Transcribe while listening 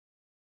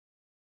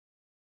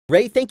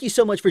Ray, thank you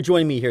so much for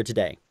joining me here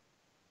today.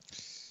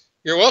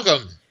 You're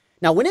welcome.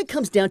 Now, when it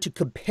comes down to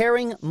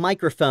comparing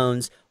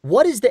microphones,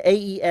 what is the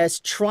AES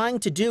trying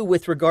to do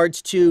with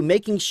regards to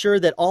making sure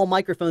that all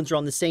microphones are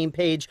on the same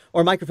page,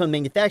 or microphone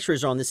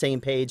manufacturers are on the same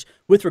page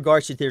with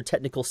regards to their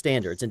technical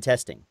standards and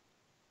testing?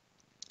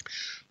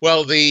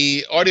 Well,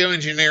 the Audio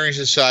Engineering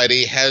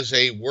Society has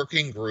a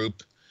working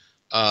group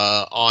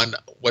on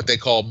what they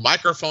call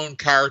microphone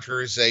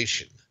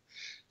characterization.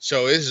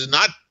 So this is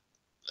not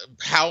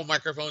how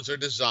microphones are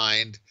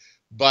designed,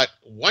 but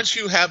once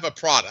you have a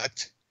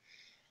product,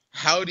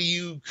 how do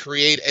you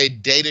create a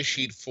data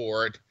sheet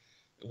for it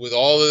with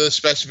all of the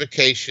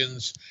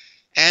specifications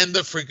and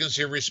the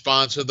frequency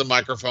response of the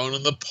microphone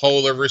and the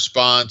polar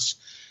response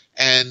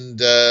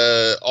and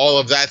all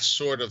of that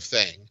sort of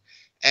thing.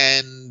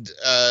 And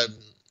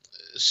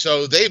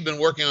so they've been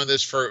working on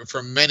this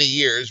for many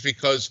years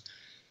because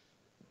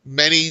all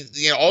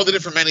the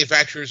different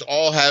manufacturers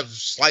all have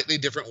slightly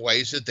different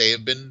ways that they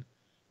have been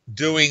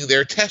doing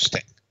their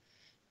testing.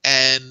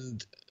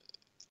 And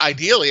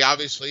ideally,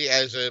 obviously,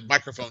 as a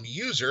microphone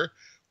user,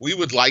 we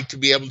would like to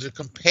be able to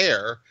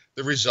compare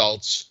the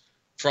results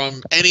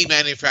from any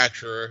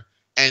manufacturer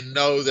and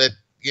know that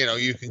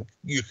you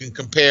can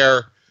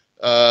compare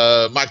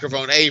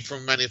microphone A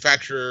from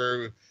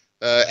manufacturer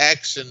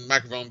X and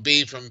microphone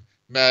B from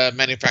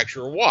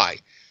manufacturer Y.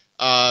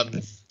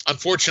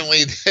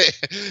 Unfortunately,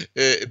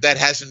 that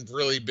hasn't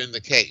really been the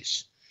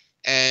case,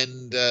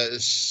 and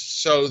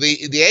so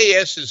the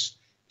AES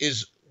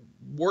is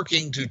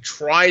working to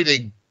try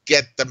to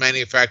get the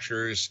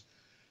manufacturers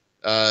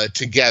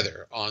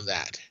together on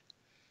that.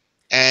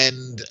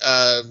 And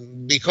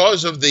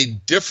because of the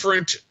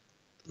different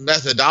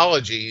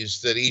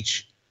methodologies that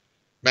each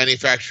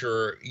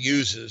manufacturer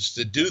uses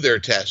to do their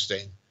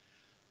testing,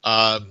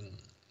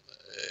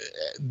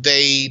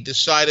 they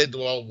decided,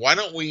 well, why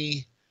don't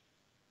we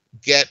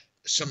get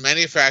some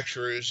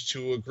manufacturers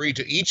to agree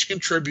to each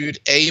contribute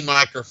a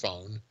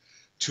microphone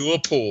to a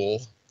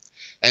pool,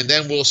 and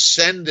then we'll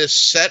send this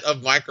set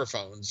of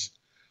microphones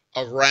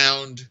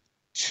around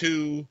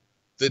to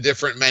the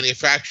different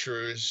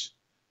manufacturers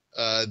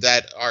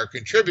that are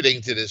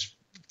contributing to this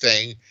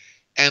thing,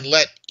 and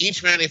let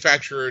each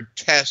manufacturer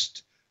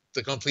test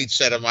the complete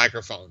set of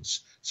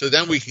microphones. So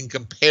then we can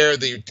compare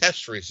the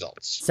test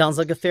results. Sounds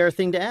like a fair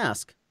thing to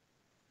ask.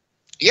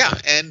 Yeah,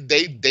 and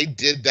they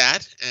did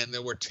that, and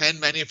there were 10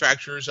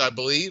 manufacturers, I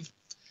believe,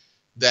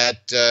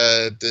 that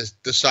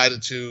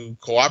decided to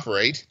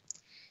cooperate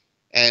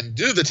and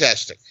do the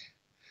testing.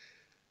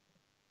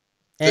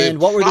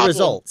 And what were the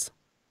results?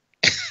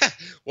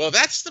 Well,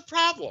 that's the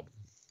problem.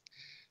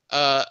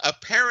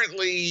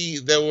 Apparently,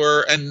 there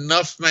were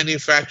enough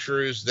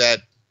manufacturers that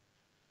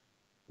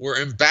were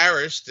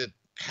embarrassed at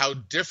how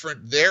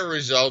different their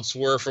results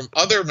were from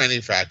other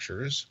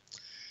manufacturers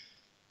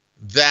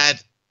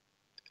that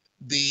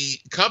the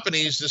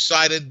companies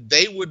decided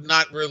they would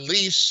not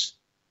release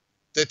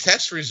the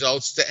test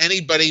results to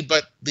anybody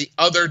but the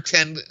other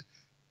 10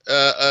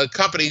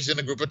 companies in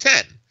the group of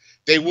 10.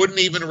 They wouldn't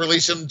even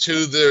release them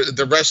to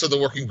the rest of the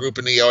working group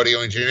in the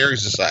Audio Engineering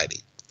Society.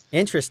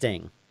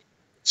 Interesting.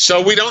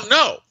 So we don't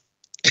know.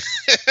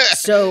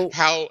 So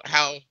how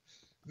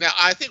now,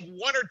 I think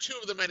one or two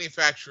of the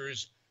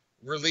manufacturers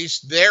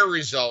released their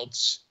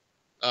results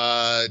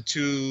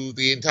to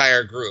the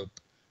entire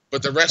group,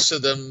 but the rest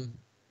of them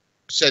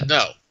said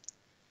no.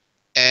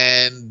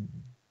 And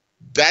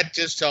that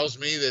just tells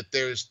me that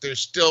there's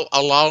still a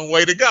long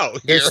way to go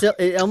here.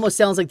 It almost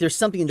sounds like there's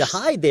something to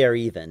hide there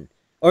even.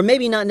 Or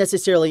maybe not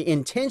necessarily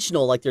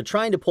intentional, like they're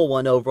trying to pull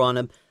one over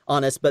on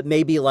us, but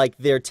maybe like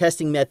their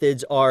testing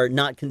methods are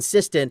not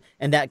consistent,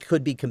 and that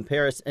could be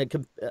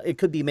it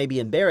could be maybe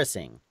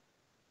embarrassing.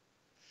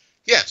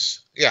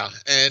 Yes, yeah,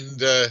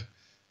 and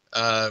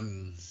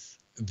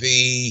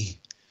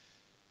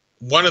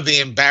one of the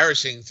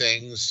embarrassing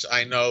things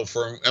I know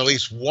from at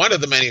least one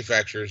of the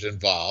manufacturers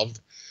involved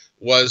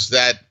was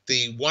that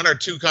the one or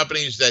two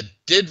companies that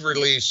did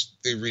release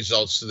the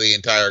results to the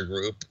entire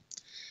group,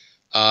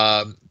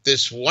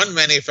 this one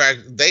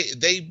manufacturer,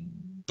 they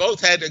both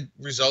had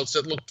results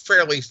that looked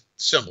fairly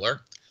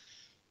similar,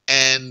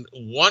 and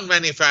one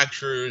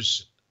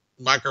manufacturer's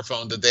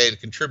microphone that they had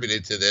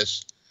contributed to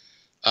this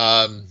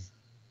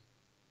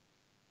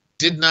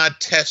did not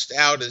test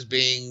out as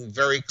being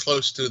very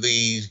close to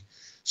the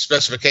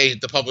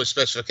published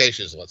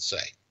specifications, let's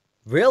say.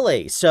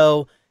 Really?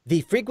 So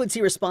the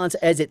frequency response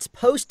as it's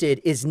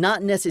posted is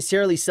not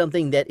necessarily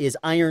something that is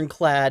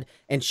ironclad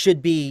and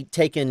should be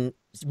taken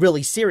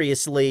really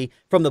seriously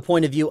from the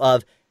point of view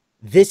of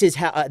this is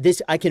how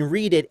I can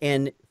read it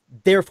and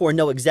therefore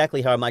know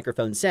exactly how a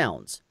microphone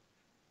sounds.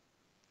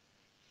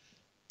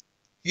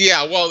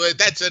 Yeah, well,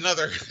 that's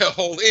another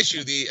whole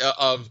issue.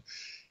 Of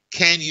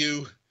can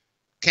you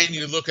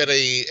look at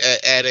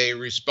a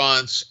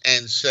response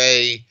and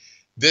say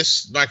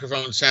this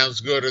microphone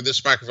sounds good or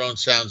this microphone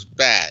sounds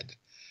bad?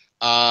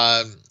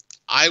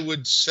 I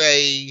would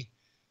say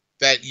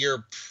that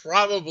you're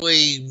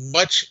probably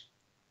much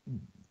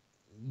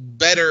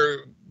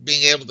better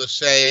being able to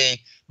say,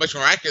 much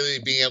more accurately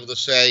being able to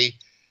say,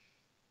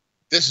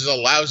 this is a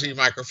lousy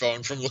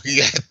microphone from looking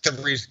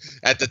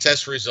at the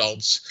test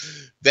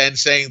results than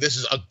saying this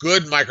is a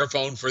good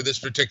microphone for this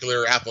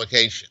particular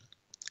application.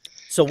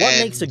 So what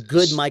makes a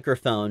good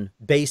microphone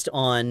based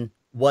on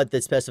what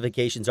the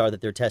specifications are that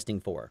they're testing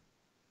for?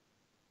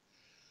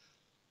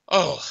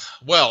 Oh,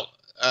 well,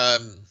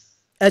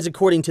 as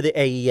according to the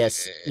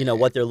AES, you know,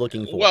 what they're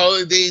looking for.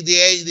 Well,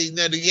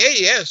 the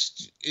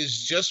AES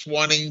is just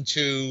wanting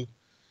to,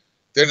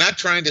 they're not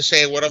trying to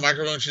say what a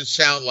microphone should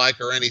sound like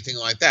or anything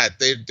like that.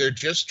 They're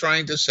just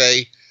trying to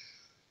say,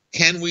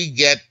 can we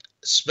get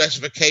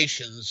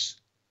specifications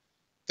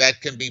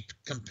that can be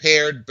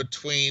compared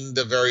between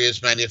the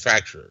various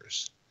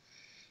manufacturers?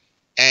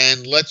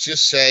 And let's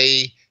just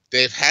say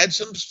they've had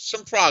some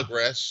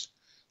progress.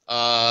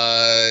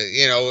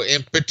 You know,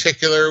 in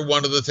particular,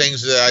 one of the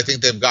things that I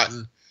think they've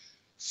gotten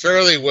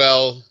fairly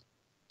well,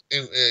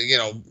 you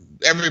know,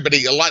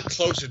 everybody a lot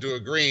closer to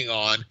agreeing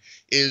on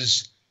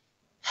is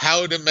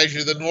how to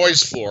measure the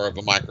noise floor of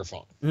a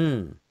microphone.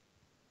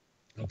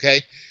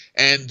 Okay,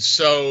 and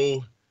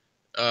so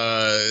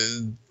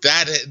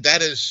that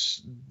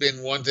has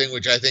been one thing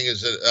which I think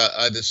is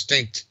a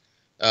distinct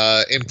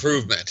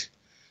improvement.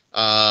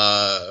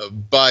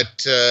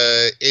 But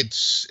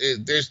there's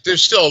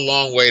still a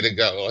long way to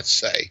go, let's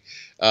say,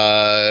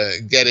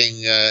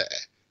 getting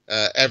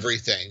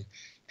everything.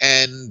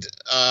 And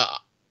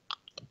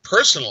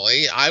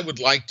personally, I would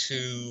like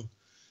to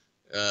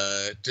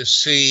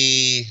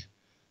see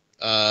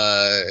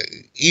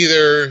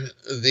either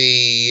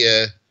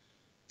the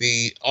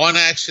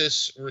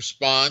on-axis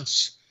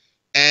response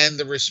and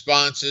the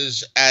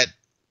responses at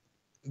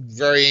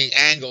varying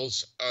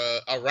angles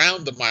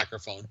around the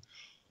microphone,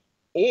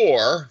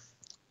 or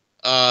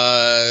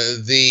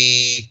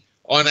the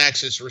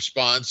on-axis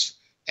response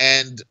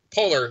and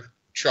polar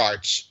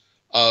charts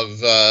of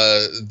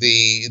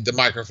the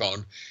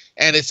microphone,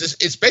 and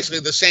it's basically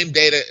the same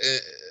data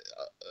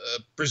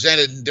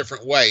presented in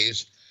different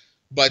ways,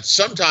 but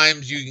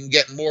sometimes you can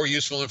get more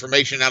useful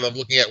information out of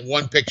looking at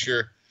one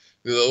picture,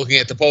 looking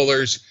at the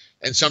polars,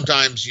 and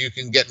sometimes you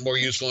can get more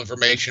useful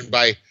information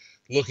by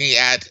looking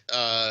at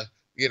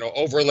you know,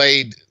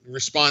 overlaid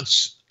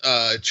response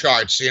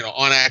charts, you know,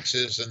 on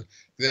axis and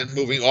then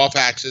moving off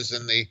axis.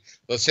 And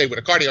let's say with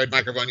a cardioid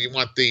microphone, you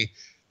want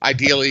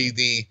ideally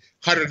the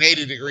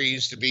 180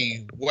 degrees to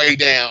be way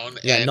down,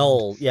 and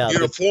null,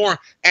 uniform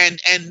and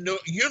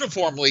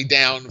uniformly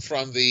down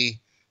from the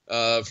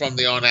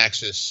on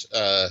axis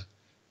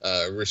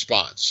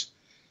response.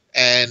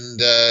 And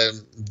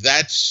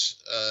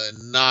that's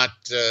not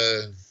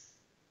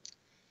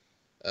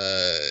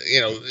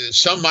you know,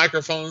 some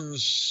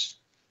microphones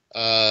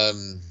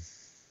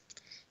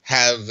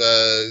have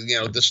you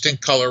know,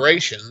 distinct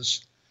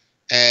colorations,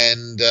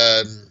 and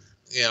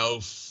you know,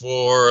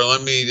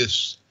 let me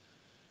just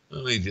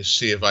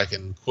see if I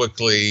can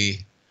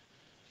quickly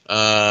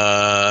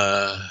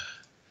I'm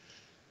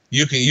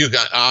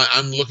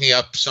looking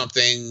up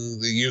something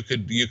that you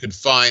could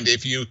find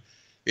if you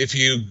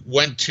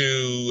went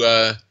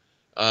to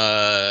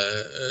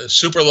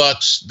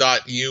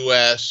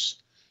superlux.us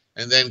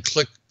and then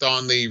clicked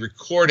on the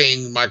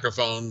recording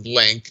microphone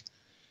link,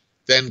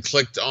 then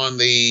clicked on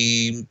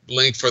the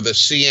link for the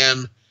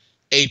CM-H8C.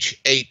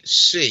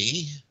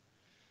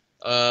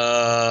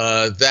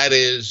 That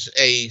is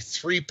a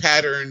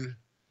 3-pattern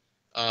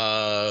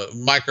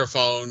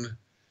microphone.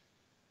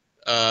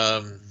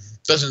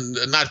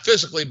 Not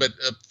physically, but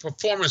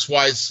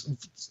performance-wise,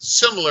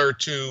 similar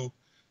to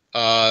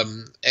a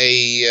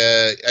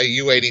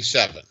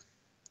U87.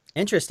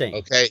 Interesting.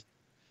 Okay.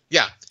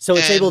 Yeah. So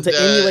it's able to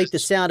emulate the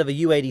sound of a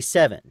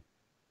U87.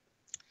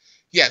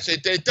 Yes,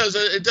 it does.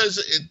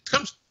 It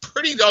comes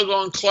pretty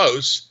doggone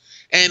close,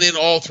 and in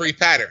all 3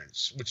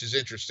 patterns, which is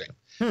interesting.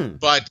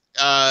 But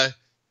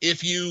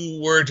if you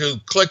were to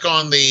click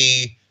on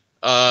the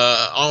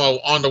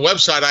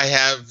website, I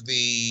have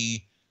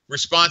the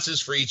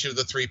responses for each of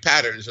the 3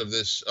 patterns of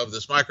this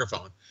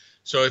microphone.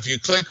 So if you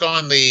click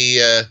on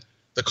the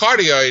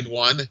cardioid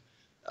one,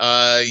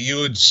 you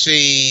would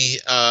see,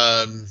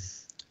 and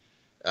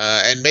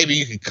maybe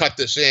you can cut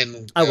this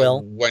in. I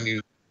will. When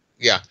you,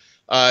 yeah.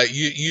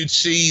 You'd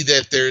see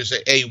that there's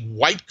a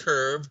white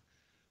curve,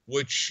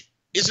 which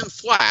isn't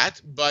flat,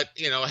 but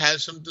you know,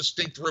 has some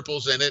distinct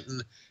ripples in it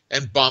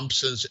and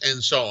bumps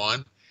and so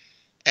on.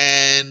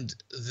 And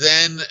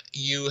then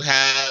you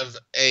have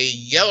a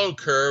yellow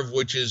curve,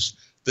 which is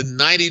the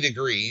 90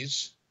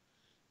 degrees,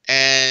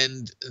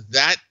 and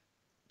that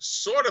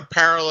sort of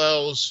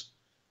parallels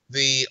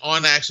the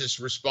on-axis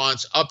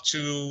response up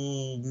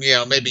to, you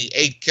know, maybe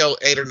 8 or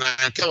 9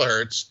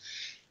 kilohertz.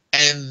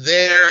 And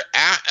there,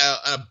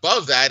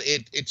 above that,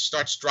 it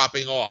starts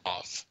dropping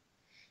off.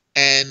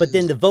 But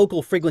then the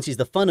vocal frequencies,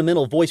 the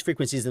fundamental voice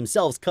frequencies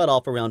themselves, cut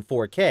off around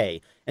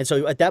 4K. And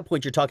so at that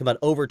point, you're talking about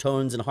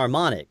overtones and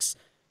harmonics.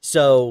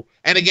 So,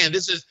 and again,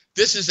 this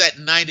is at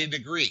 90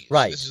 degrees.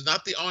 Right. This is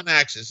not the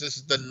on-axis. This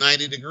is the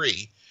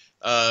 90-degree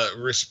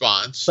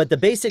response. But the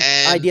basic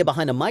idea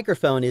behind a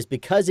microphone is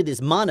because it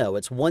is mono,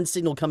 it's one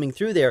signal coming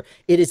through there.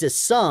 It is a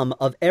sum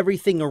of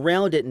everything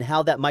around it and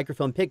how that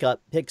microphone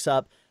picks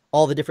up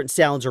all the different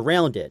sounds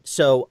around it.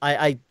 So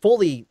I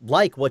fully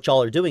like what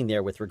y'all are doing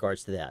there with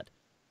regards to that.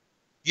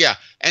 Yeah,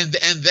 and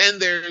then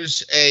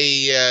there's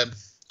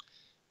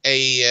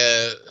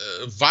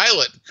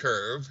violet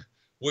curve,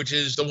 which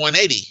is the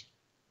 180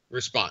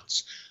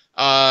 response,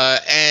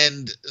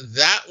 and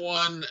that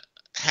one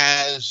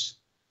has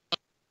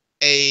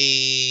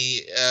a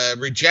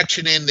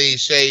rejection in the,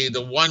 say,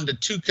 the 1 to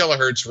 2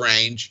 kilohertz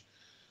range,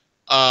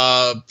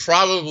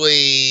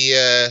 probably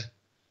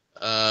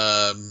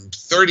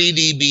 30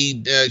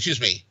 dB.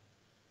 Excuse me.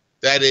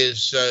 That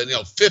is,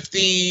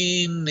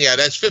 15. Yeah,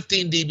 that's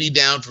 15 dB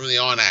down from the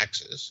on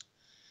axis,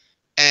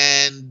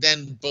 and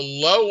then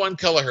below 1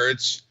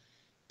 kilohertz,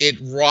 it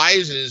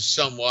rises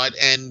somewhat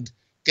and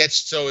gets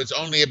so it's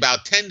only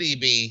about 10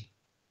 dB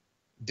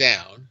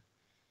down.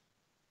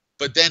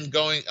 But then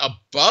going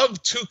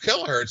above 2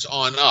 kilohertz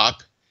on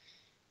up,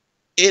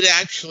 it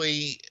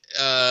actually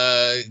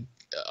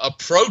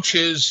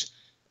approaches,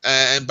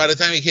 and by the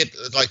time you hit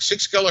like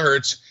 6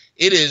 kilohertz,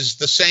 it is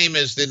the same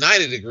as the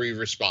 90-degree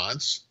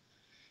response.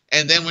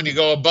 And then when you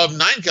go above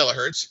 9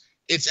 kilohertz,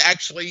 it's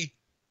actually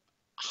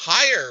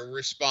higher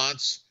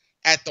response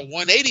at the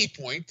 180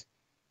 point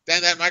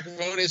than that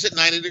microphone is at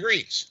 90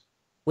 degrees.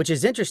 Which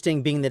is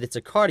interesting, being that it's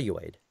a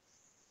cardioid.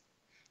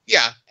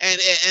 Yeah, and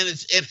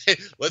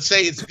let's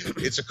say it's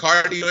a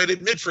cardioid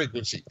at mid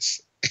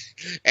frequencies,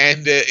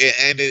 and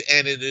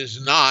it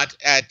is not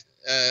at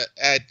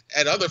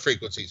other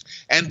frequencies.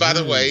 And by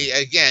the way,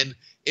 again,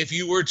 if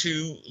you were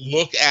to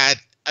look at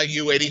a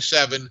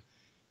U87,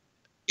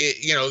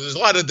 there's a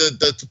lot of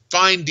the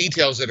fine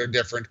details that are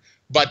different,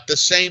 but the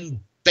same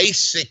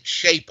basic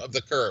shape of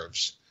the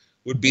curves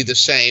would be the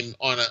same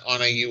on a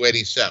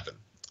U87.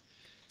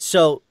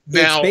 So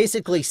now, it's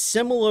basically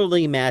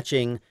similarly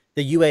matching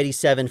the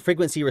U87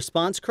 frequency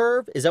response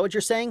curve. Is that what you're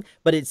saying?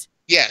 But it's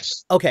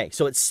yes. Okay,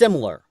 so it's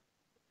similar,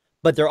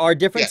 but there are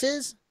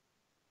differences.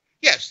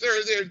 Yes,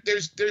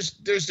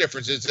 there's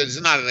differences. It's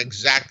not an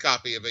exact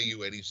copy of a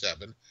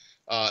U87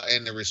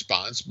 in the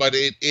response, but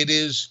it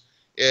is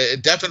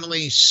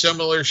definitely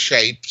similar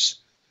shaped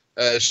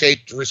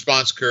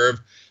response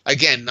curve.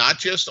 Again, not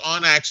just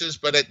on axis,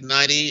 but at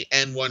 90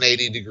 and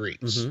 180 degrees.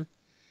 Mm-hmm.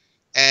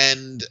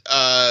 And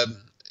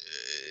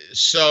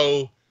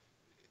so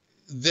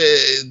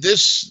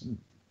the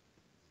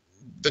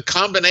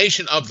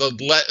combination of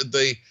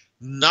the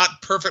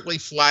not perfectly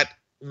flat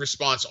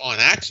response on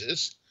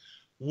axis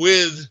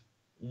with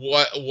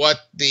what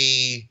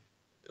the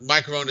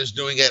microphone is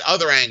doing at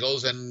other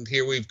angles, and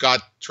here we've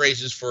got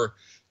traces for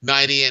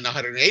 90 and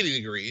 180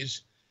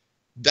 degrees,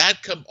 that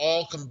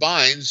all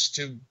combines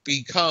to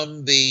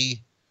become the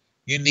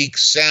unique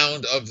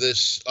sound of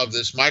this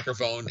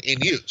microphone in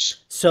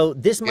use. So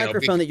this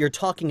microphone that you're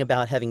talking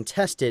about, having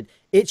tested,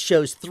 it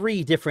shows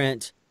 3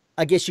 different,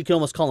 I guess you could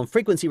almost call them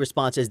frequency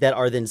responses that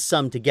are then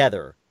summed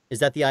together. Is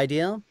that the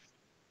idea?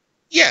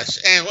 Yes,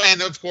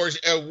 and of course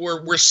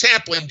we're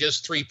sampling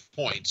just 3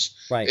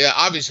 points. Right.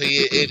 Obviously,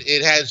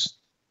 it has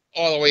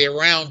all the way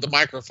around the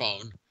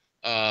microphone,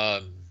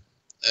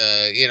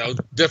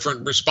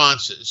 different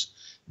responses.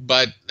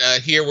 But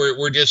here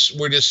we're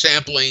just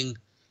sampling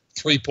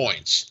 3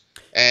 points,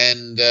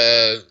 and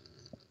now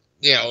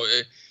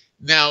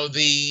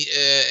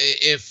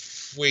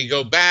if we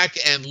go back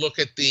and look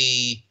at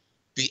the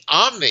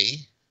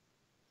Omni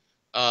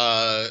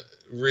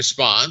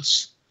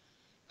response,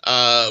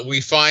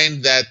 we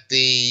find that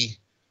the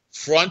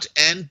front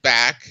and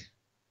back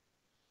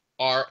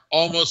are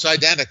almost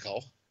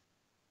identical,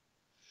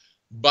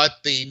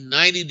 but the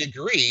 90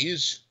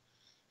 degrees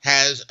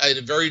has a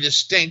very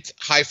distinct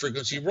high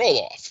frequency roll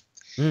off.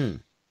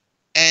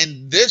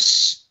 And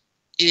this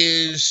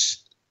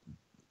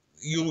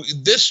you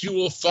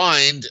will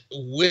find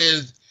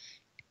with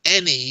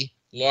any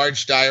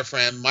large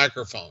diaphragm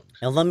microphone.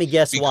 Now let me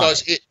guess why.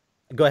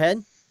 Go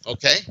ahead.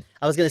 Okay.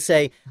 I was going to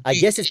say, I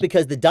guess it's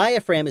because the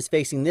diaphragm is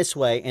facing this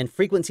way and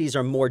frequencies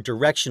are more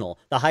directional.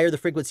 The higher the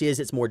frequency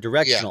is, it's more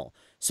directional.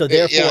 Yeah. So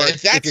therefore,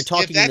 if you're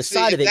talking on the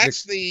side of it,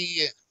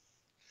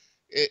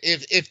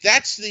 if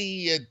that's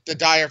the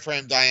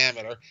diaphragm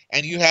diameter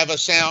and you have a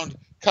sound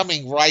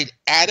coming right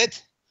at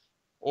it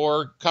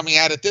or coming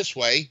at it this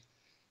way,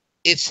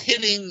 it's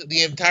hitting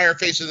the entire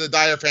face of the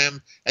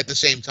diaphragm at the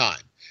same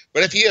time.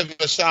 But if you have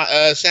a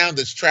sound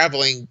that's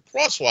traveling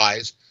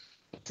crosswise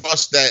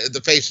across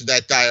the face of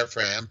that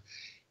diaphragm,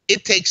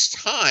 it takes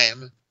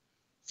time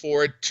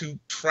for it to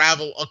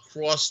travel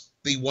across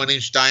the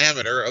 1-inch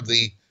diameter of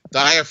the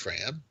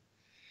diaphragm,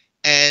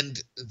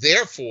 and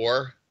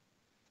therefore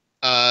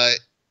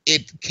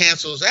it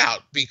cancels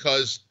out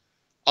because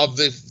of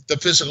the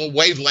physical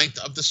wavelength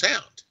of the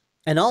sound.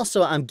 And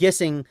also, I'm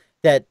guessing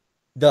that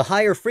the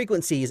higher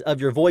frequencies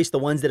of your voice, the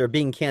ones that are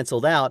being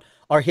canceled out,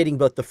 are hitting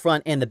both the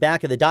front and the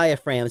back of the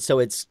diaphragm.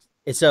 So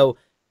so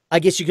I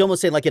guess you could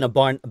almost say, like in a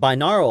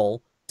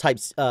binaural type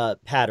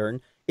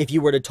pattern, if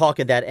you were to talk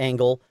at that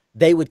angle,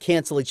 they would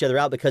cancel each other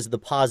out because of the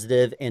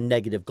positive and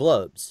negative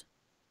globes.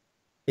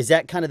 Is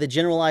that kind of the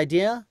general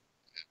idea?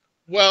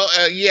 Well,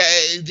 yeah,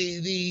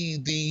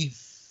 the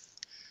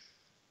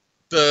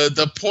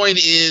the point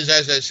is,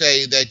 as I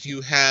say, that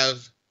you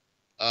have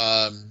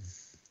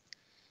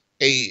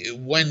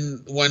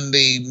when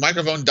the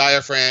microphone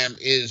diaphragm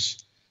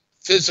is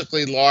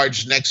physically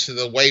large next to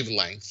the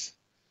wavelength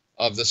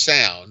of the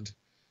sound,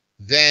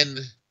 then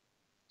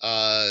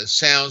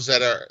sounds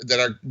that are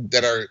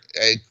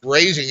a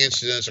grazing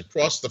incidence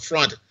across the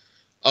front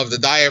of the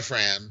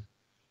diaphragm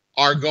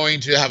are going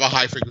to have a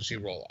high frequency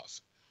roll off.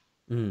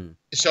 Mm.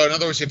 So in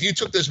other words, if you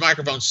took this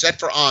microphone set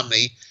for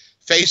Omni,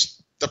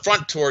 faced the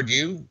front toward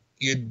you,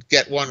 you'd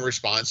get one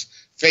response.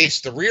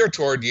 Faced the rear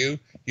toward you,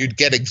 you'd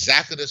get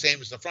exactly the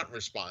same as the front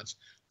response.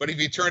 But if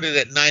you turned it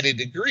at 90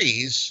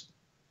 degrees,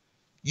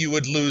 you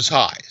would lose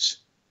highs.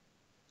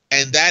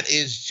 And that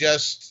is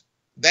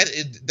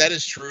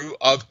true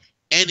of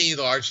any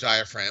large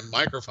diaphragm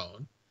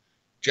microphone,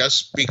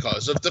 just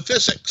because of the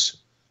physics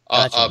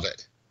of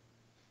it.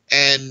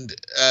 And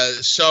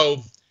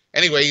so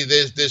anyway,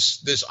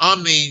 this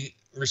Omni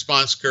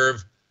response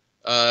curve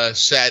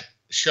set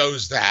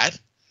shows that.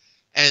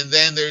 And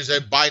then there's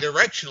a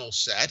bidirectional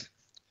set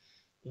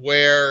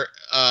where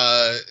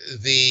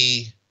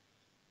the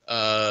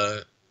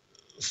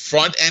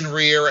front and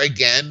rear,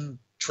 again,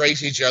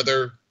 trace each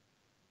other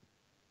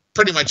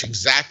pretty much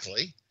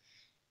exactly.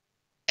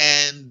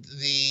 And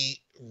the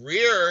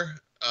rear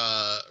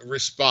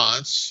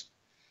response,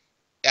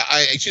 the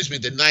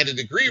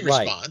 90-degree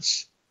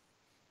response,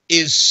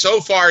 is so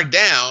far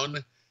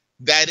down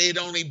that it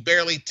only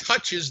barely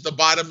touches the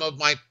bottom of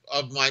my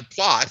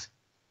plot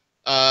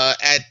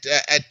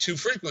at 2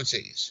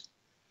 frequencies.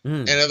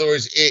 Mm. In other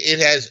words, it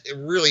has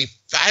really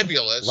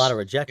fabulous, a lot of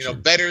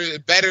rejection.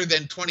 Better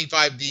than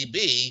 25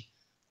 dB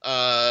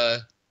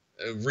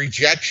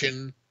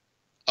rejection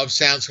of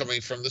sounds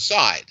coming from the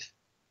side.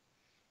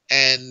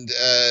 And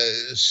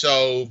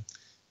so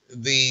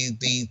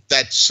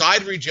that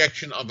side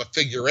rejection of a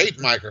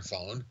figure-8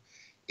 microphone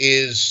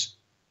is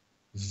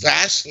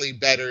vastly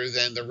better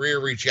than the rear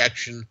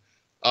rejection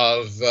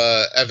of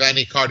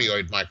any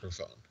cardioid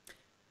microphone.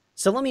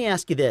 So let me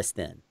ask you this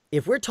then.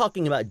 If we're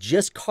talking about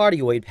just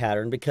cardioid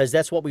pattern, because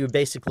that's what we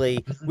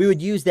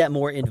would use that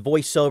more in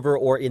voiceover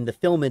or in the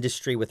film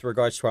industry with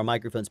regards to our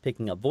microphones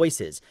picking up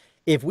voices.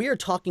 If we are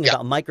talking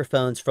about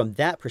microphones from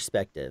that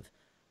perspective,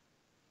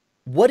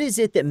 what is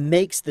it that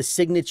makes the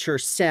signature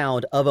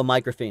sound of a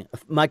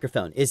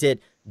microphone? Is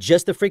it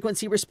just the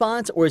frequency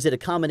response, or is it a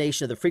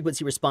combination of the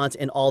frequency response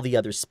and all the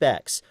other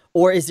specs?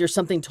 Or is there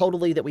something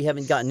totally that we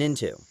haven't gotten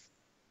into?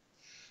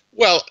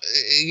 Well,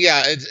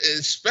 yeah,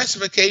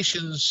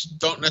 specifications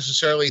don't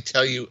necessarily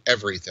tell you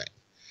everything.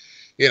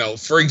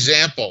 For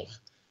example,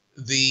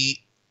 the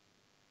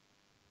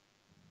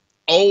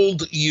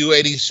old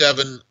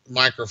U87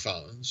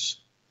 microphones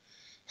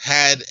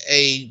had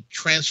a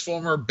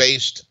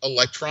transformer-based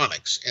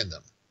electronics in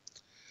them.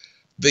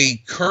 The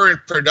current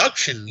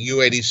production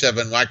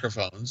U87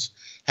 microphones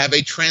have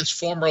a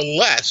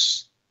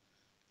transformer-less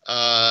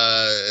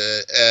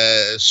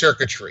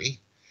circuitry,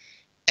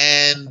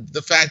 and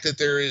the fact that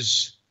there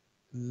is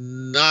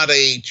not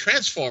a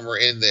transformer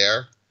in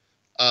there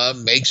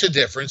makes a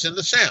difference in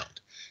the sound.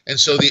 And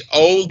so the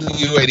old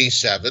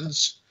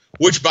U87s,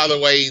 which, by the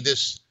way,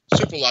 this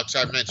Superlux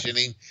I'm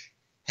mentioning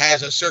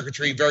has a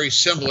circuitry very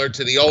similar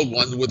to the old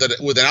one with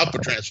an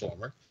output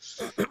transformer.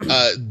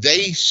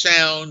 They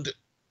sound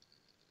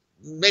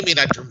maybe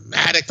not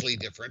dramatically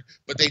different,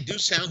 but they do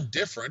sound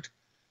different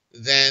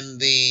than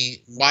the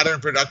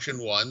modern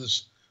production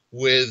ones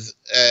with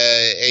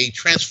a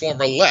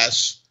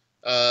transformer-less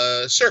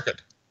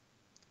circuit.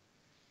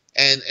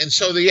 And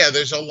so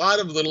there's a lot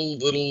of little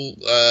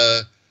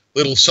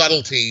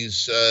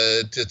subtleties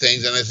to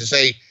things. And as I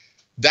say,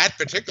 that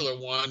particular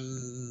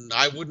one,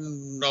 I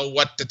wouldn't know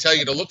what to tell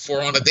you to look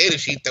for on a data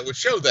sheet that would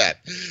show that,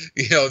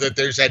 that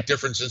there's that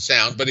difference in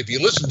sound. But if you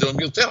listen to them,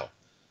 you'll tell.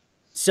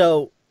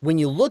 So when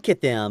you look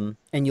at them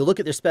and you look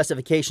at their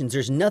specifications,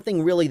 there's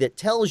nothing really that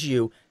tells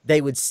you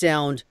they would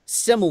sound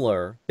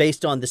similar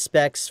based on the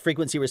specs,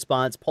 frequency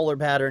response, polar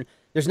pattern.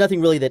 There's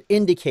nothing really that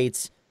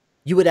indicates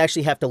you would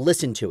actually have to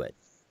listen to it.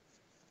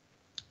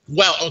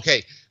 Well,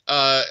 okay.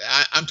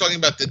 I'm talking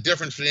about the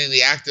difference between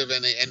the active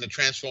and the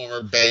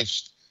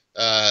transformer-based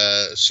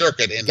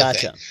circuit in the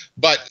thing.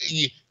 But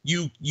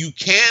you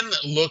can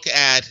look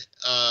at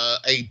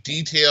a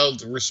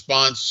detailed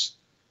response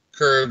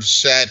curve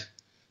set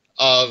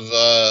of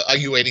a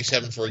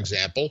U87, for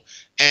example,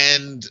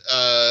 and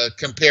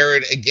compare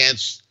it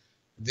against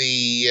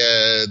the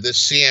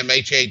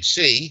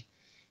CMHHC,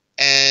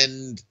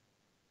 and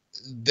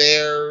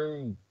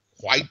they're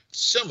quite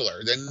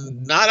similar. They're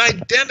not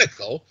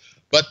identical,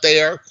 but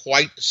they are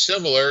quite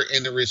similar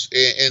in the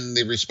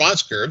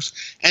response curves.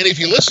 And if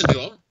you listen to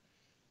them,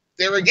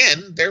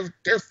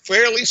 they're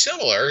fairly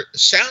similar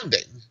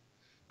sounding.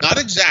 Not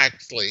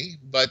exactly,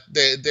 but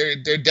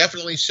they're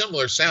definitely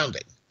similar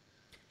sounding.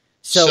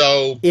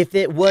 So if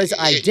it was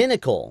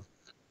identical,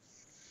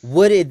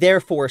 would it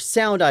therefore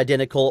sound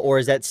identical, or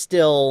is that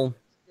still?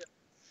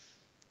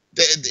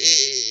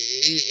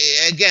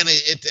 Again,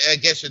 I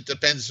guess it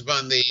depends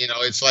upon the.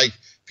 It's like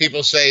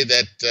people say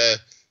that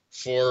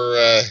for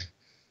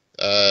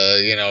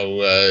you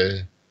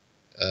know,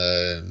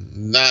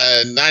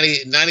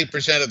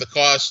 90% of the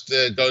cost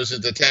goes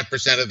into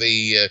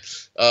 10%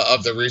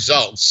 of the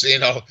results. You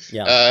know,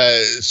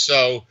 Yeah.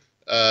 so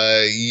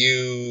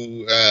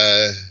you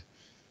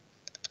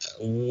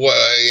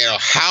you know,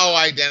 how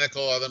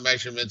identical are the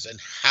measurements and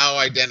how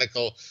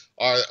identical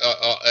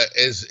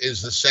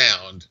is the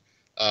sound,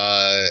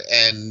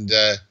 and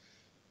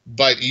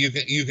but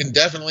you can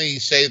definitely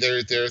say there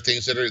are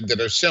things that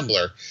are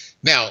similar.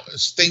 Now,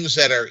 things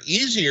that are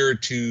easier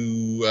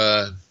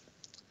to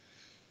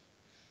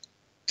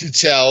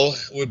tell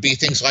would be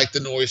things like the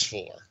noise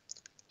floor.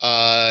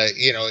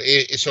 You know,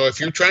 so if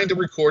you're trying to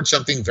record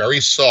something very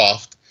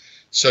soft,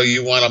 so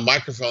you want a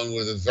microphone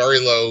with a very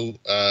low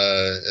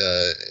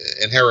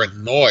inherent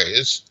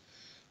noise,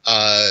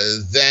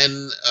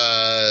 then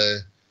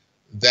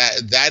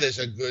that is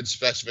a good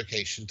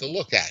specification to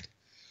look at.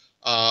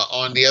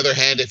 On the other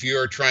hand, if you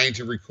are trying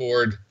to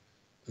record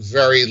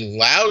very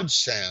loud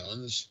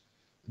sounds,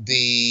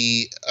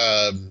 the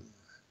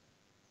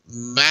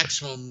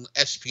maximum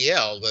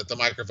SPL that the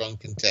microphone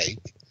can take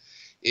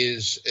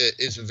is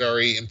a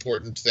very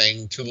important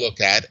thing to look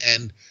at,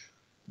 and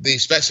the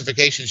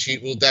specification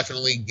sheet will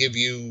definitely give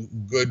you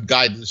good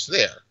guidance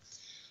there.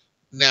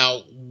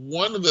 Now,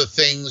 one of the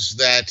things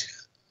that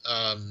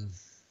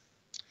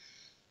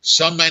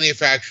some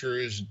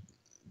manufacturers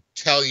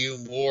tell you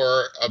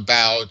more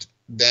about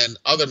than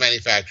other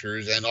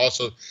manufacturers, and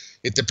also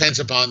it depends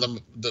upon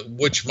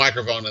which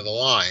microphone in the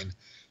line,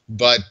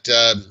 but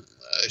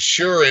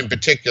Shure in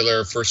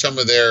particular, for some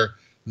of their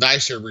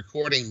nicer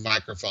recording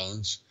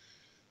microphones,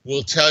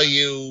 will tell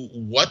you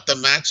what the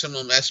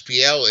maximum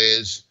SPL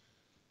is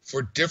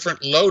for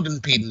different load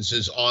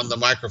impedances on the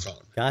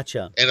microphone.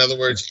 Gotcha. In other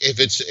words, if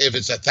it's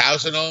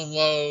 1,000 ohm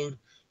load,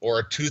 or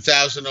a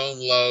 2,000 ohm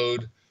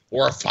load,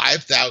 or a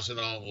 5,000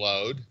 ohm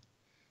load,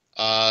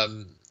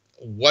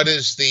 what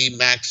is the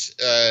max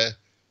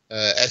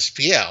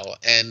SPL?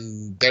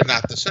 And they're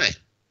not the same.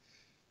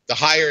 The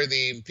higher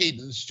the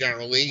impedance,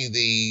 generally,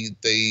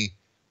 the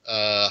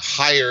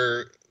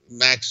higher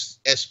max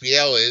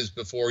SPL is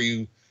before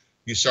you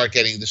start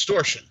getting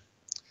distortion.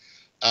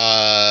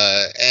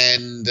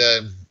 And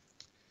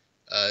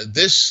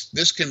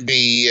this can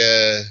be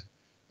a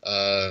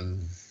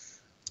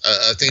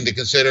thing to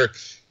consider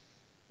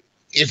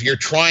if you're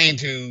trying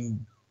to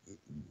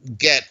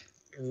get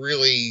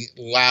really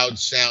loud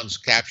sounds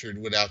captured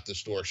without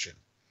distortion.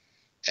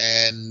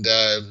 And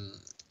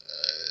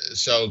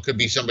so it could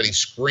be somebody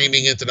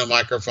screaming into the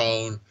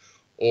microphone,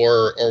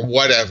 or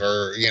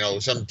whatever, you know,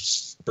 some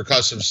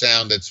percussive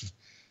sound that's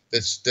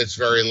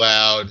very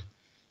loud,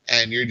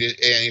 and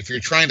if you're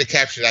trying to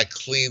capture that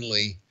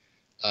cleanly,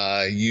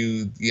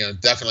 you know,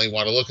 definitely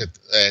want to look at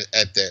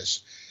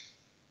this.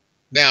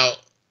 Now,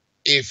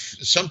 if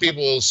some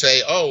people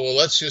say, oh, well,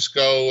 let's just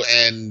go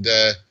and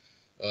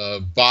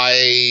buy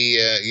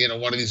you know,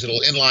 one of these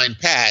little inline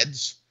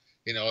pads,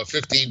 you know, a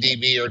 15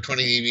 dB or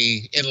 20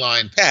 dB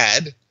inline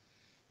pad,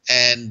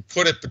 and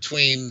put it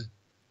between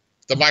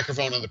the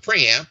microphone and the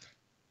preamp,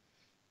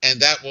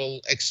 and that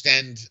will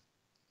extend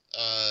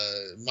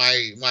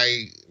my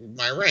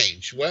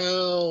range.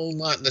 Well,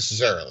 not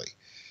necessarily.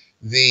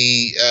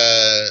 The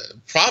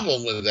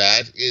problem with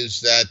that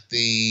is that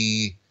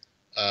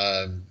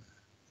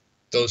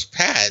those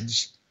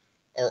pads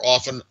are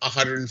often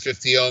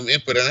 150 ohm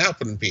input and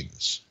output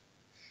impedance,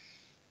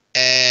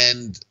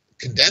 and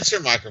condenser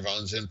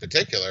microphones in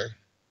particular,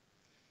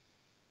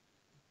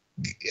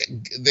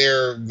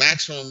 their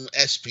maximum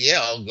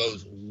SPL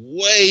goes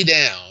way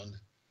down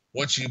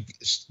once you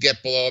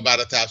get below about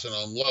 1,000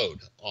 ohm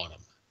load on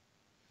them.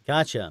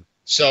 Gotcha.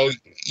 So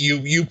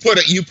you put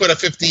a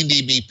 15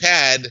 dB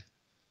pad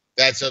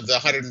that's of the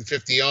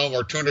 150 ohm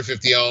or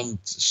 250 ohm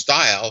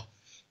style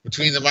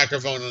between the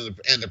microphone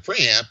and the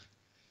preamp,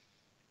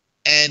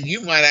 and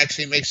you might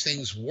actually make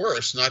things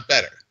worse, not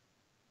better.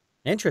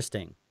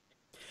 Interesting.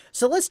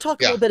 So let's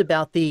talk a Yeah. little bit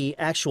about the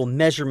actual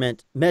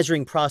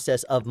measuring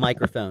process of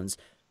microphones.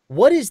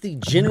 What is the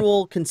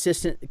general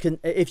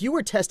if you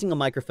were testing a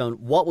microphone,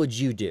 what would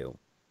you do?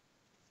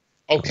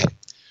 Okay.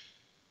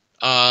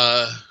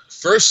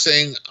 First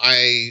thing,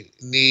 I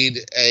need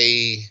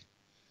a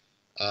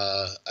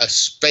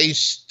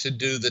space to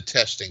do the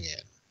testing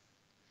in.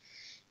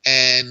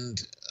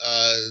 And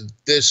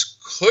this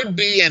could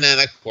be an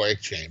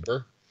anechoic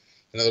chamber.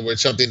 In other words,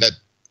 something that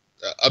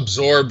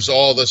absorbs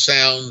all the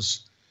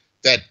sounds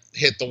that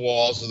hit the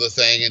walls of the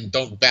thing and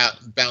don't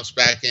bounce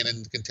back in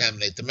and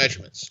contaminate the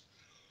measurements.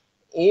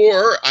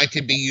 Or I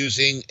could be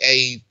using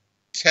a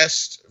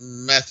test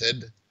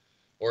method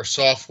or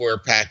software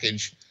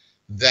package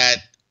that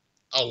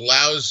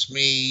allows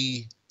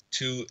me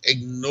to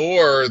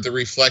ignore the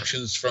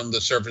reflections from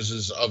the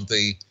surfaces of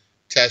the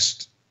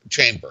test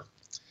chamber.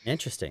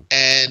 Interesting.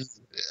 And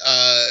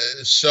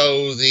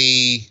so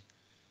the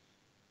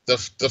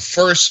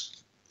first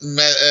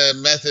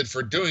method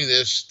for doing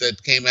this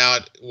that came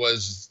out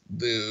was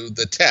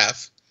the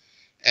TEF,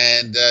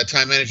 and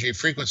time energy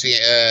frequency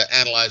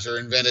analyzer,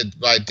 invented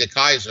by Dick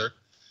Heiser.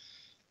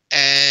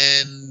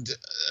 And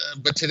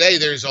but today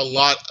there's a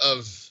lot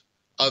of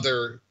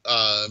other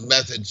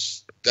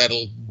methods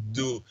that'll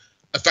do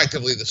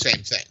effectively the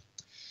same thing.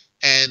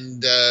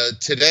 And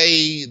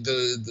today,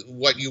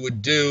 what you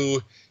would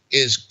do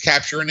is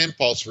capture an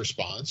impulse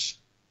response.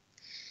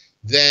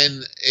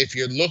 Then, if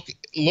you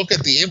look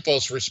at the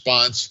impulse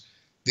response,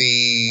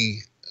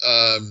 you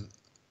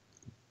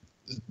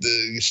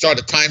start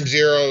at time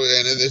 0,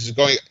 and this is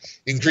going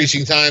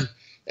increasing time,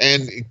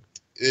 and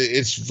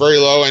it's very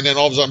low, and then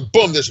all of a sudden,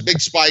 boom! There's a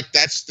big spike.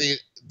 That's the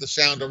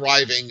sound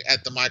arriving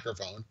at the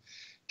microphone,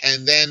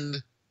 and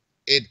then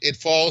it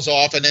falls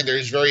off, and then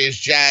there's various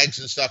jags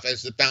and stuff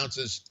as the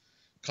bounces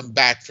come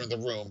back from the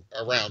room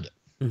around it.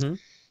 Mm-hmm.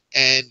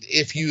 And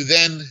if you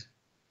then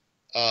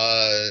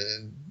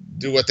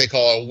do what they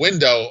call a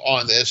window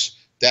on this,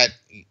 that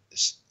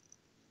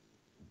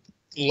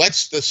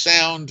lets the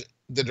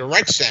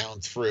direct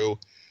sound through,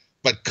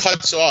 but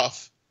cuts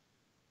off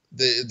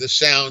the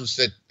sounds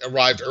that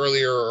arrived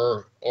earlier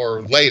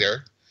or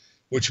later,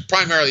 which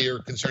primarily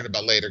you're concerned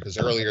about later, because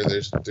earlier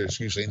there's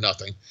usually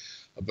nothing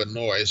but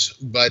noise.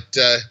 But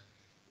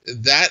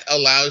that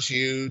allows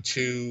you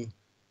to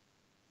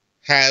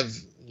have,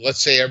 let's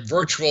say, a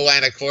virtual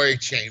anechoic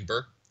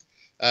chamber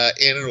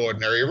in an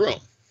ordinary room.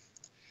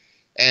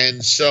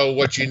 And so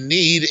what you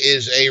need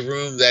is a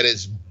room that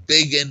is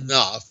big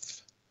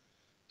enough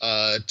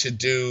to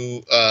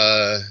do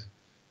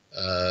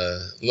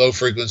low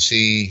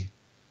frequency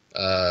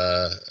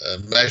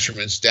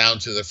measurements down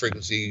to the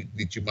frequency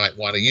that you might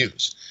want to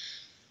use.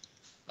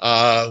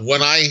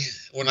 When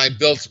I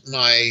built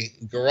my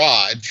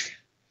garage,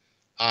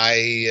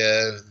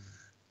 I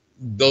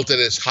built it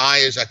as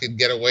high as I could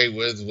get away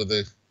with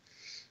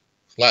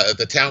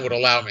the town would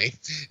allow me,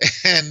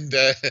 and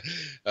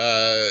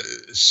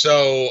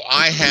so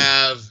I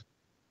have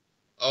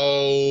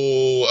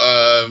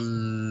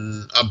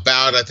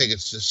about, I think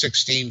it's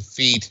 16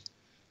 feet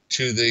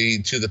to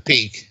the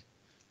peak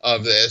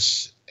of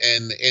this,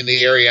 and in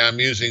the area I'm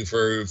using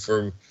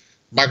for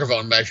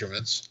microphone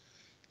measurements.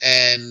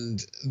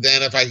 And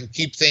then if I can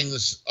keep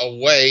things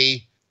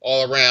away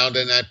all around,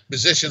 and I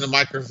position the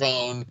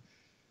microphone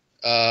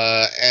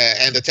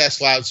and the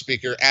test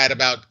loudspeaker at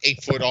about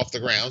 8 foot off the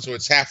ground, so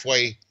it's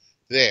halfway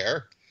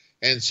there,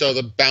 and so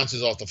the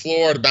bounces off the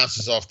floor, the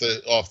bounces off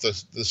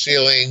the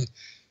ceiling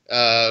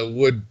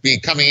would be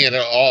coming in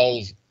at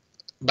all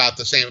about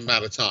the same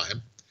amount of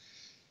time.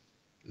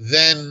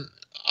 Then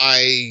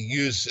I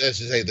use,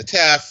 as I say, the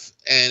TEF,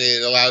 and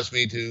it allows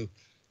me to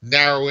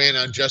narrow in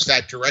on just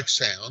that direct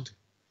sound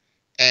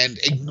and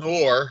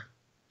ignore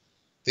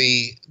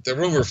the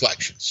room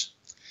reflections.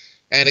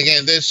 And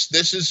again, this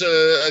is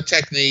a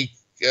technique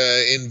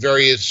in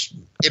various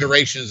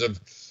iterations of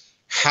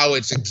how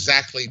it's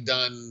exactly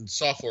done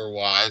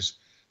software-wise,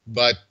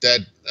 but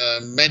that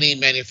many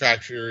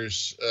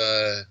manufacturers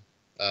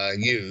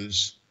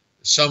use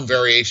some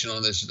variation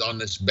on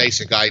this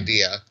basic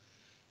idea,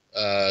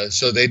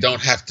 so they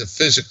don't have to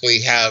physically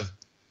have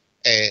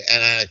an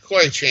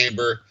anechoic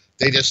chamber.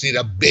 They just need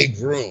a big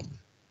room.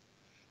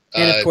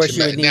 And of course,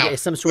 you would need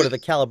some sort of a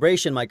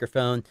calibration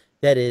microphone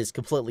that is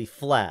completely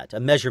flat, a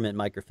measurement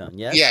microphone.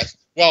 Yes. Yes.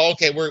 Well,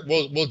 okay,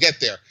 we'll get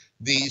there.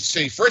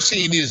 So first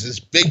thing you need is this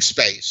big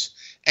space,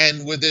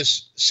 and with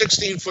this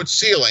 16-foot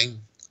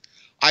ceiling,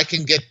 I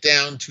can get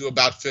down to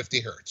about 50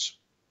 hertz,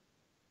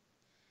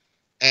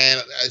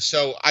 and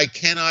so I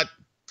cannot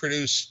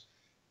produce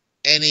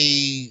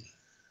any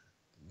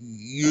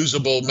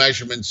usable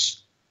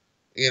measurements,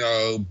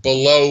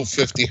 below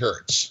 50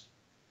 hertz.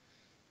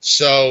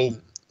 So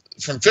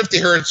from 50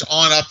 hertz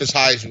on up as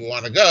high as we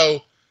want to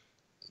go,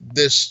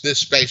 this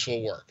space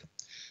will work.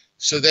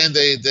 So then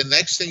the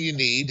next thing you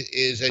need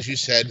is, as you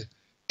said,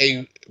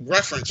 a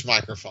reference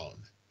microphone.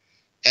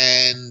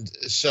 And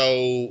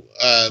so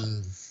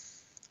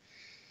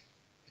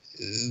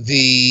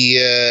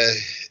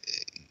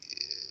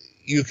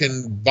you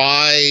can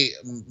buy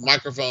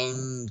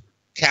microphone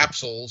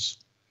capsules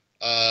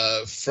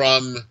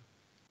from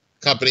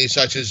companies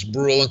such as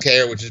Brule and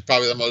Care, which is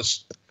probably the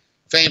most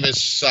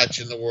famous such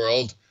in the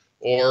world,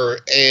 or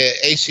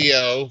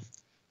ACO,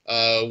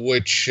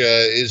 which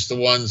is the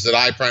ones that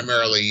I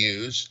primarily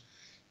use,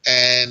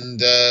 and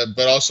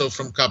but also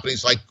from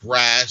companies like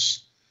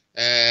GRAS,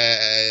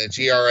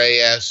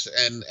 GRAS,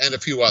 and a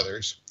few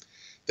others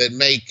that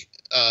make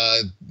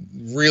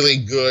really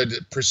good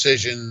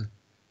precision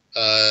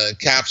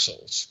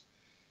capsules.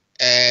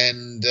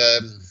 And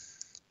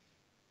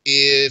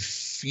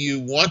if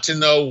you want to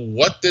know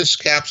what this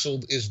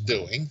capsule is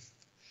doing,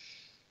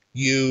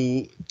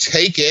 you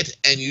take it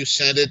and you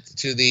send it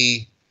to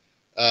the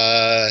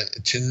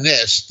to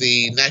NIST,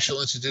 the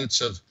National Institutes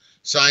of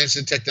Science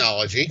and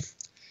Technology,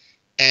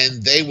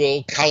 and they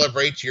will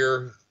calibrate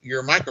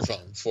your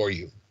microphone for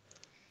you.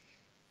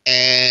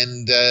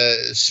 And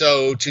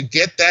so to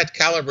get that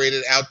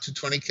calibrated out to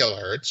 20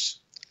 kilohertz,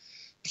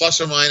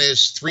 plus or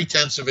minus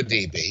 0.3 of a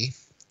dB,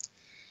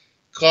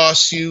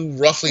 costs you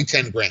roughly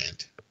 10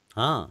 grand.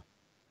 Ah.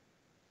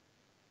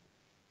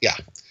 Yeah.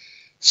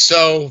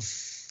 So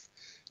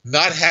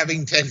not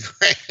having 10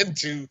 grand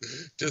to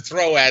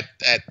throw at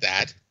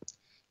that,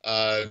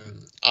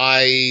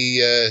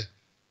 I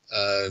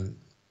uh,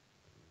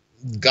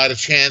 got a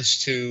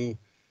chance to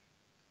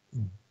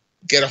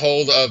get a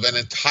hold of an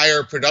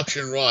entire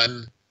production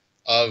run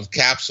of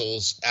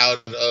capsules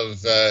out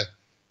of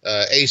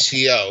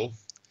ACO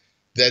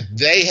that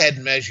they had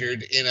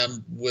measured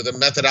with a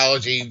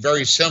methodology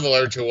very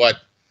similar to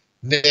what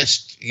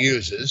NIST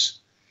uses.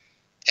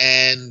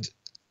 And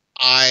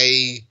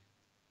I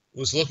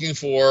was looking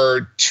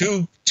for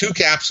two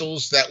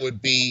capsules that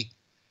would be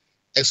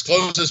as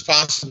close as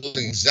possible to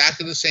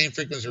exactly the same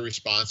frequency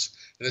response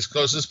and as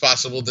close as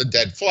possible to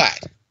dead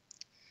flat.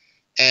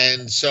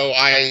 And so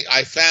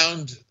I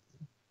found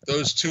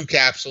those two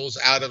capsules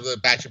out of the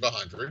batch of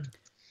 100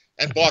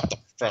 and bought them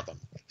from them.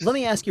 Let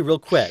me ask you real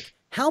quick.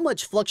 How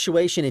much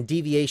fluctuation and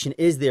deviation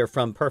is there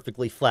from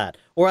perfectly flat?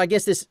 Or I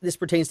guess this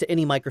pertains to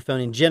any microphone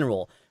in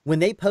general. When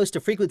they post a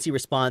frequency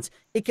response,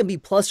 it can be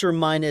plus or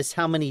minus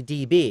how many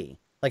dB?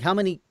 Like how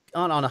many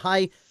on a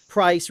high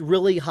price,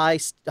 really high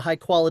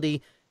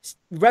quality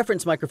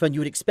reference microphone, you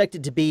would expect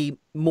it to be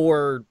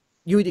more,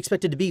 you would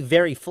expect it to be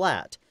very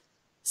flat.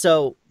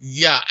 So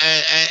yeah,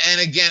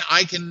 and again,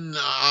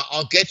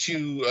 I'll get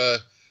you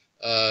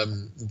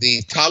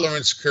the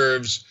tolerance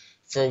curves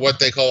for what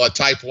they call a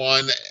type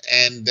 1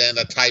 and then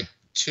a type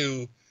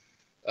 2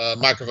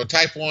 microphone.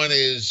 Type 1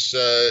 is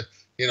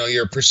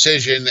your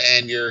precision,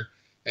 and your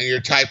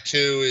type 2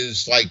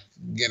 is like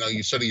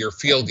you sort of your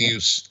field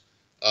use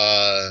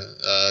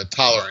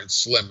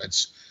tolerance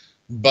limits.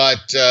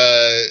 But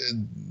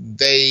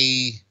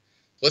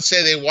let's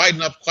say they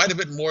widen up quite a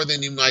bit more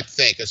than you might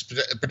think,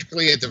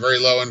 particularly at the very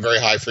low and very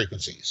high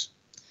frequencies.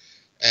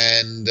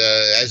 And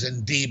as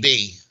in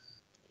dB,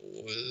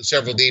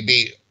 several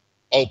dB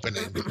open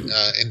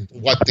in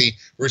what the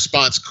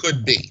response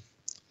could be.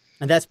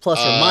 And that's plus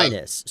or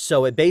minus.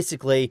 So it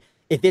basically,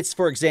 if it's,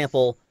 for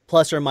example,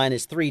 plus or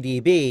minus 3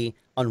 dB,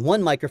 on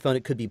one microphone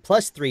it could be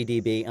plus 3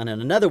 dB, and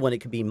on another one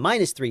it could be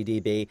minus 3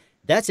 dB.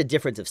 That's a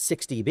difference of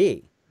 6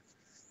 dB.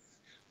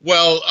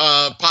 Well,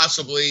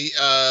 possibly,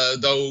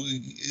 though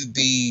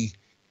the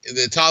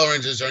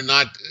tolerances are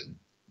not,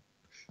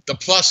 the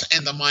plus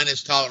and the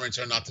minus tolerance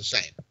are not the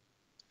same.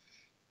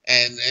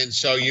 And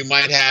so you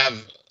might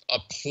have a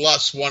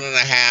plus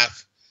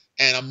 1.5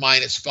 and a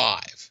minus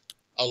 5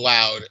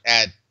 allowed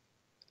at,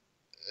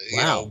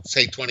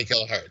 say 20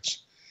 kilohertz.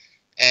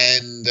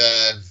 And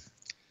and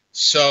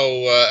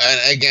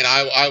again,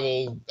 I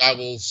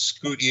will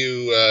scoot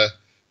you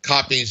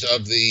copies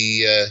of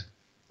the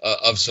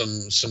of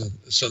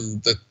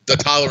the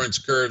tolerance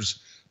curves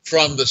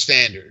from the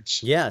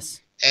standards.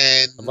 Yes.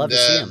 And I'd love to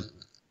see them.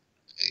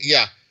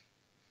 Yeah.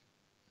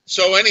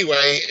 So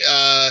anyway,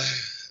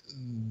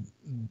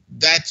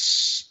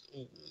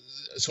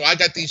 so I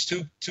got these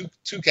two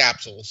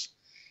capsules,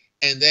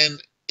 and then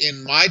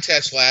in my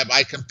test lab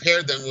I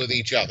compared them with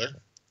each other,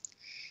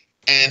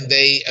 and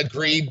they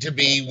agreed to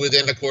be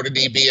within 1/4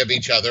 dB of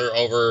each other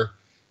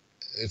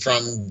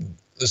from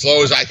as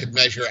low as I could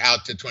measure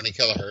out to 20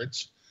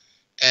 kilohertz.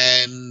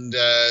 And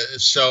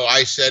so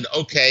I said,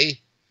 okay,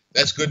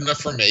 that's good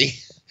enough for me.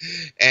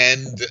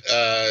 And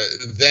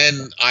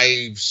then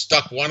I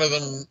stuck one of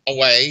them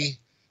away,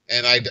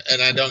 and I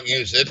don't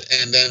use it.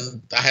 And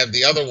then I have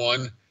the other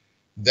one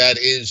that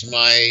is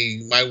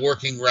my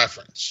working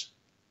reference.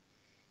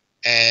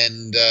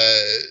 And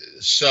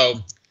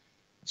so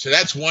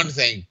that's one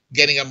thing,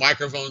 getting a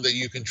microphone that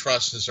you can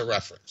trust as a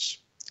reference.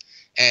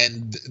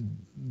 And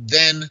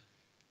then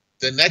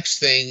the next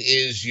thing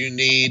is you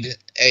need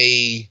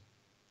a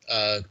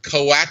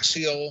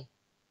coaxial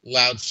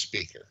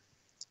loudspeaker.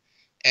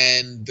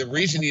 And the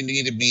reason you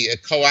need to be a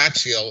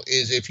coaxial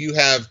is if you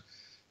have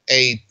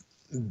a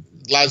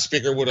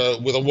loudspeaker with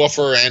a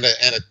woofer and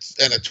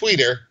a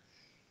tweeter,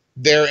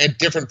 they're at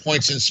different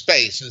points in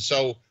space. And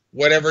so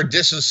whatever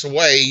distance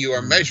away you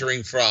are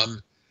measuring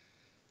from,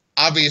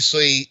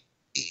 obviously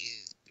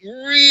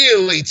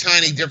really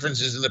tiny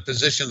differences in the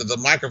position of the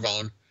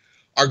microphone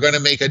are going to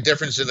make a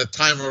difference in the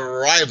time of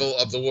arrival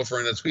of the woofer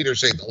and the tweeter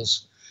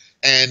signals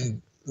and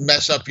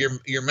mess up your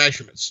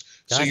measurements.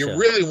 Gotcha. So you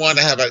really want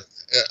to have a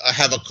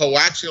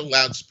coaxial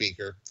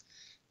loudspeaker,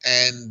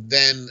 and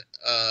then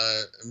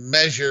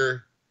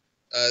measure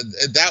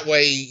that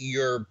way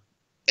your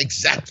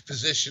exact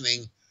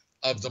positioning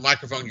of the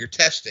microphone you're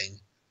testing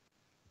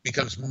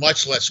becomes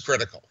much less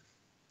critical.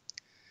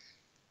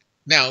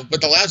 Now, but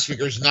the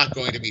loudspeaker is not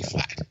going to be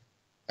flat.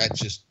 That's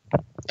just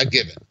a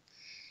given.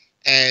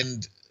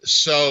 And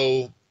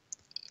so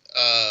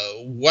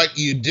what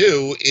you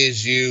do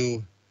is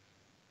you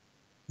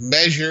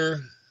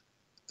measure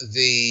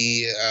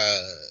the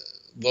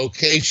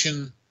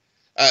location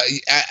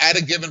at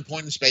a given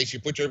point in space.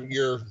 You put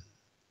your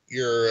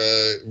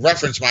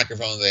reference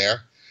microphone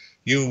there.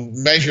 You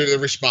measure the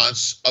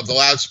response of the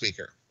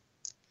loudspeaker,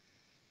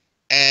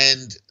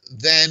 and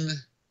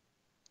then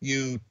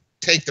you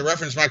take the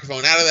reference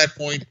microphone out of that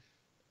point,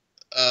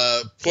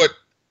 put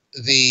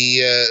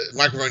the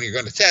microphone you're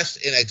going to test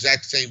in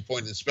exact same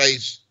point in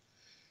space,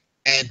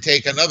 and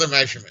take another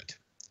measurement.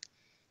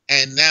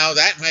 And now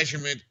that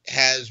measurement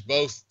has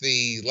both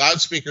the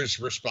loudspeaker's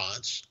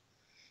response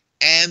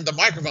and the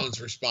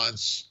microphone's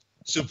response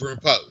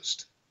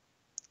superimposed.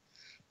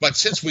 But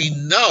since we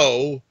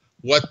know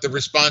what the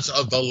response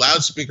of the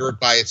loudspeaker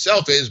by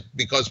itself is,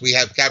 because we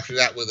have captured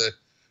that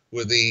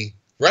with the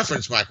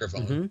reference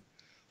microphone, Mm-hmm.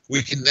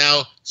 we can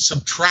now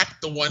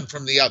subtract the one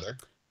from the other.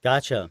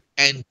 Gotcha.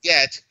 And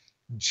get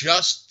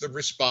just the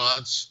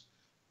response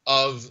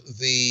of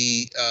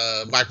the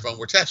microphone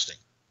we're testing.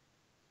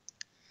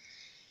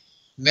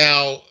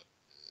 Now,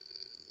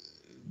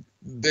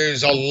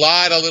 there's a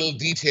lot of little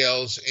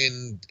details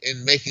in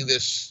making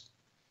this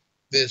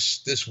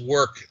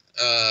work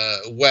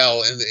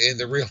well in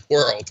the real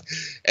world,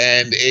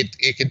 and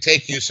it can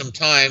take you some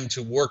time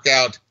to work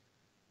out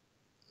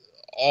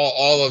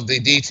all of the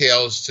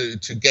details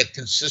to get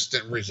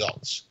consistent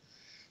results.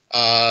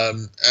 I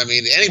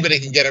mean, anybody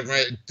can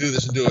do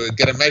this and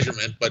get a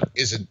measurement, but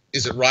is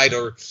it right?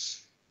 Or,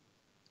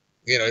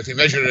 if you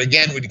measure it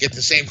again, would you get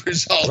the same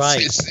results?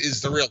 Right.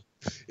 Is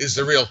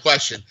the real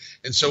question.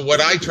 And so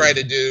what I try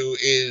to do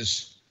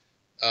is,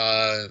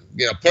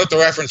 put up the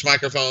reference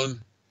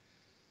microphone,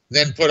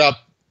 then put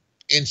up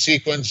in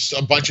sequence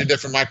a bunch of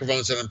different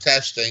microphones that I'm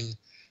testing,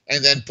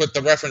 and then put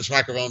the reference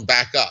microphone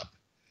back up.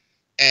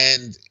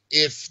 And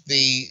if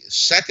the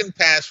second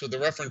pass with the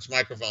reference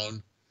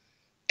microphone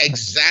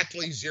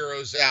exactly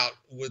zeroes out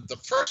with the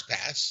first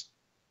pass,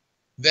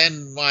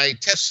 then my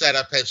test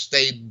setup has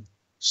stayed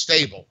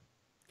stable.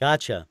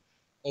 Gotcha.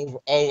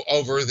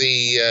 Over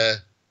the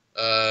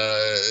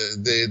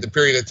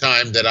period of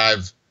time that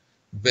I've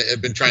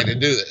been trying to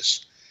do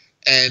this,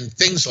 and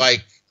things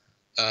like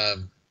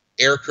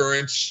air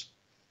currents,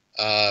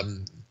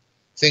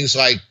 things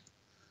like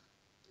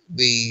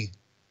the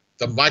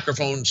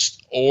microphones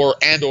or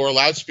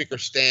loudspeaker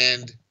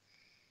stand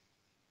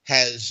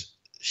has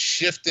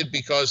shifted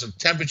because of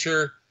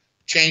temperature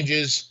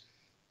changes,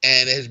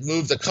 and it has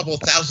moved a couple of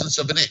thousandths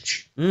of an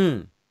inch.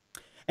 Mm.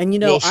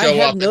 And I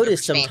have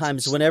noticed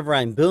sometimes whenever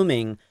I'm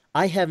booming,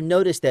 I have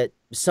noticed that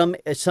some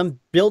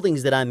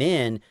buildings that I'm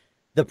in,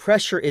 the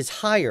pressure is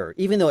higher.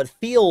 Even though it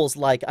feels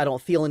like I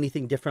don't feel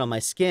anything different on my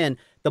skin,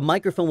 the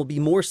microphone will be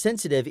more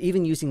sensitive,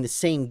 even using the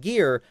same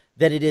gear,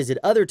 that it is at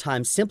other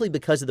times, simply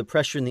because of the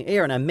pressure in the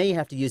air, and I may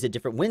have to use a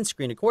different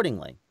windscreen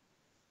accordingly.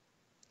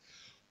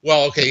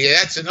 Well, okay, yeah,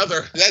 that's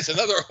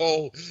another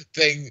whole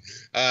thing.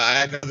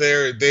 I know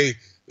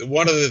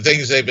one of the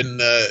things they've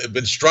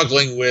been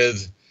struggling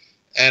with,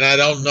 and I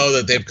don't know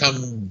that they've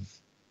come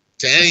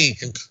to any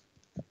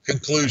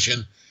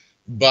conclusion,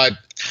 but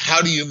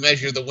how do you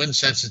measure the wind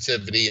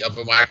sensitivity of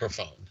a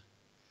microphone?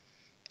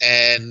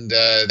 And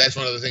that's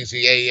one of the things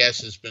the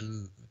AES has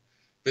been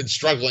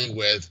struggling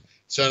with.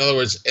 So in other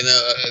words,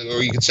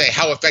 or you could say,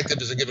 how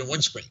effective is a given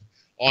windscreen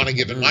on a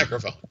given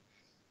microphone?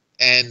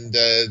 And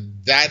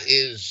that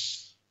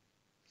is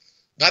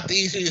not the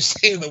easiest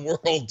thing in the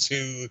world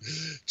to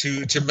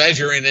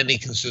measure in any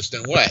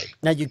consistent way.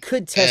 Now, you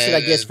could test it,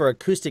 I guess, for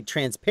acoustic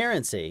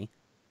transparency.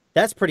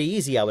 That's pretty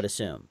easy, I would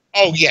assume.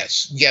 Oh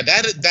yes, yeah,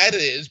 that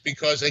is,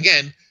 because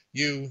again,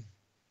 you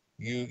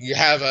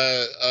have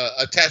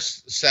a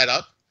test set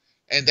up,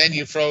 and then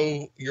you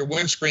throw your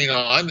windscreen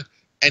on,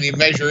 and you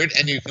measure it,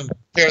 and you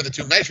compare the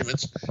two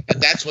measurements,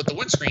 and that's what the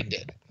windscreen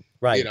did.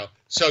 Right.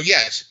 So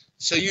yes.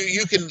 So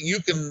you can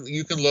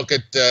look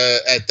at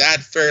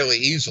that fairly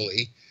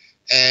easily,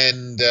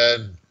 and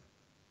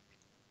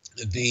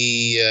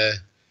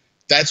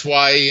that's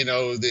why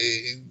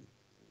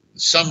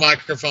some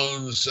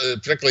microphones,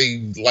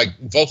 particularly like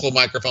vocal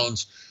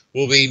microphones,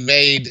 will be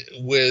made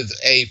with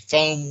a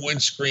foam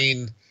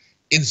windscreen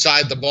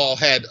inside the ball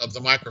head of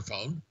the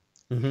microphone,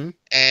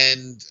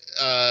 and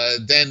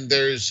then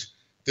there's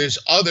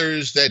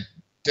others that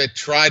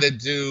try to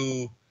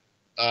do.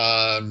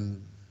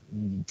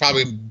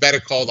 Probably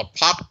better called a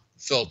pop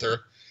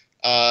filter,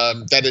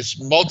 that is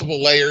multiple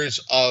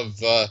layers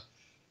of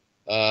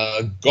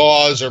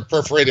gauze or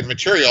perforated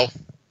material,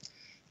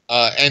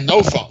 and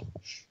no foam.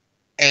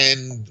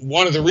 And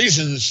one of the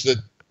reasons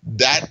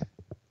that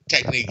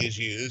technique is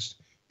used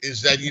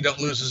is that you don't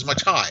lose as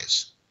much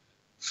highs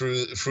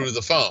through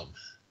the foam.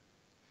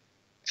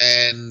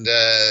 And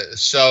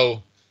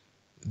so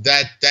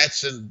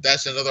that's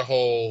another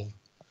whole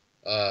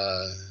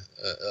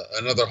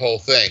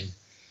thing.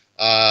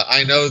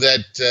 I know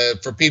that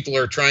for people who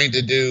are trying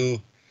to do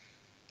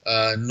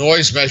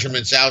noise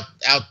measurements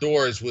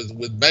outdoors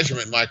with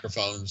measurement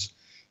microphones,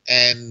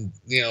 and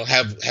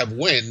have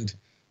wind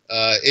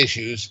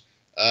issues,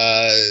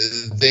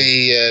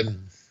 the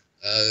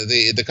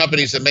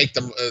companies that make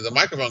the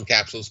microphone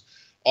capsules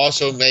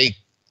also make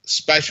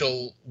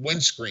special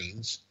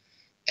windscreens.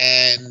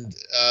 And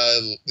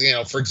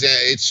for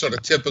example, it's sort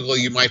of typical.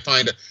 You might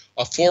find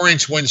a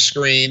 4-inch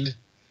windscreen,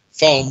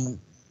 foam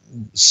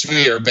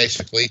sphere,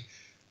 basically,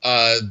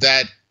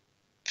 that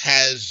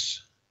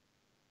has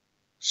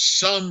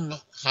some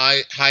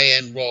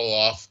high-end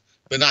roll-off,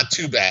 but not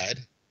too bad.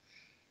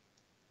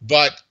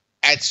 But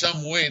at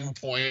some wind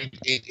point,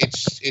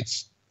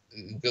 it's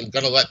going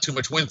to let too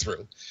much wind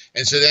through.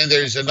 And so then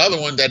there's another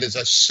one that is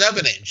a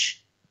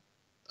 7-inch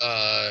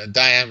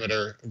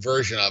diameter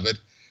version of it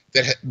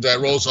that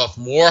rolls off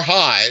more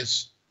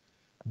highs,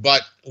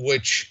 but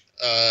which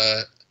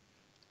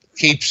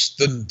keeps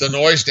the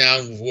noise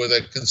down with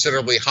a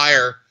considerably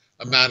higher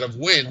amount of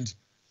wind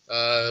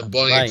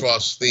blowing Right.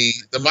 across the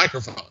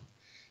microphone.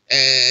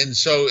 And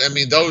so, I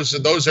mean, those are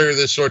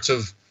the sorts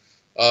of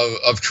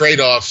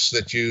trade-offs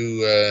that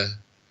you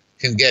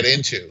can get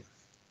into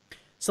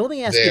So let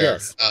me ask you there.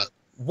 this.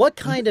 What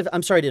kind of,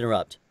 I'm sorry to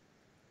interrupt,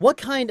 what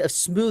kind of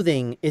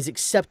smoothing is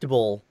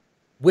acceptable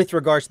with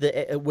regards to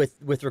the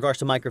with regards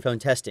to microphone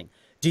testing?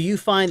 Do you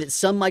find that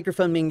some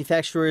microphone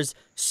manufacturers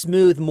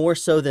smooth more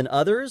so than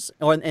others,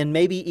 or and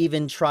maybe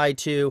even try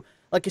to,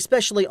 like,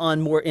 especially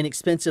on more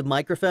inexpensive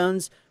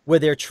microphones where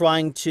they're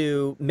trying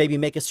to maybe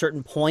make a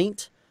certain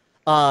point,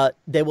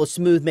 they will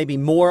smooth maybe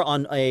more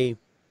on a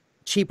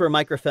cheaper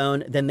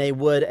microphone than they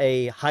would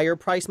a higher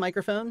price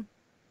microphone?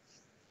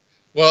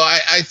 Well,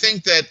 I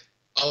think that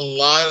a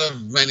lot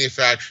of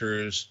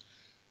manufacturers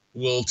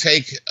will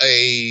take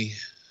a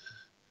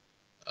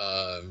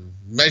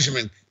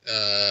measurement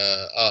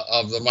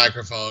of the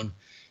microphone,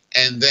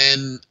 and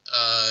then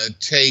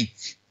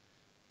take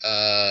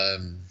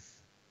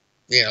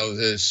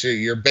so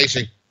your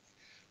basic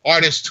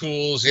artist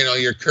tools,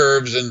 your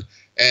curves and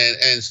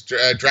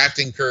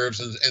drafting curves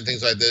and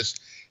things like this,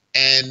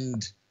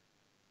 and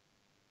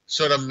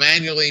sort of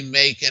manually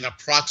make an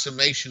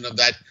approximation of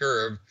that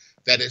curve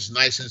that is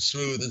nice and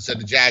smooth instead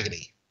of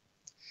jaggedy.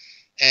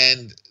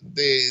 And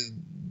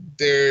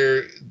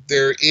there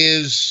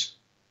is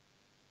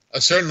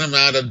a certain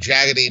amount of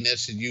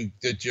jaggediness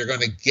that you're going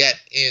to get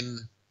in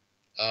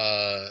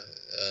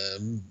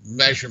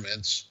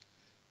measurements,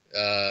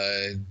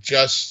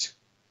 just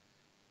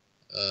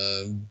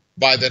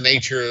by the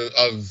nature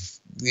of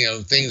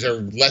things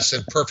are less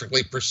than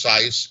perfectly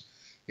precise,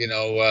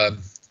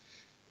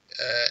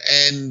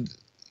 and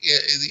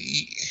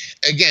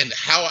again,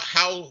 how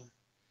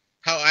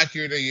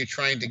accurate are you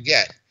trying to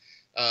get?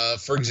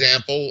 For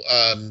example,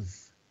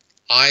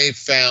 I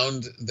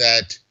found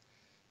that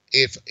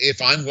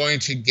if I'm going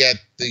to get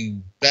the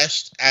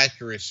best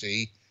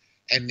accuracy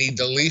and need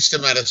the least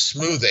amount of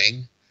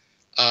smoothing,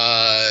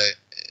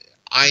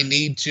 I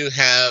need to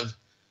have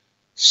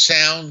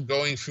sound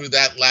going through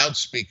that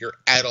loudspeaker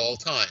at all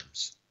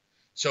times.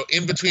 So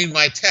in between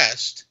my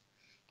test,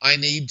 I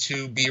need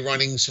to be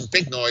running some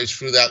pink noise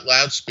through that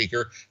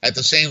loudspeaker at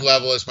the same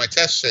level as my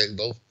test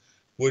signal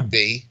would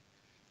be,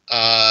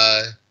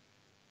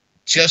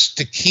 just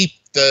to keep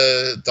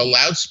the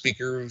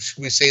loudspeaker,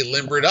 we say,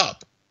 limbered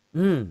up.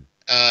 Mm.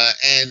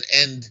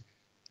 And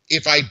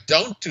if I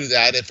don't do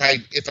that, if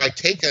I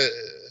take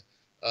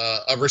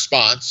a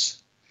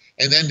response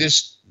and then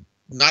just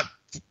not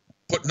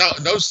put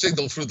no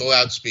signal through the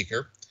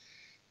loudspeaker,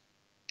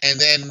 and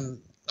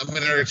then a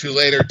minute or two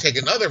later take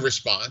another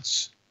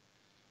response,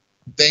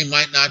 they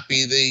might not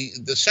be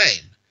the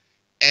same.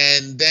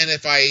 And then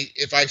if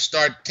I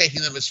start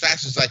taking them as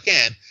fast as I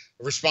can,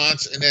 a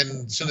response, and then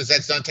as soon as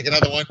that's done, take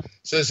another one.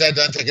 As soon as that's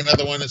done, take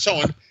another one, and so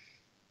on.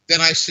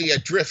 Then I see a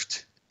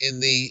drift in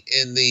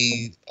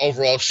the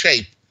overall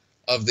shape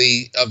of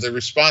the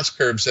response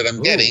curves that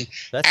I'm getting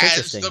That's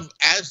interesting.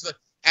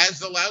 as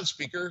the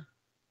loudspeaker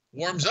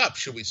warms up,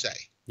 should we say?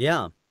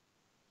 Yeah.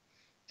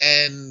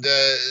 And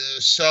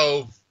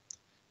so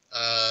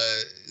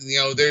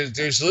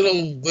there's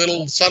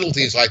little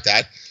subtleties like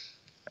that.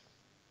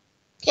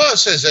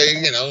 Plus, as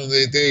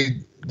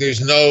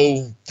there's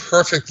no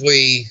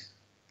perfectly,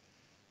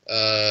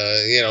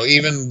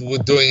 even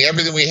with doing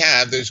everything we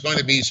have, there's going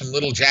to be some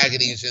little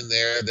jaggities in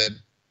there that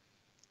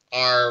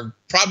are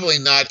probably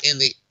not in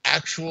the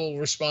actual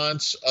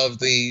response of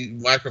the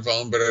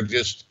microphone, but are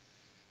just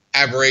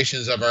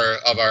aberrations of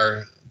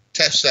our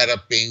test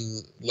setup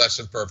being less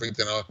than perfect,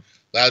 and a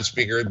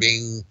loudspeaker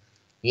being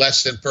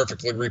less than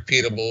perfectly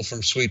repeatable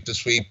from sweep to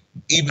sweep,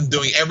 even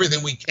doing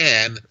everything we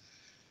can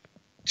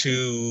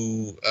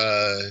to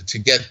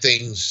get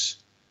things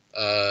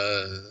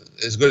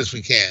as good as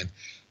we can.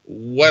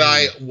 What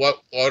I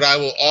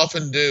will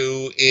often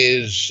do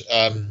is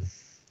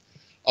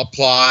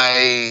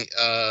apply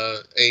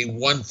a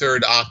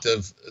 1/3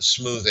 octave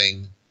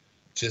smoothing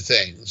to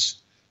things,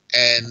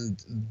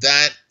 and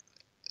that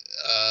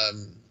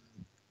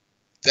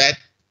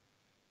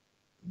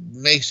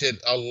makes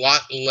it a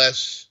lot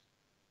less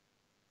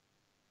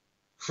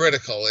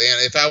critical.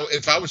 And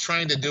if I was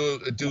trying to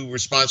do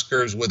response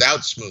curves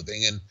without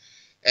smoothing,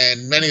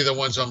 and many of the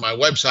ones on my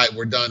website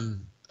were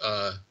done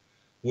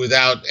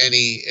without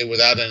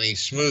any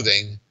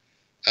smoothing,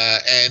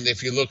 and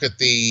if you look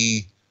at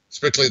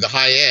especially the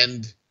high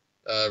end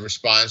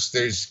response,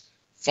 there's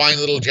fine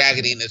little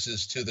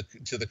jaggedinesses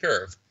to the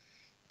curve,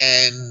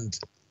 and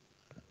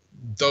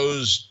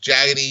those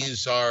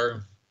jaggities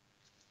are,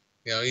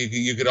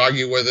 you could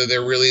argue whether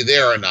they're really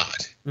there or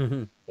not,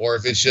 Mm-hmm. or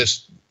if it's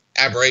just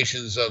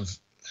aberrations of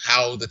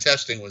how the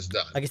testing was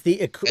done. I guess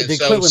the And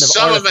equivalent of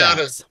some amount of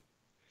artifacts.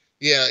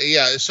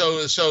 yeah.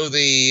 So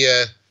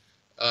the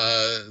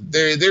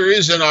there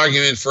is an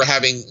argument for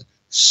having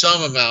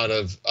some amount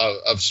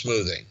of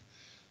smoothing,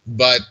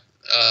 but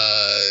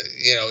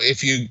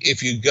if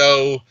you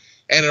go,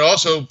 and it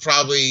also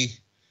probably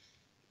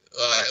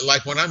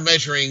like when I'm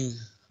measuring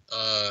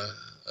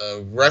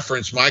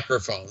reference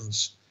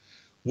microphones,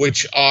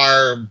 which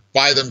are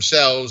by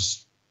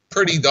themselves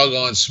pretty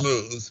doggone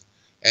smooth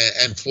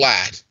and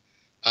flat.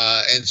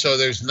 And so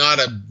there's not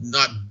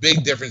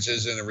big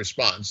differences in the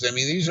response. I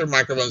mean, these are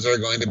microphones that are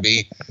going to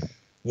be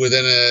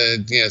within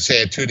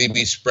say a 2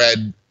 dB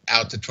spread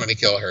out to 20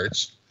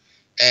 kilohertz.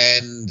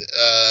 And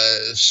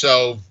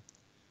so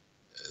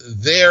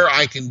there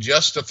I can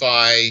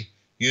justify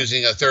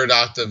using a third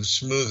octave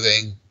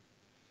smoothing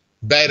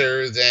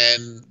better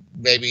than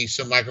maybe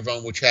some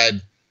microphone which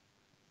had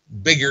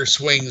bigger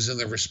swings in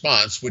the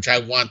response, which I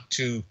want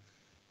to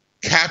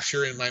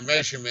capture in my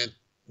measurement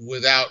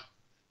without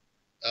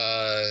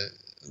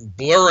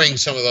blurring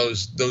some of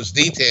those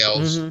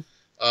details.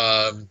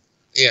 Mm-hmm.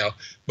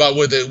 But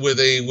with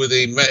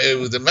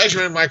the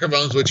measurement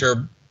microphones, which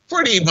are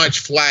pretty much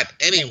flat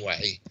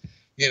anyway,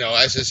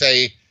 as I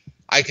say,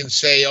 I can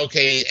say,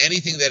 okay,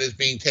 anything that is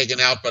being taken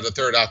out by the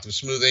third octave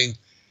smoothing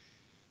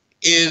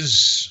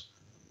is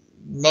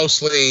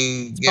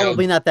mostly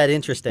probably not that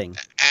interesting.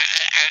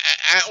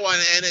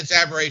 And it's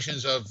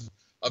aberrations of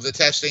the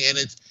testing, and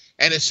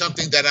it's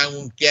something that I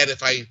won't get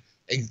if I,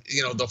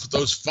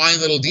 those fine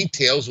little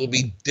details will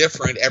be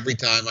different every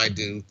time I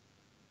do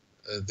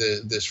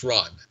this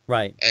run.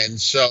 Right.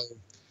 And so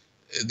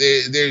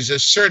there's a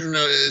certain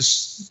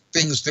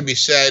things to be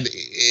said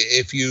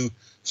if you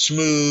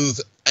smooth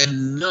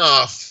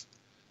enough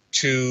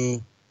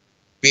to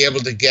be able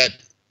to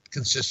get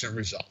consistent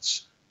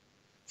results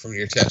from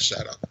your test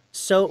setup.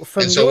 So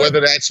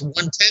whether that's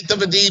 1/10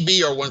 of a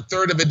dB or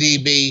 1/3 of a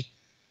dB,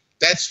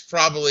 that's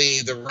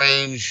probably the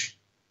range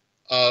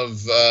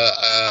of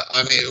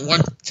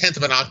 1/10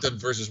 of an octave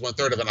versus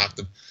 1/3 of an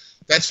octave.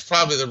 That's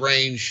probably the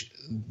range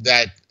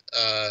that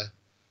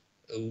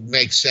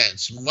makes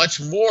sense. Much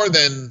more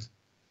than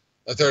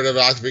a third of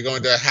an octave, you're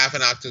going to a half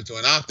an octave to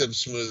an octave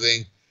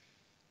smoothing.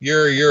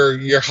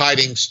 You're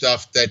hiding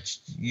stuff that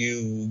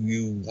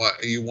you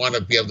want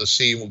to be able to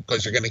see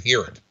because you're going to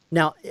hear it.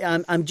 Now,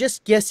 I'm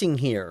just guessing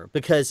here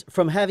because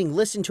from having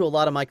listened to a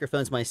lot of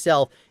microphones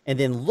myself and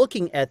then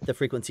looking at the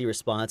frequency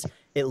response,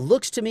 it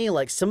looks to me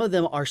like some of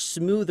them are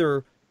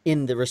smoother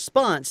in the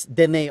response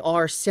than they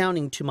are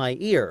sounding to my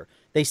ear.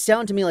 They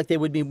sound to me like they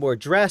would be more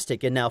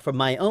drastic. And now from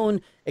my own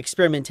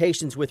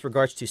experimentations with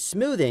regards to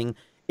smoothing,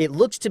 it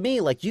looks to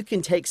me like you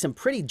can take some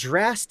pretty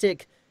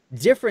drastic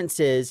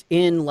differences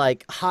in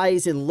like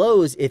highs and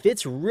lows. If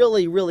it's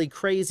really, really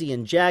crazy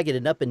and jagged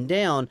and up and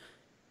down,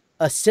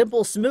 a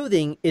simple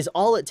smoothing is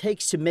all it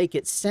takes to make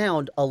it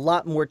sound a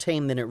lot more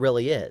tame than it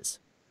really is.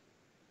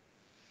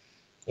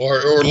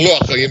 Or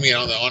look, you mean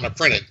on a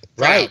printed,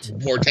 right?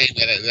 More tame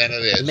than it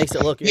is. It makes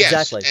it look yes,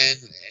 exactly.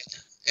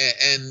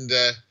 And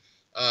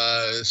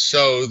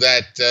so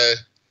that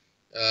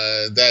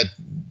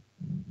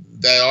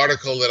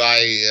article that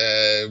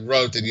I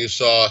wrote that you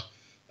saw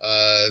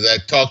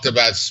that talked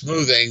about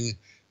smoothing,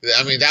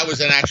 I mean, that was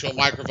an actual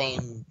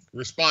microphone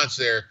response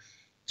there,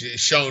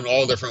 shown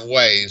all different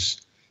ways.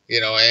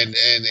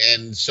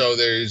 And so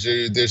there's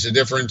a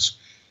difference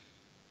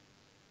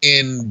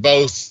in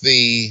both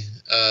the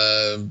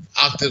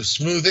octave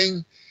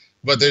smoothing,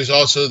 but there's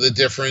also the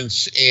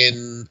difference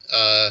in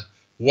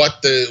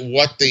what the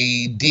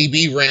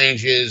dB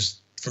range is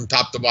from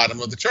top to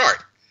bottom of the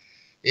chart.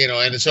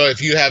 And so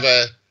if you have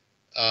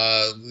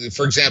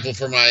for example,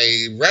 for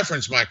my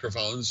reference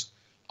microphones,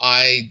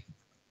 I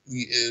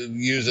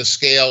use a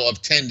scale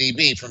of 10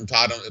 dB from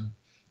top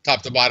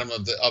to bottom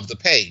of the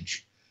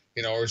page.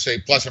 Or say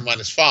plus or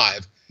minus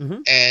 5.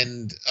 Mm-hmm.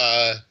 And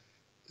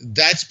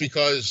that's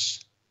because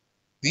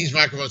these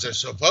microphones are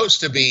supposed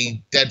to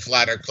be dead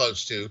flat or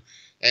close to.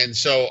 And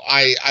so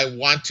I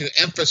want to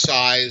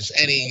emphasize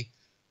any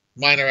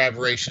minor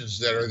aberrations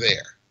that are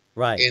there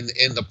right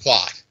in the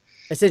plot.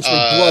 Essentially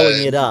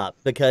blowing it up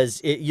because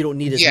you don't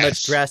need as yes.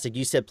 much drastic.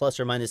 You said plus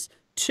or minus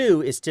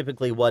 2 is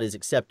typically what is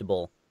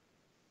acceptable.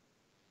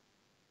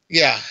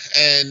 Yeah.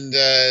 And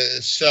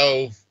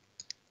so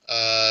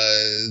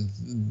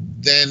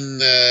then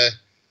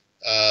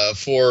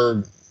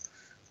for,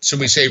 should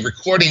we say,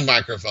 recording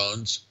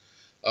microphones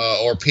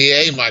or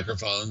PA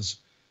microphones,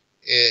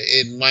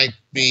 it might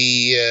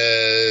be,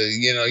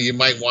 you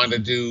might want to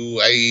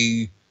do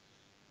a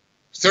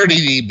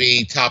 30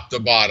 dB top to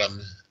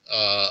bottom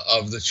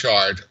of the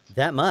chart.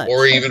 That much?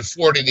 Or even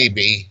 40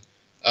 dB.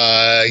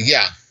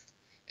 Yeah.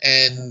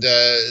 And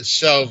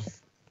so...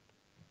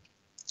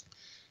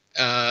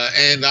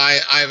 and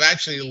I've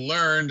actually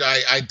learned,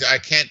 I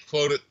can't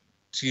quote it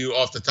to you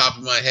off the top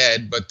of my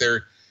head, but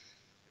there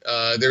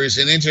is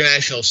an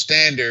international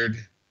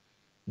standard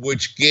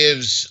which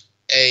gives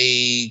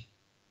 2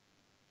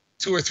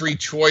 or 3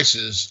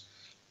 choices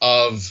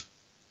of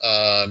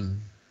the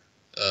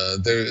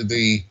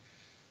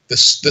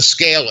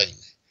scaling,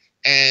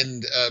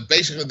 and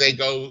basically they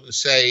go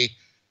say,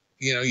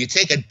 you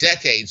take a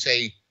decade,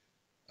 say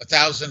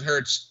 1,000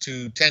 hertz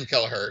to 10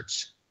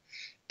 kilohertz.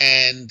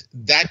 And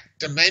that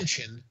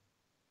dimension,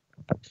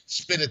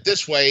 spin it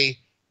this way,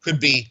 could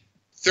be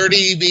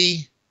 30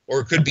 dB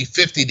or it could be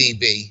 50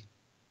 dB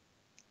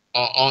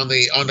on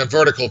the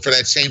vertical for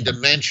that same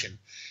dimension.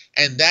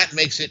 And that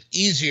makes it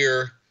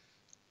easier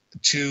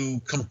to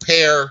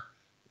compare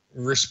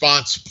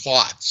response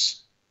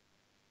plots.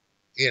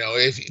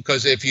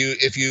 Because if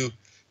you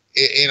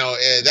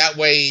that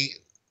way,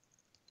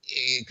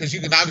 because you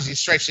can obviously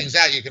stretch things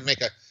out. You can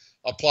make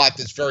a plot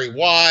that's very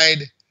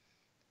wide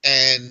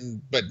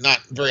but not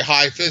very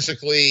high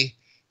physically,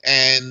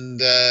 and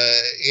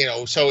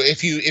so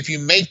if you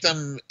make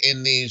them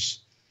in these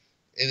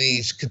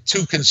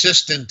two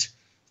consistent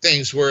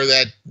things where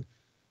that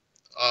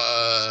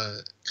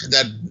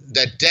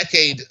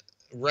decade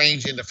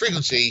range in the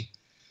frequency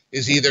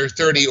is either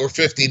 30 or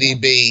 50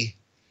 dB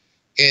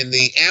in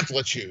the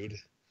amplitude,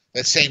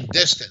 that same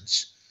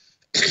distance,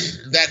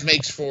 that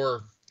makes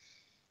for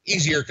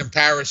easier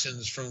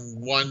comparisons from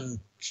one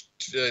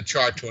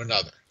chart to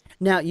another.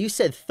 Now, you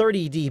said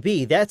 30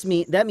 dB.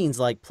 That means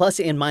like plus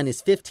and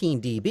minus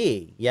 15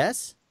 dB,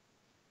 yes?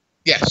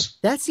 Yes.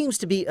 That seems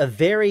to be a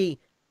very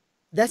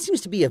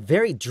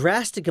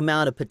drastic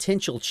amount of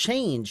potential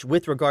change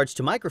with regards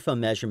to microphone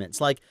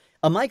measurements. Like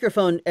a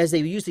microphone, as they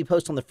usually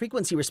post on the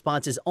frequency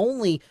response, is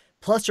only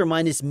plus or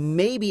minus,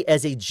 maybe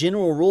as a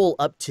general rule,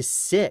 up to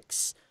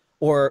 6.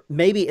 Or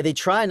maybe they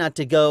try not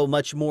to go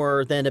much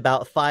more than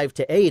about 5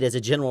 to 8 as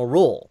a general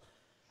rule.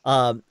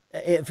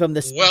 From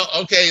this, well,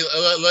 okay,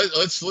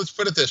 let's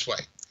put it this way.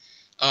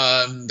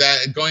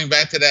 That going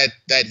back to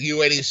that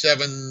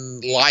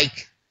U87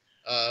 like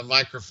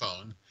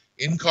microphone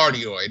in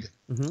cardioid,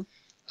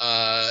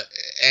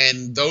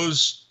 and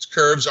those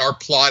curves are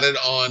plotted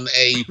on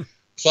a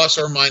plus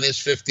or minus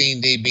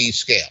 15 dB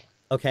scale.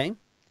 Okay.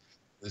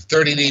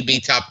 30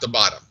 dB top to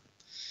bottom,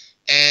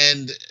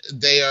 and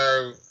they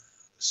are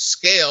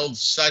scaled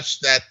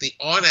such that the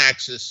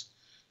on-axis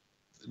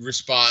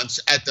response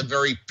at the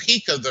very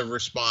peak of the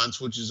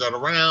response, which is at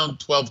around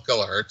 12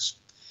 kilohertz,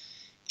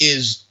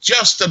 is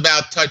just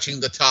about touching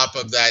the top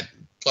of that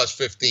plus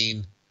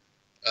 15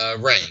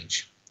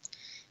 range.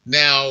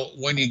 Now,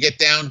 when you get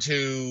down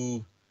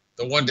to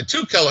the 1 to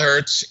 2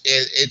 kilohertz,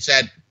 it's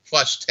at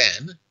plus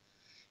 10.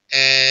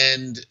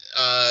 And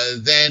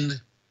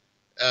then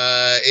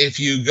if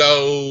you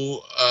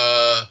go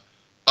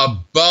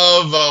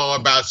above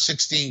about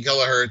 16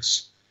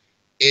 kilohertz,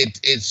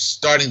 it's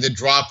starting to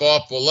drop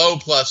off below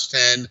plus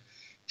 10,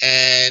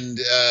 and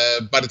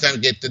by the time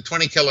you get to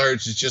 20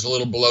 kilohertz, it's just a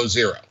little below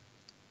 0.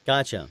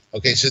 Gotcha.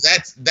 Okay, so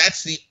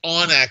that's the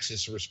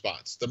on-axis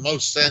response, the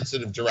most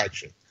sensitive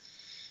direction.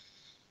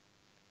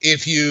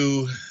 If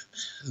you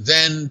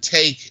then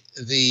take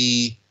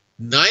the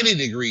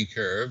 90-degree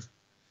curve,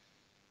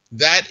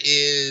 that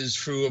is,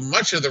 through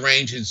much of the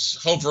range, is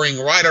hovering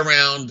right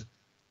around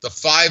the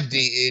 5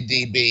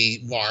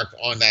 dB mark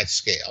on that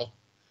scale.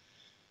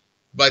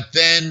 But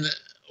then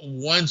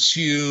once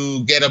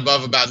you get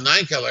above about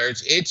 9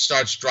 kilohertz, it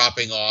starts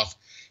dropping off,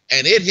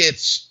 and it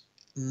hits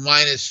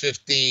minus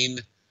 15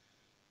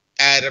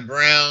 at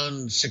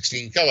around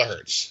 16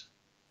 kilohertz.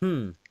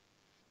 And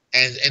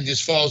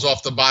just falls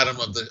off the bottom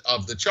of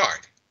the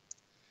chart.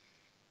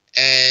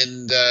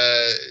 And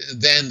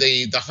then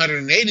the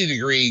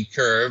 180-degree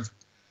curve,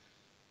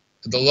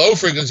 the low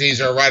frequencies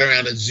are right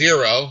around at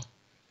 0.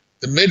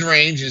 The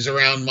mid-range is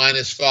around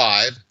minus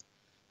 5.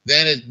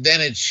 Then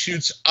it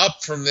shoots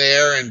up from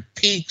there and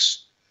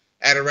peaks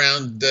at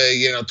around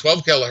 12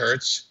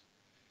 kilohertz,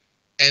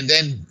 and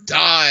then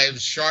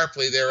dives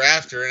sharply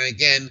thereafter. And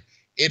again,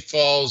 it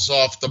falls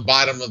off the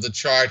bottom of the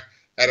chart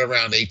at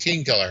around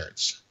 18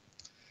 kilohertz.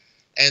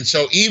 And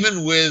so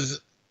even with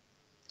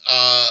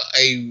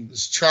a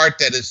chart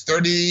that is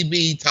 30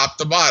 dB top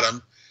to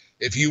bottom,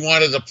 if you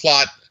wanted to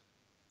plot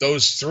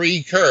those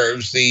three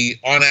curves, the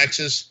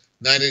on-axis,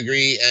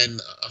 90-degree,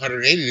 and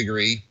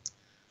 180-degree,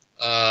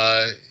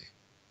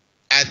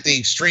 at the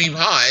extreme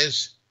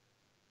highs,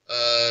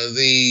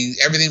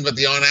 everything but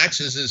the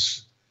on-axis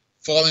is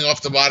falling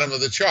off the bottom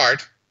of the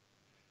chart,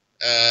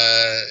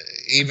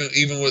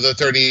 even with a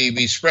 30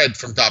 dB spread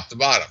from top to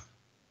bottom.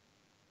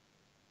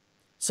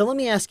 So let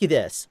me ask you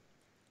this.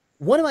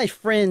 One of my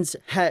friends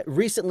had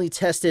recently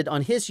tested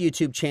on his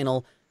YouTube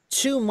channel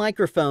 2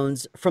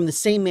 microphones from the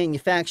same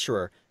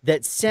manufacturer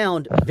that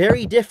sound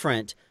very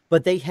different,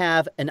 but they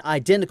have an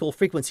identical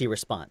frequency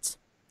response.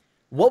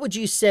 What would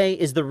you say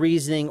is the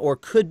reasoning, or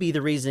could be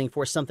the reasoning,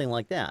 for something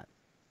like that?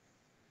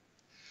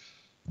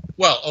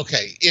 Well,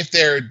 okay, if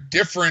they're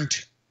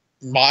different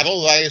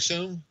models, I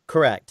assume?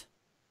 Correct.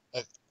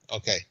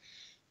 Okay.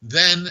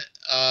 Then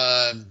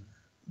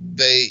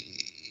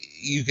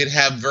you could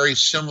have very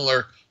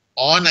similar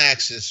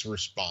on-axis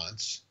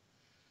response,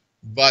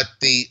 but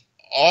the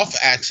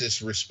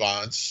off-axis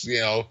response,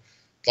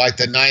 like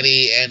the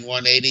 90 and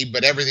 180,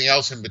 but everything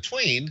else in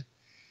between,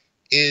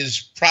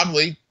 is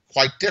probably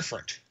quite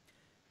different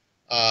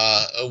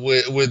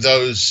with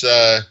those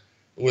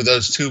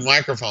 2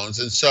 microphones.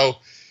 And so,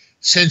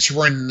 since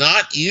we're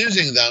not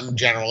using them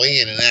generally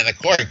in an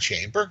anechoic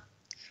chamber,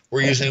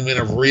 we're using them in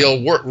a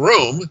real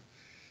room,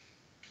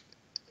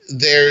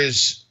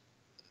 there's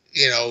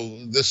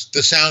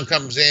the sound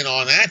comes in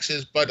on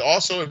axis, but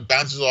also it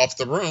bounces off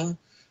the room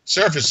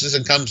surfaces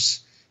and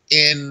comes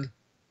in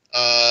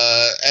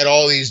at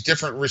all these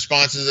different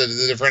responses at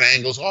the different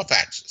angles off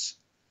axis.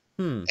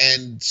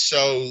 And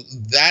so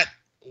that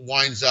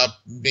winds up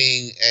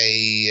being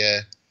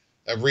a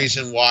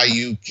reason why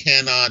you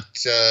cannot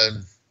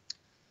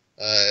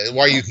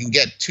why you can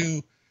get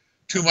two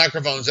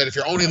microphones that if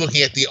you're only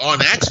looking at the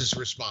on-axis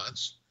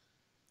response,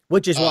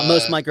 which is what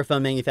most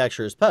microphone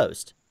manufacturers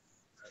post.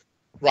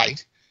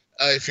 Right.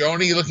 If you're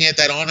only looking at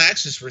that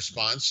on-axis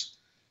response,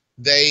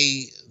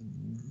 they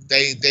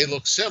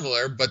look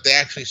similar, but they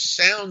actually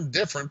sound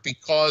different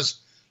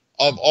because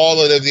of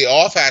all of the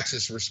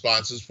off-axis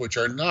responses, which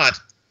are not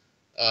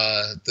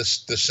the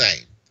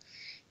same.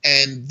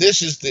 And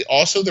this is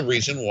also the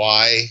reason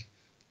why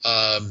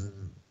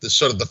the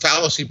sort of the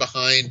fallacy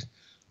behind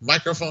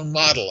microphone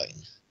modeling,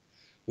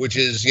 which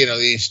is, you know,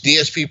 these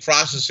DSP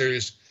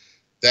processors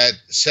that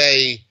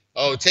say,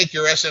 oh, take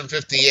your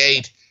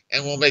SM58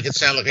 and we'll make it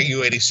sound like a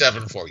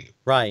U87 for you.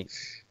 Right.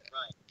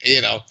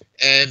 You know,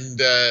 and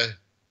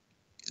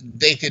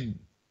they could,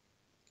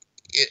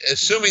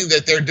 assuming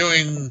that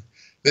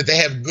they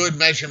have good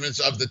measurements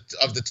of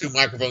the two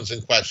microphones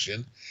in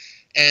question,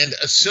 and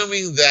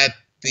assuming that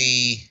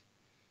the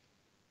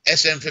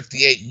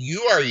SM58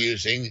 you are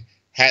using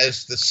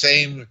has the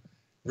same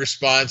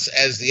response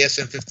as the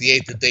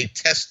SM58 that they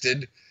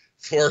tested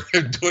for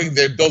building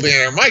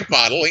their mic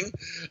modeling,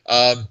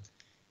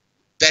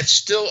 that's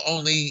still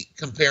only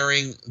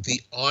comparing the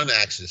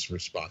on-axis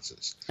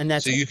responses. And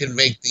that's so you can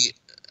make the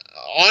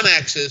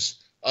on-axis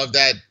of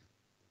that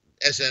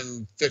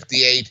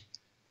SM58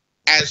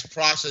 as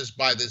processed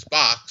by this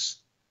box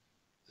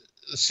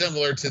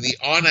similar to the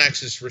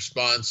on-axis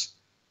response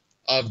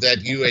of that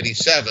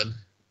U87,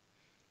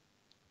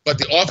 but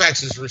the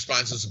off-axis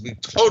responses will be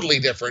totally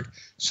different.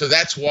 So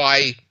that's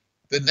why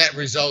the net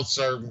results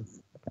are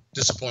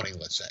disappointing,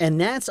 let's say.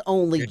 And that's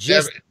only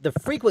the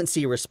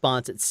frequency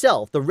response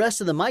itself. The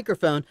rest of the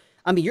microphone,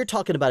 I mean, you're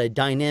talking about a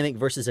dynamic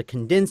versus a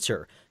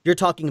condenser. You're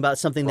talking about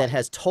something that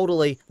has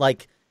totally,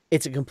 like,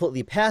 it's a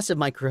completely passive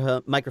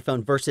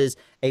microphone versus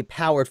a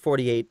powered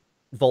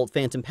 48-volt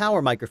phantom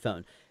power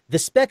microphone. The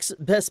specs,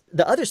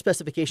 the other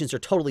specifications are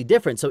totally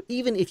different. So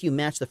even if you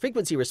match the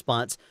frequency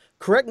response,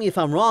 correct me if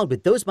I'm wrong,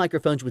 but those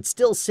microphones would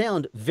still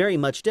sound very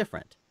much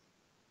different.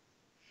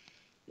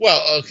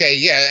 Well, okay,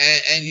 yeah,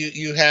 and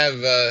you have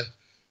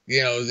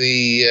you know,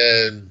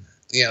 the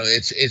you know,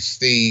 it's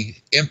the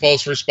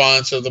impulse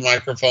response of the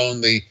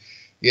microphone, the,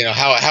 you know,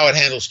 how it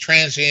handles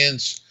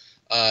transients.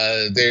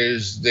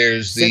 There's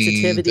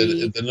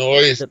the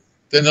noise,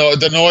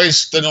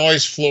 the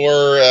noise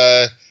floor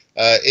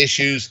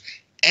issues,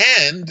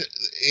 and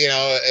you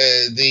know,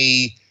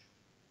 the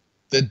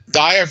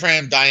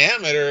diaphragm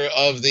diameter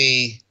of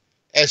the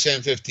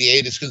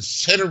SM58 is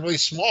considerably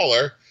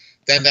smaller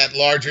than that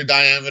larger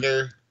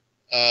diameter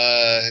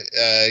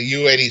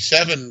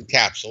U87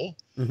 capsule,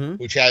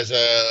 which has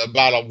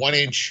about a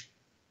 1-inch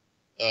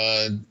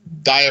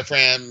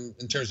diaphragm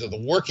in terms of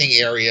the working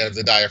area of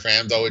the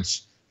diaphragm, though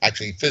it's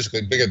actually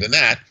physically bigger than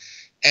that.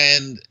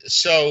 And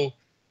so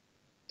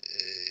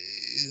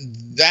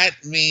that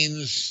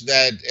means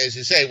that, as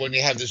you say, when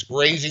you have this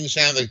grazing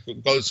sound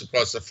that goes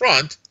across the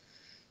front,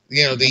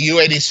 you know, the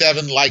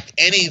U87, like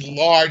any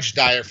large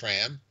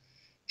diaphragm,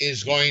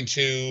 is going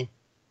to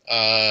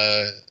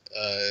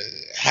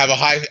have a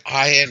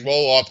high-end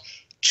roll-off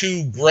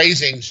to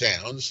grazing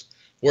sounds,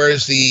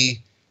 whereas the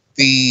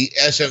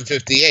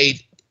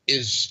SM58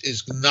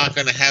 is not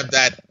going to have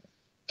that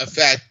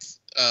effect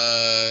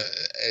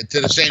to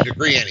the same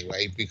degree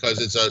anyway,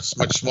 because it's a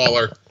much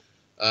smaller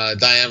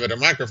diameter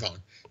microphone.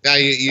 Now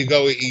you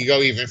go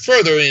even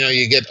further. You know,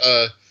 you get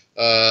a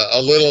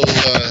little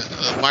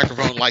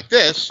microphone like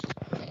this,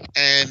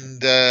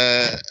 and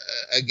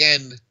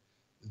again,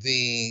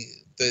 the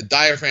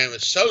diaphragm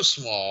is so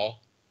small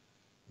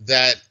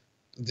that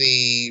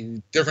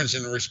the difference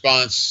in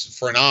response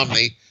for an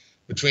Omni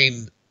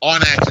between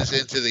on-axis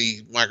into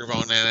the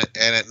microphone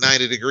and at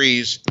 90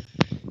 degrees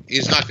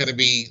is not going to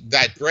be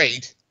that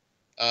great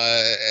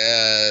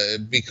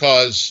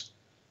because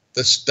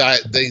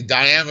the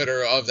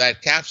diameter of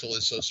that capsule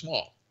is so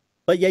small.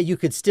 But yet you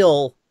could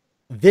still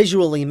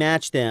visually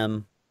match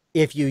them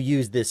if you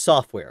use this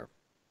software.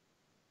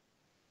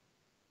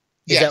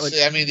 Yes,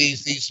 I mean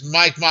these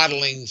mic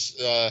modeling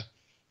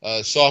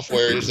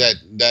softwares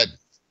that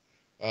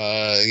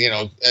you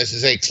know, as I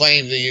say,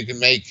 claim that you can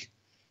make,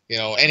 you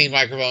know, any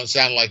microphone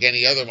sound like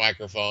any other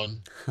microphone.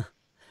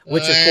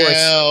 Which, of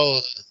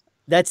course,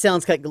 that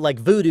sounds like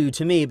voodoo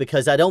to me,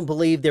 because I don't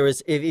believe there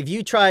is. If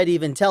you tried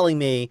even telling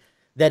me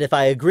that if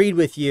I agreed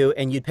with you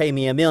and you'd pay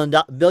me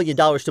 $1 million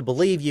to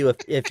believe you,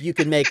 if you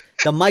could make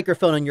the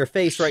microphone on your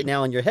face right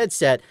now on your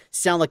headset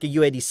sound like a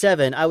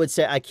U87, I would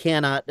say I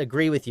cannot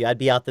agree with you. I'd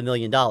be out the $1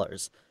 million,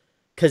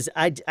 because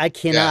I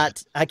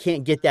cannot, I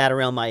can't get that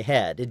around my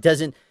head. It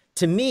doesn't.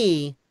 To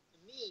me,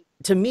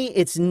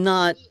 it's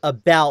not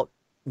about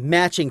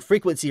matching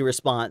frequency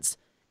response.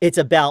 It's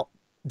about,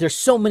 there's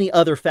so many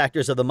other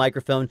factors of the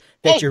microphone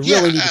that you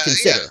really need to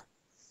consider.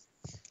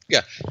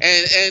 Yeah,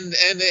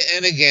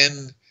 and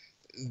again,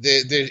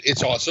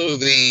 it's also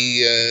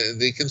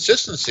the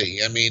consistency.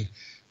 I mean,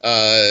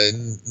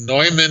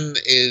 Neumann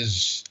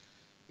is,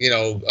 you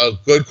know, a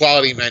good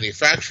quality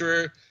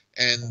manufacturer,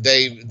 and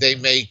they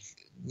make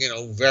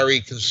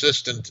very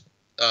consistent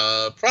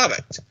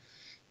product.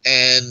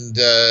 And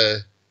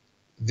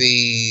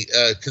the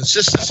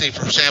consistency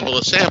from sample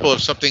to sample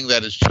of something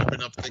that is cheap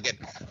enough to get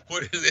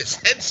put in this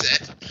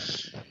headset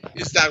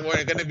is not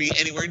going to be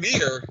anywhere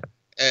near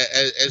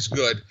as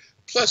good.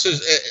 Plus,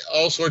 there's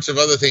all sorts of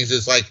other things.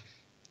 It's like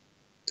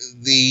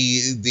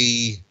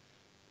the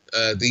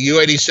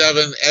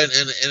U87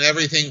 and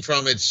everything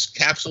from its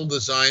capsule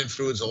design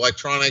through its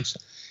electronics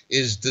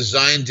is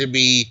designed to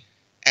be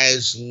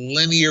as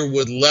linear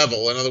with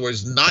level. In other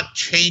words, not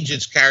change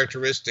its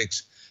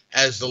characteristics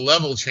as the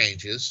level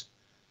changes,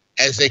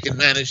 as they can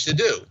manage to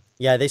do.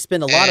 Yeah, they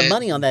spend a lot of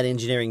money on that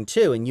engineering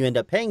too, and you end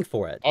up paying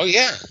for it. Oh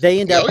yeah.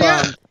 They end up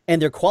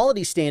and their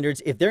quality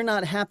standards, if they're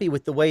not happy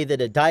with the way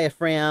that a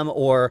diaphragm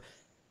or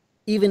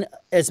even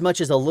as much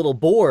as a little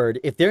board,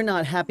 if they're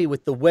not happy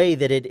with the way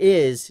that it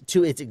is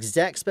to its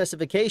exact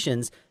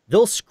specifications,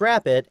 they'll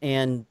scrap it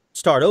and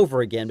start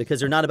over again, because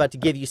they're not about to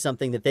give you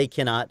something that they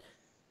cannot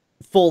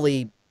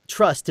fully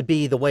trust to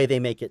be the way they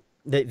make it.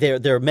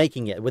 They're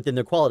making it within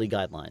their quality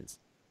guidelines.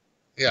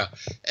 Yeah,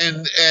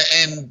 and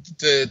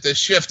the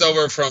shift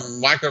over from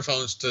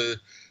microphones to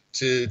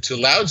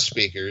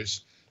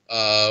loudspeakers.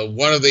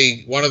 One of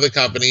the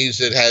companies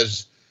that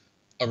has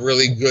a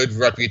really good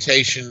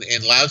reputation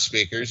in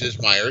loudspeakers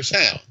is Meyer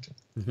Sound.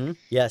 Mm-hmm.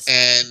 Yes.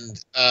 And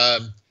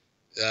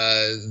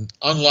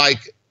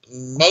unlike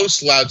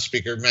most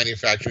loudspeaker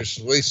manufacturers,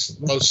 at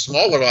least most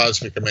smaller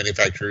loudspeaker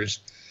manufacturers,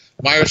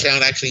 Meyer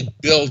Sound actually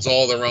builds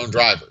all their own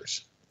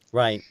drivers.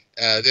 Right.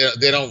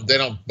 They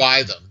don't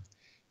buy them.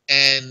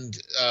 And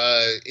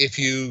if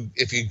you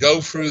go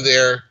through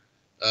their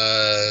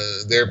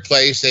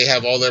place, they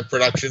have all their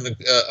production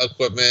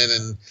equipment,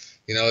 and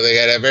they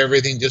got to have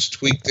everything just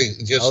tweaked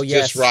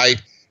just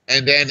right.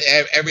 And then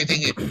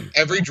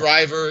every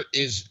driver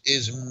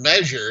is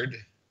measured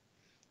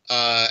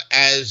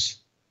as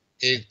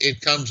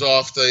it comes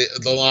off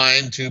the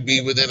line to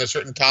be within a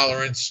certain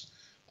tolerance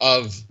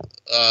of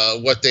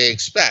what they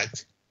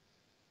expect.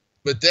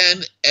 But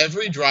then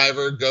every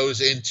driver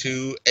goes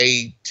into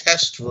a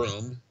test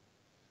room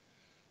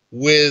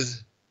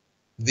with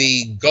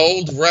the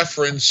gold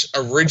reference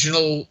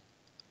original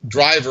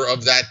driver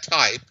of that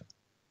type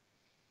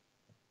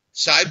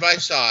side by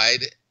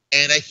side,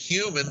 and a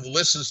human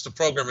listens to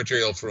program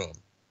material through them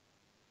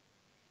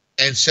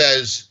and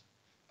says,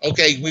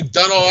 okay, we've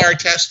done all our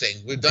testing,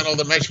 we've done all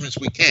the measurements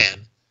we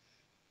can,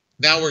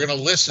 now we're going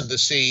to listen to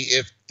see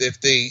if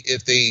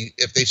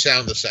they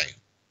sound the same.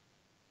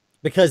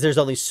 Because there's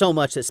only so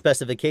much that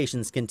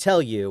specifications can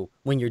tell you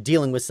when you're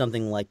dealing with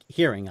something like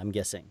hearing, I'm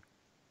guessing.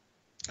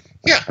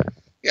 Yeah,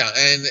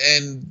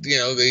 and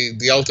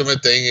the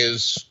ultimate thing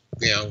is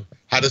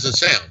how does it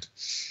sound?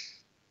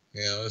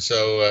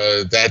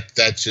 So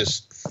that's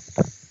just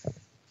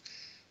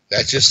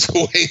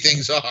the way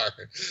things are.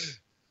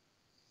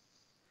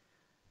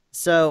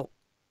 So,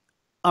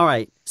 all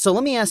right. So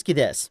let me ask you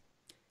this: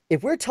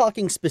 if we're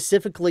talking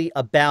specifically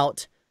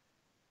about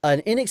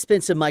an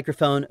inexpensive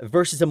microphone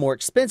versus a more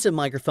expensive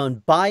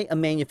microphone by a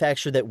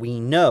manufacturer that we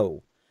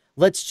know,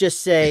 let's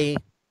just say,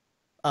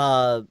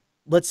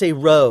 let's say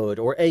Rode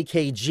or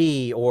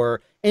AKG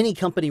or any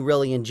company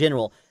really in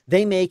general,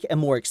 they make a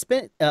more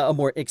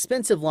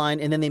expensive line,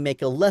 and then they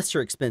make a lesser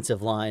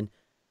expensive line.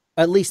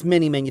 At least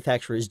many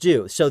manufacturers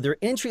do. So their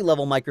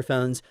entry-level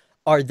microphones,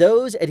 are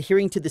those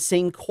adhering to the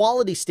same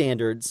quality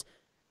standards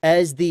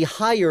as the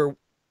higher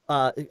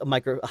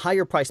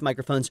price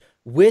microphones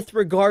with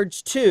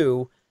regards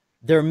to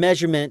their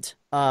measurement,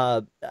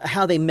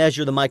 how they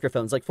measure the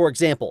microphones? Like, for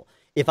example,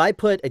 if I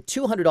put a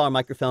 $200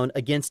 microphone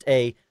against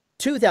a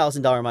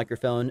 $2,000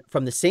 microphone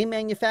from the same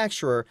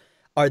manufacturer,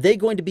 are they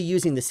going to be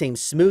using the same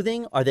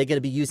smoothing? Are they going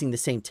to be using the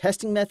same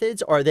testing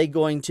methods? Or are they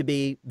going to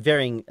be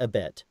varying a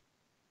bit?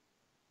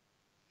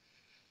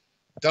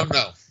 Don't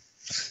know.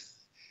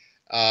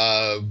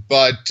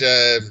 But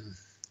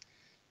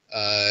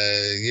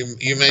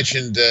you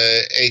mentioned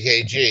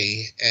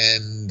AKG,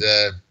 and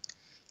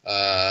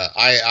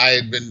I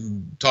had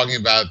been talking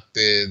about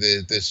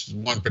this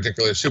one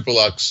particular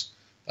Superlux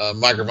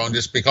microphone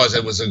just because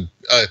it was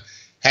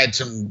had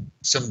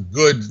some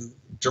good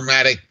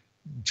dramatic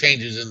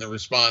changes in the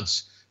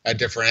response at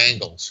different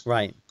angles.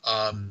 Right.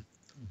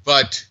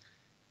 But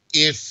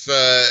if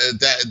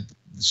that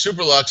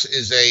Superlux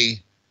is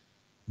a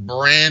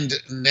brand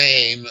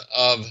name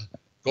of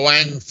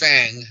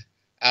Guangfang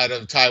out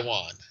of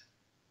Taiwan,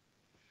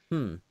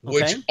 okay.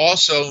 which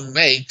also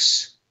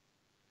makes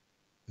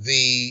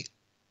the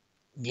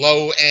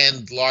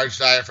low-end large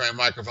diaphragm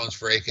microphones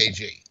for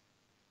AKG.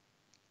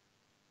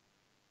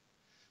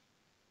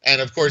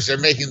 And of course, they're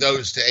making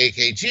those to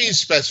AKG's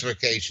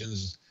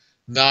specifications,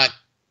 not,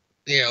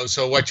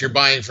 so what you're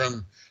buying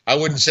from, I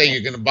wouldn't say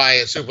you're going to buy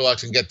a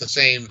Superlux and get the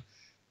same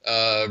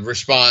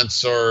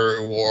response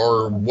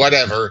or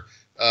whatever,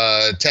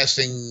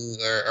 testing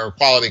or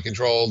quality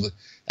controlled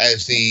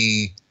as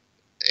the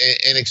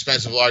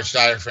inexpensive large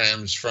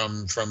diaphragms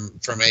from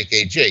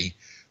AKG,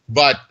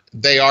 but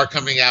they are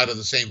coming out of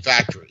the same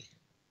factory.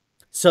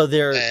 So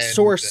their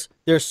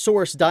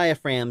source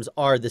diaphragms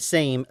are the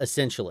same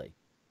essentially.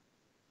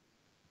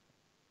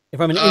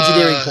 from an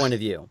engineering point of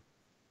view?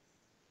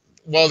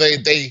 Well, they're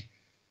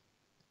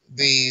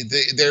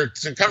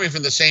coming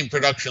from the same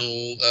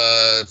production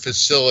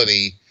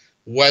facility.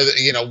 Whether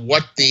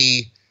what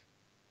the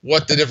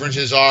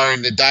differences are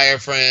in the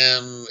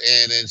diaphragm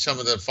and in some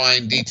of the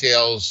fine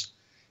details,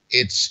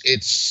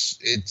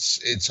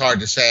 it's hard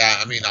to say.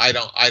 I mean, I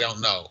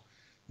don't know,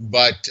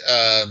 but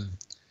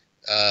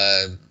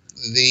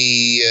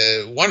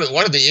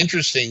one of the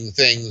interesting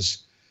things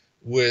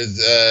with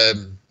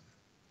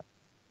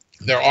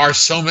there are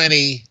so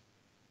many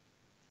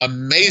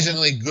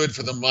amazingly good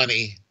for the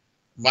money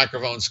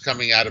microphones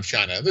coming out of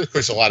China. There's, of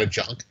course, a lot of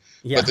junk,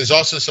 Yeah. but there's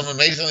also some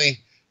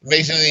amazingly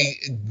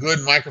good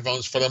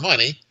microphones for the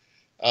money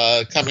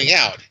coming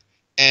out.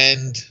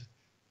 And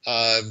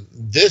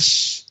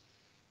this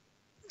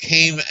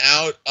came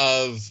out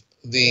of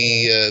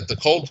the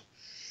Cold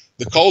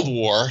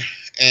War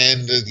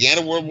and the end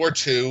of World War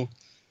II,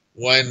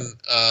 when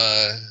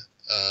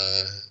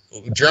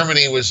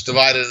Germany was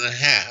divided in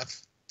half,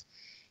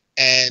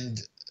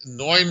 and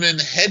Neumann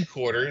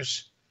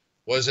headquarters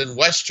was in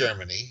West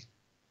Germany,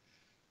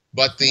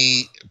 but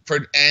the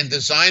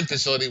design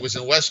facility was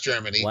in West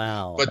Germany.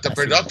 Wow. But the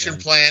production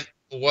plant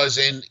was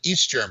in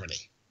East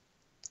Germany.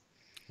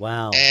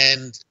 Wow.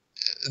 And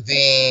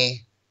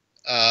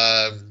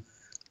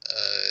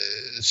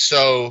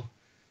so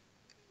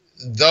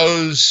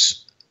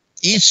those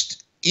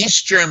East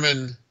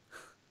German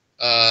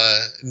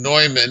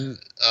Neumann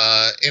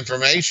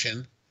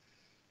information,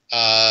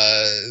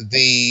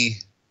 the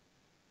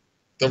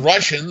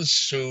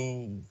Russians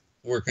who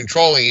were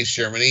controlling East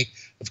Germany,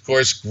 of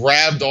course,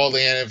 grabbed all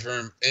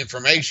the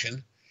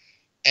information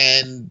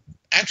and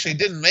actually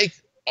didn't make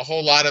a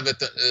whole lot of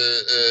it,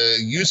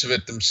 use of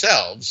it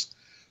themselves,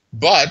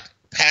 but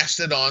passed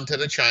it on to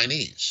the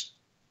Chinese,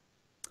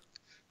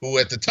 who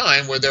at the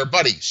time were their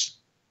buddies.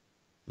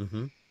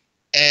 Mm-hmm.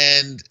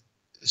 And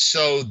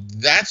so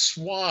that's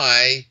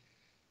why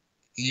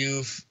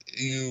you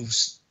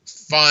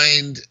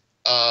find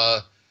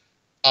a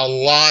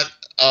lot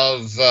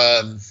of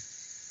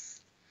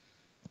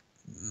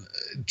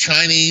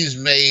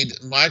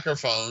Chinese-made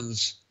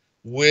microphones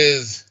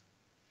with,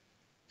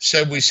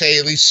 so we say,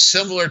 at least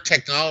similar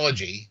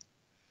technology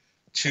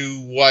to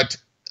what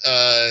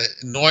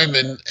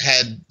Neumann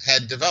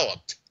had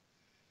developed.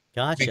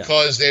 Gotcha.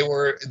 Because they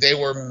were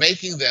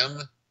making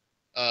them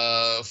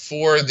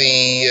for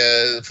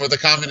the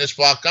communist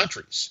bloc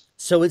countries.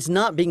 So it's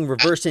not being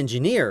reverse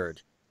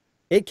engineered.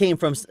 It came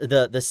from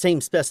the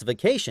same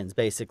specifications,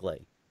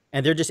 basically,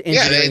 and they're just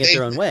engineering it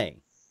their own way,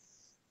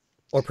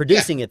 or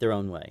producing it their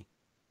own way.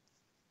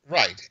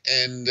 Right,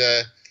 and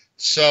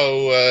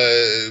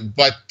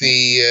but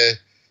the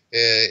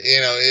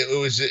it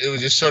was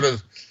just sort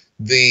of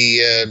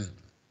the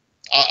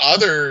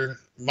other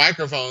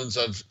microphones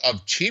of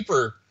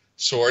cheaper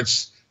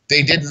sorts.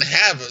 They didn't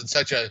have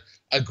such a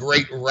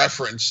great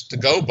reference to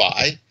go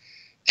by,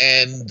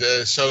 and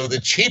so the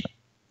cheap,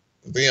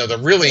 the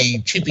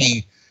really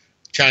cheapy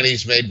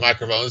Chinese-made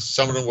microphones,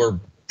 some of them were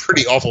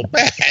pretty awful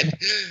bad,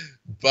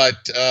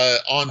 but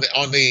on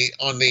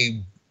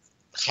the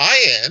high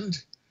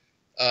end,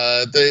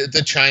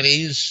 the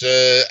Chinese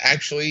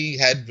actually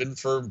had been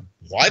for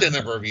quite a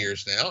number of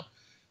years now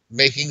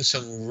making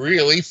some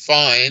really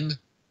fine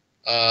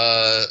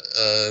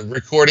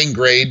recording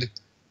grade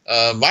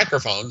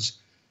microphones,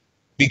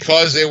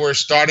 because they were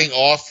starting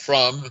off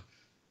from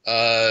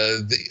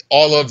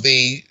all of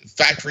the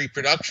factory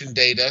production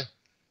data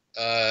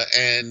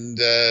and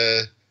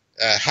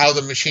how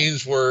the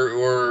machines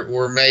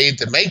were made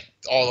to make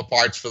all the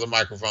parts for the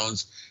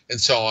microphones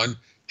and so on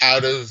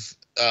out of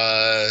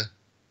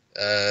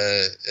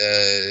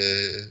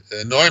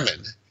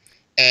Neumann.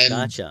 And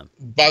Gotcha.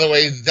 by the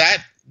way,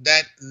 that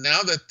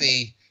now that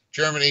the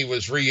Germany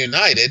was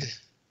reunited,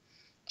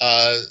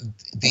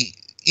 the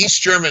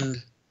East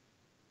German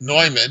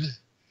Neumann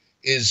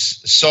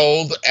is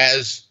sold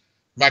as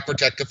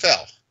Microtech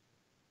Gefell.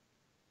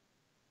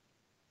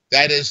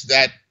 That is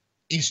that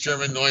East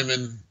German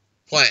Neumann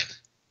plant.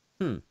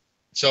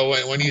 So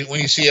when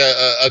you see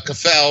a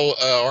Gefell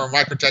or a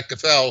Microtech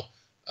Gefell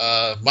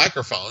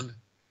microphone,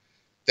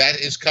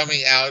 that is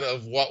coming out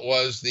of what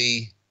was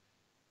the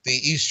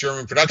East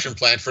German production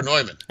plant for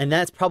Neumann. And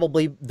that's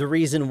probably the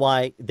reason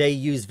why they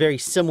use very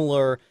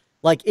similar.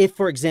 Like if,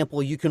 for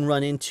example, you can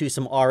run into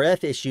some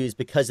RF issues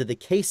because of the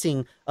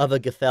casing of a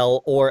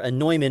Gefell or a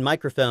Neumann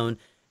microphone,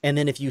 and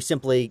then if you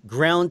simply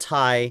ground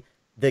tie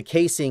the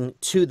casing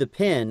to the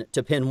pin,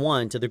 to pin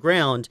 1, to the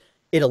ground,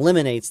 it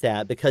eliminates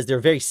that because they're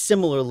very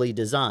similarly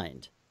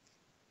designed.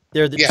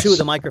 They're the two of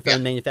the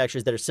microphone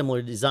manufacturers that are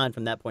similarly designed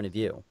from that point of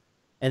view.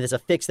 And it's a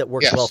fix that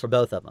works well for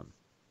both of them.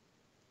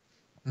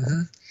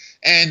 Mm-hmm.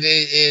 And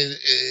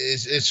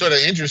it's sort of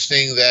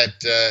interesting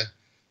that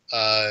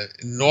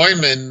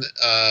Neumann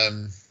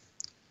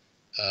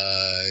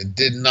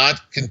did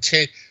not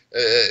continue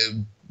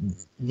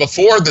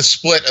before the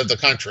split of the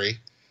country.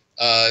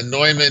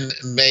 Neumann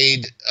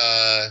made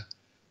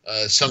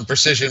some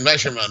precision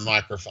measurement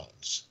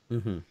microphones,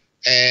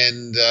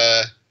 and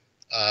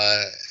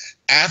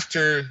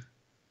after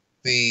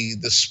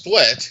the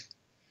split,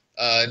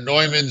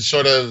 Neumann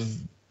sort of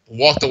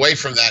walked away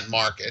from that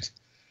market,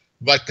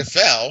 but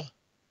Gefell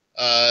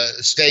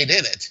stayed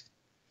in it.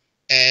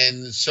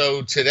 And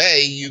so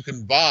today you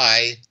can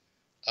buy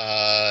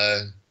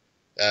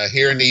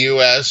here in the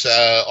U.S.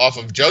 Off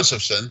of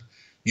Josephson,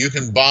 you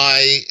can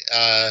buy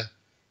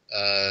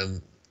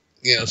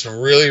some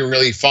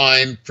really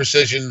fine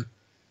precision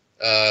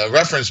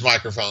reference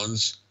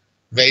microphones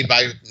made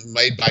by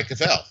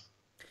Gefell.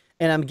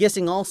 And I'm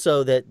guessing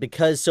also that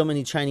because so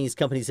many Chinese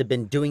companies have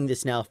been doing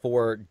this now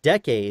for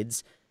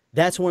decades,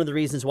 that's one of the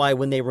reasons why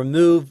when they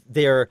remove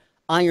their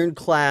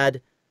ironclad,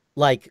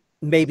 like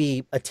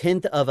maybe a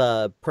tenth of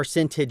a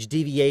percentage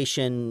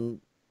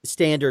deviation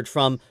standard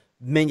from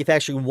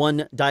manufacturing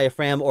one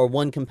diaphragm or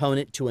one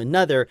component to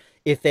another,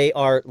 if they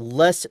are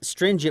less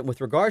stringent with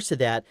regards to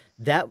that,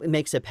 that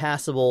makes a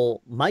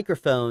passable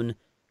microphone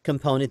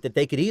component that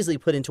they could easily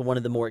put into one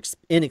of the more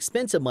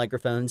inexpensive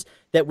microphones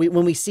that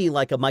when we see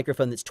like a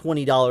microphone that's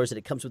 $20 and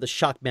it comes with a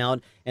shock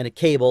mount and a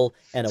cable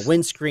and a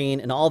windscreen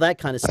and all that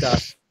kind of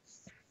stuff.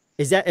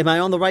 Am I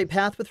on the right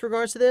path with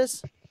regards to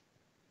this?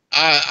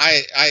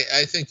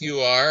 I think you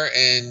are,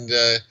 and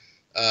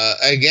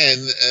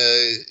again,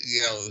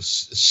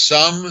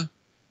 some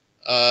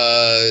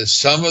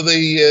of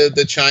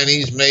the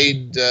Chinese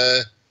made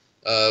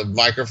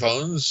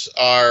microphones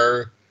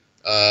are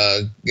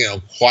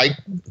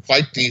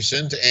quite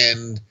decent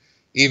and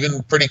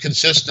even pretty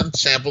consistent,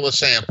 sample to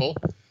sample,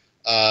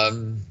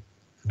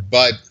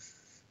 but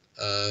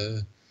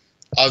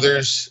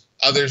others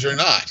are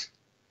not,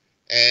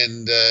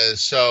 and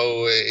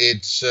so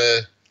it's.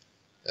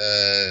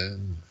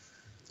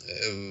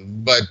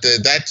 But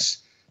that's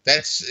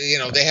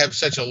they have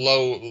such a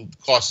low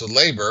cost of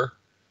labor.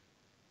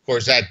 Of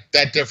course,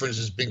 that difference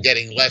has been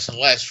getting less and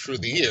less through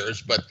the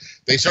years, but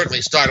they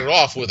certainly started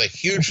off with a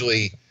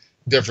hugely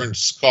different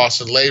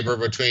cost of labor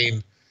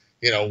between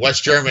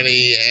West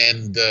Germany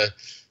and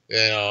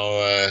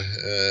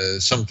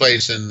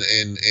someplace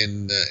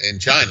in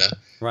China.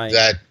 Right.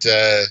 That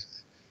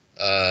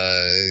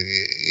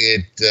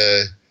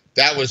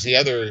was the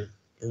other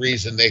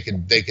reason they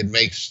could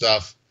make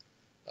stuff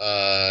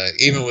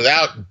even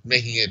without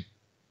making it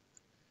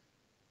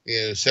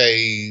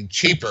say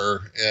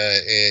cheaper.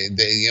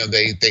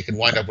 They could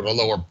wind up with a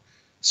lower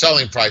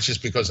selling price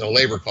just because the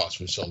labor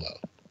cost was so low.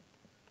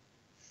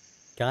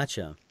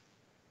 Gotcha.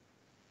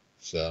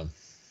 So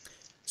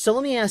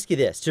let me ask you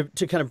this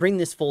to kind of bring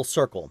this full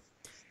circle.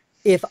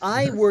 If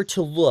I were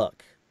to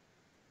look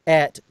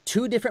at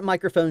two different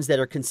microphones that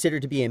are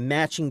considered to be a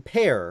matching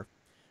pair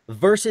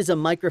versus a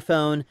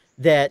microphone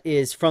that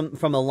is from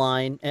a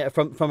line,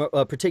 from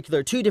a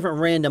particular, two different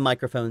random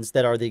microphones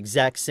that are the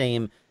exact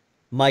same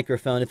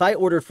microphone. If I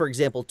ordered, for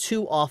example,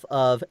 two off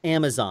of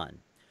Amazon,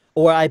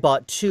 or I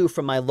bought two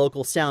from my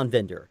local sound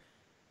vendor,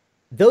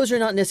 those are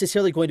not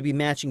necessarily going to be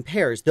matching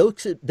pairs.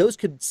 Those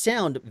could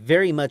sound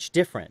very much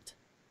different.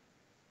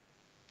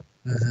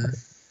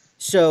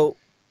 So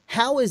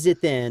how is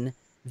it then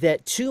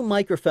that two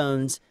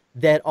microphones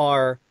that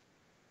are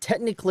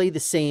technically the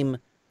same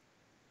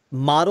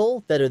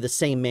model, that are the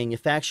same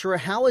manufacturer,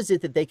 how is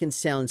it that they can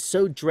sound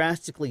so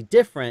drastically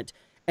different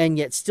and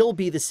yet still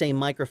be the same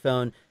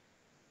microphone?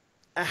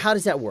 How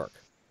does that work?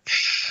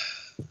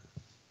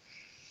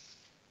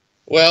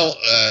 Well,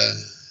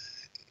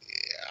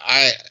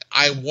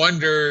 I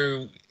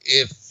wonder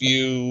if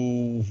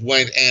you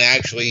went and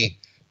actually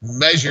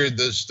measured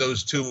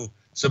those two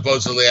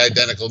supposedly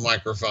identical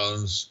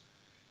microphones,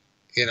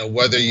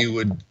 whether you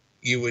would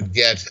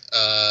get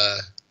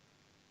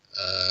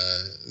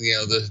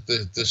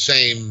the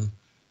same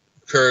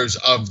curves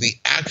of the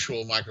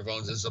actual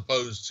microphones as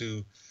opposed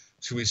to,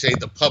 should we say,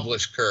 the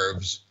published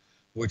curves,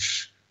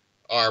 which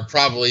are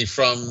probably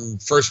from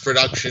first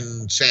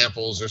production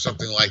samples or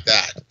something like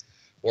that,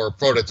 or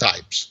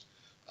prototypes.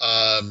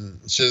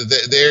 So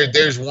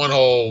there's one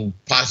whole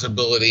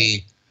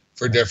possibility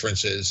for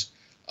differences.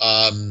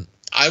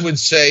 I would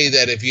say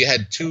that if you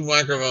had two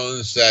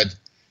microphones that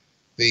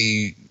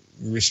the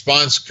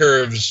response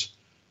curves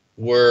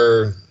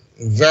were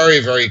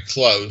very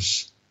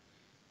close,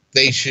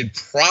 they should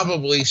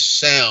probably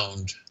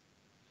sound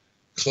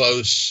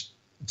close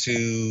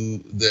to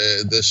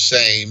the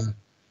same,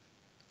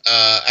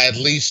 at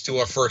least to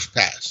a first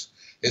pass.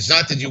 It's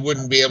not that you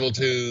wouldn't be able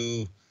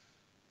to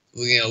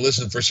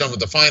listen for some of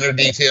the finer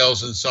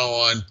details and so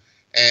on,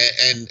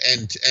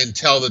 and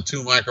tell the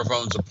two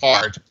microphones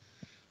apart,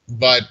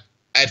 but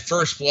at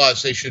first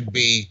blush they should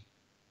be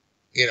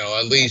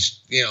at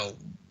least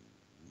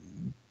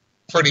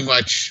pretty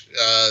much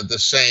the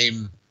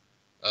same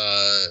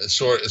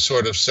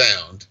sort of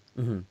sound.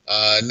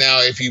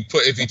 Now if you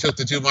took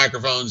the two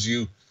microphones,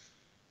 you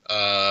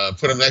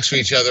put them next to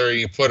each other,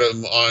 you put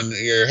them on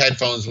your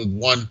headphones with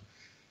one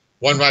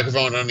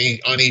microphone on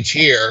each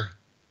ear,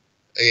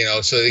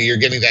 so that you're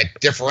getting that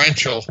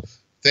differential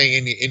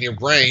thing in your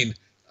brain,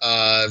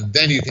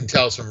 then you can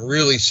tell some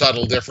really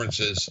subtle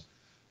differences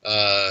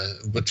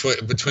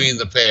between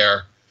the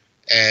pair,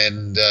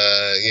 and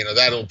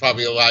that'll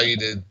probably allow you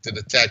to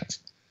detect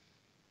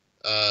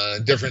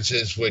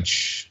differences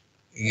which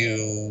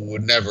you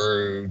would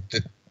never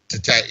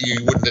detect.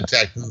 You wouldn't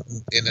detect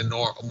in a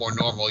more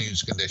normal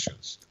use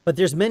conditions. But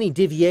there's many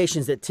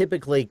deviations that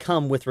typically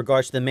come with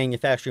regards to the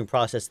manufacturing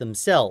process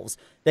themselves.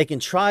 They can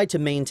try to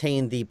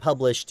maintain the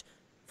published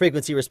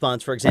frequency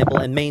response, for example,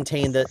 and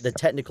maintain the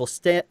technical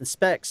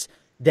specs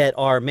that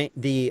are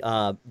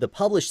the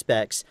published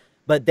specs,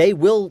 but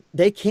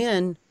they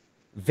can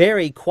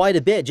vary quite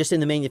a bit just in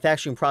the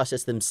manufacturing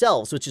process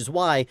themselves, which is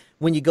why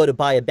when you go to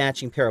buy a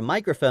matching pair of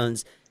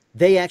microphones,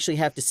 they actually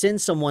have to send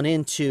someone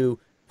in to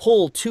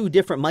pull two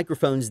different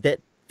microphones that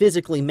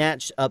physically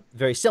match up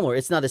very similar.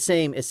 It's not the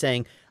same as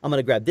saying, I'm going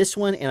to grab this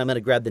one and I'm going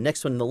to grab the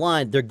next one in the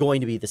line. They're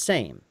going to be the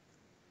same.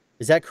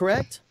 Is that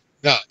correct?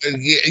 No,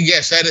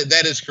 yes,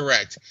 that is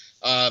correct.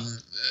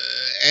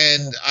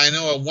 And I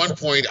know at one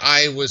point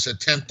I was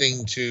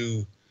attempting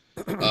to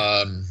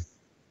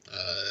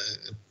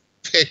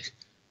pick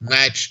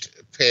matched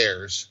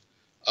pairs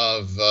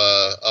of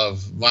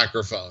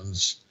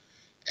microphones,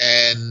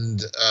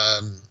 and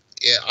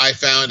I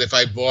found if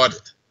I bought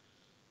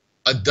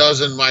a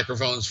dozen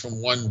microphones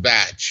from one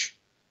batch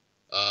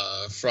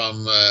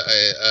from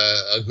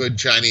a good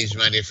Chinese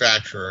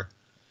manufacturer,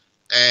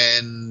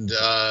 and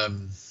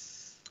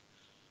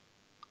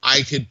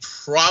I could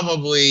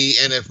probably,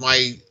 and if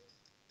my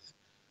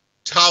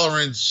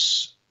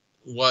tolerance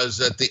was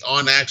that the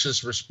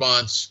on-axis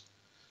response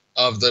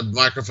of the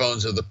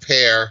microphones of the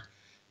pair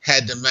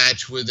had to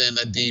match within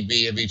a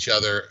dB of each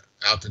other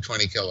out to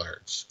 20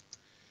 kilohertz.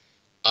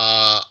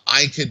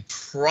 I could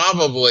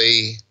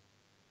probably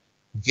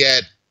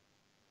get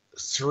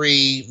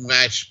 3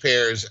 matched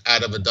pairs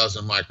out of a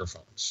dozen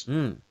microphones.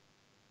 Mm.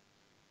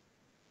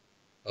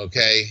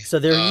 Okay. So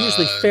they're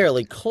usually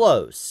fairly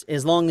close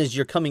as long as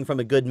you're coming from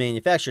a good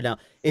manufacturer. Now,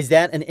 is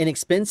that an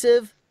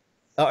inexpensive?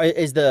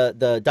 Is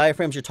the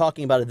diaphragms you're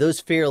talking about, are those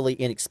fairly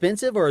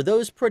inexpensive, or are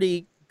those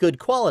pretty good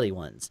quality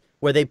ones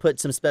where they put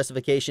some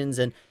specifications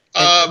and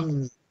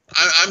I'm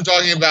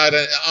talking about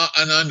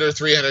an under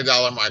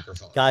 $300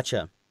 microphone.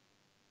 Gotcha.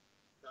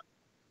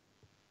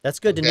 That's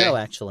good to know,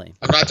 actually.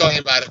 I'm not talking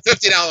about a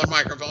 $50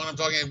 microphone. I'm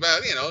talking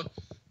about, you know,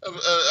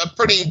 a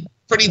pretty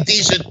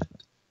decent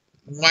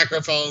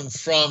microphone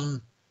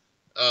from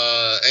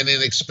an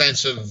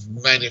inexpensive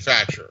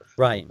manufacturer.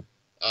 Right.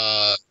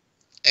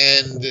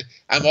 And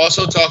I'm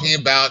also talking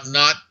about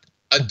not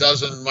a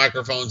dozen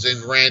microphones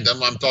in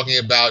random. I'm talking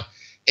about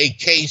a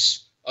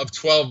case of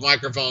 12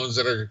 microphones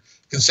that are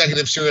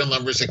consecutive serial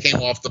numbers that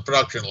came off the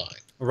production line.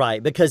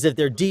 Right, because if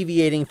they're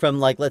deviating from,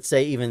 like, let's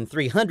say even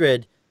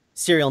 300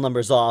 serial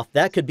numbers off,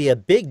 that could be a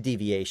big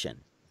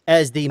deviation.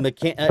 As the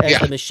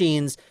the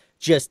machines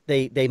just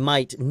they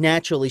might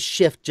naturally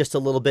shift just a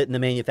little bit in the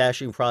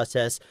manufacturing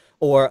process,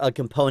 or a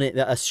component,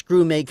 a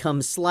screw may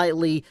come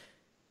slightly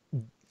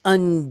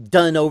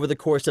undone over the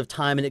course of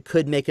time, and it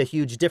could make a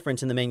huge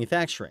difference in the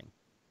manufacturing.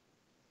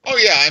 Oh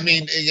yeah, I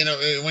mean, you know,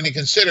 when you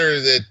consider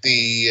that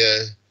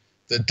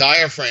the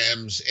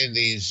diaphragms in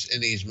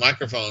these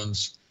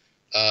microphones,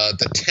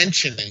 the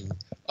tensioning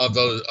of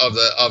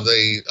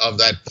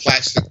that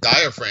plastic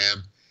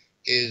diaphragm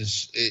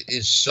is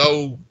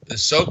so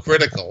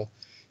critical,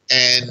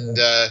 and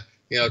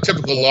you know,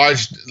 typical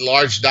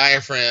large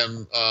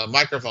diaphragm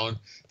microphone,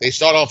 they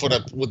start off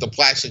with a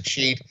plastic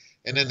sheet,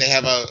 and then they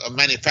have a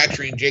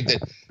manufacturing jig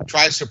that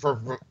tries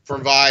to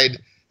provide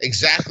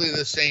exactly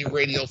the same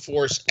radial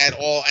force at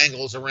all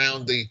angles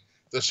around the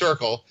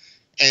circle,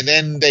 and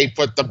then they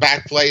put the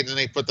back plate and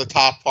they put the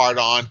top part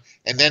on,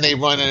 and then they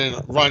run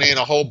in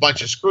a whole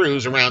bunch of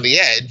screws around the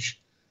edge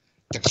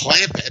to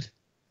clamp it,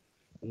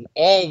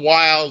 all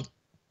while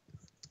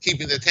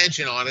keeping the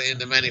tension on it in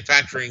the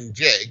manufacturing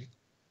jig.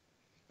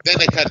 Then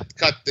they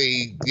cut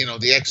the, you know,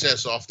 the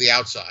excess off the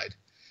outside,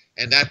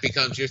 and that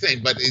becomes your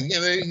thing. But you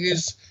know,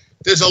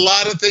 there's a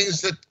lot of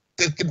things that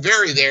can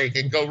vary there. It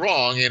can go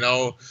wrong, you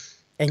know.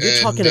 And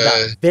you're talking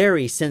about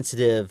very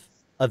sensitive,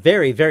 a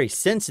very, very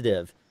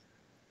sensitive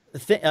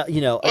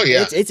you know, oh,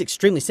 yeah. It's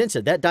extremely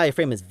sensitive. That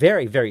diaphragm is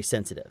very, very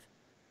sensitive.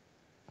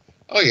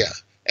 Oh yeah,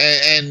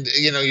 and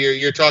you know,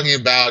 you're talking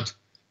about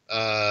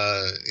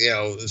you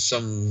know,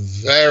 some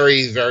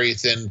very, very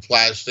thin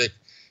plastic,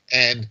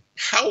 and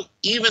how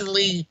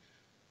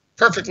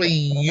perfectly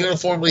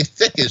uniformly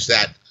thick is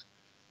that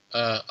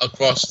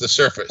across the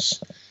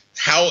surface?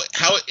 How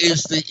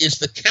is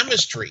the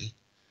chemistry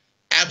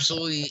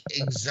absolutely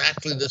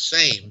exactly the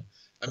same?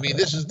 I mean,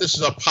 this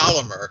is a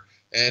polymer,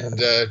 and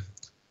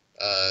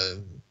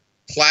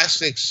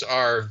plastics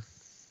are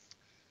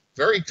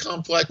very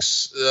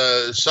complex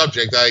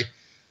subject.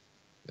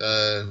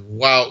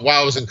 While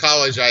I was in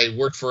college, I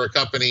worked for a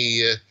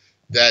company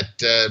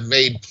that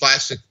made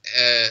plastic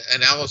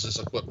analysis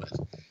equipment,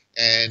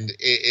 and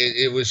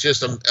it was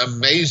just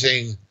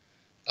amazing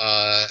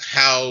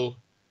how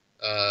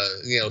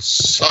you know,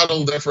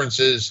 subtle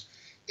differences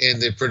in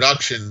the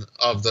production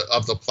of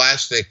the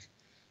plastic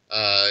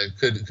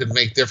could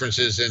make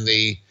differences in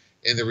the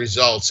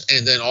results,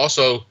 and then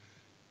also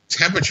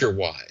temperature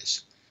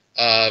wise.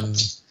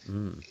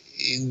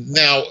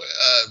 Now,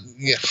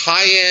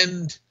 high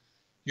end,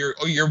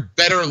 your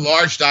better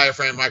large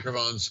diaphragm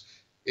microphones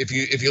if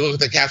you look at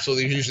the capsule,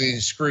 there's usually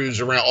screws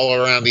around all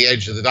around the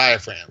edge of the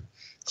diaphragm,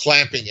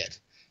 clamping it.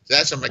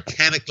 That's a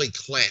mechanically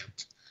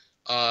clamped.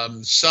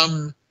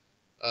 Some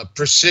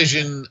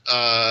precision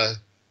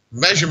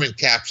measurement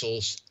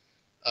capsules,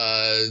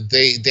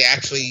 they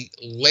actually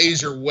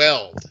laser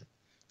weld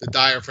the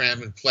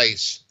diaphragm in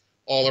place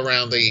all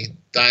around the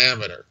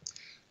diameter.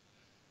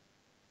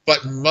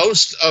 But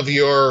most of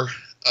your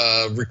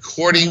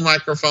recording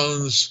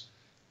microphones,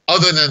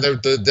 other than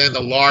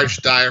the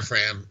large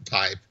diaphragm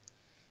type,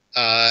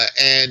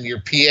 and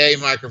your PA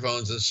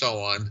microphones and so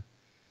on,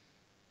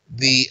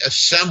 the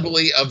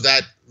assembly of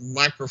that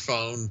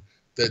microphone,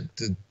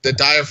 the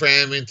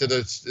diaphragm into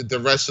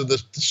the rest of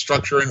the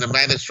structure and the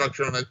magnet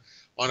structure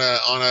on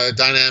a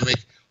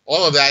dynamic,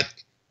 all of that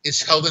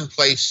is held in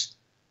place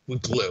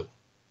with glue.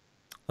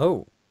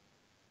 Oh.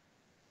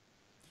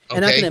 Okay?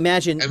 And I can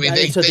imagine, I mean,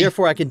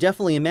 therefore I can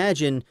definitely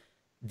imagine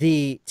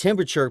the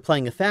temperature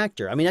playing a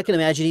factor. I mean, I can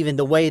imagine even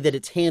the way that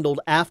it's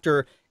handled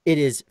after it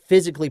is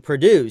physically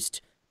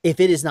produced. If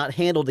it is not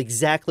handled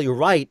exactly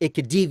right, it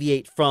could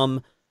deviate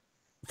from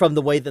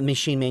the way the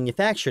machine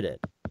manufactured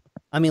it.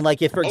 I mean,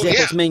 like if, for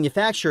example, it's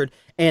manufactured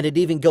and it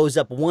even goes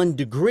up 1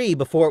 degree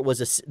before it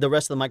was the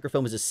rest of the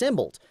microphone was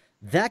assembled,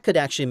 that could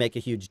actually make a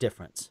huge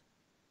difference.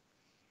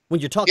 When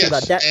you're talking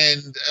about that,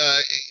 and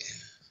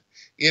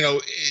you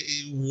know,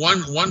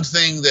 one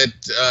thing that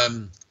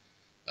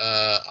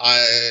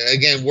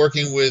again,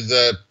 working with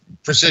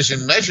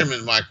precision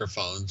measurement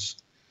microphones,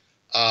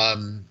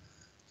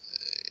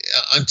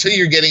 until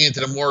you're getting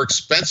into the more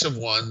expensive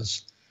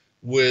ones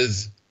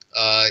with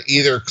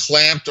either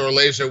clamped or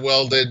laser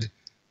welded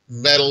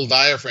metal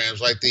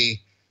diaphragms, like the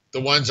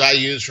ones I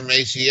use from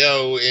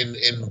ACO in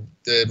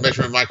the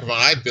measurement microphone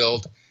I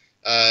built,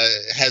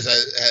 has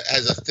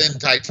a thin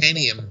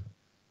titanium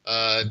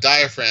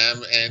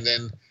diaphragm, and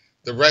then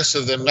the rest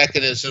of the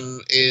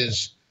mechanism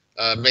is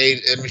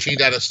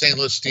machined out of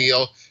stainless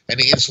steel, and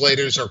the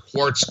insulators are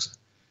quartz,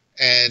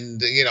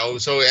 and you know,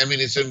 so I mean,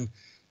 it's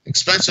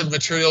expensive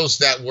materials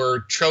that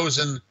were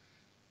chosen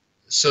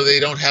so they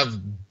don't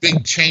have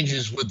big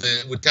changes with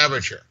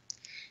temperature.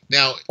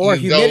 Now, or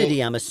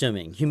humidity, I'm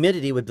assuming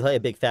humidity would play a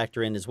big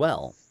factor in as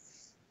well.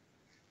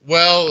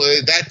 Well,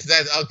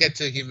 that I'll get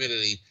to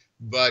humidity,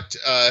 but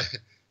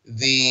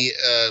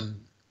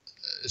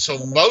so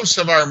most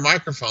of our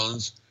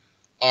microphones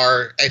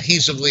are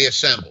adhesively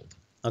assembled.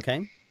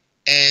 Okay.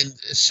 And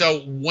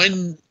so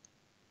when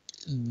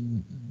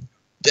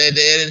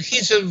the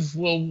adhesive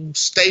will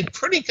stay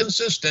pretty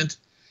consistent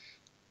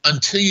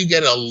until you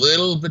get a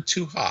little bit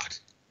too hot.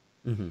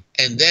 Mm-hmm.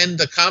 And then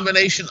the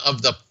combination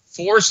of the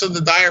force of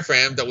the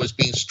diaphragm that was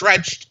being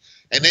stretched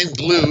and then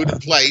glued in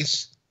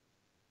place,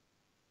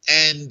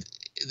 and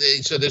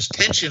so there's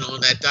tension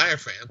on that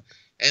diaphragm,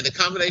 and the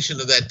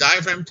combination of that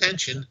diaphragm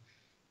tension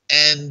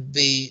and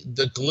the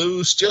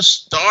glue's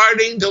just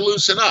starting to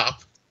loosen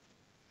up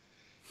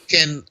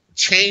can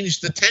change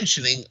the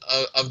tensioning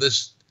of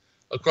this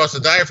across the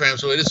diaphragm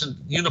so it isn't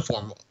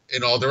uniform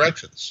in all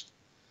directions.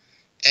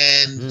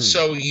 And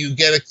so you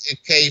get a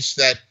case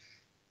that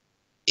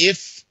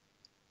if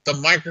the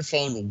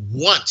microphone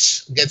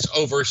once gets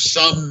over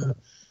some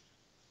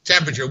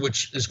temperature,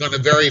 which is going to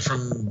vary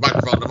from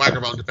microphone to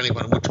microphone depending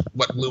on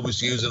what glue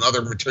was used and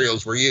other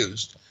materials were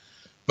used,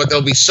 but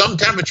there'll be some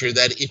temperature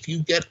that if you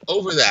get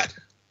over that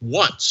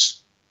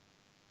once,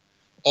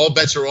 all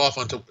bets are off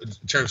in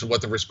terms of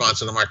what the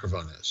response of the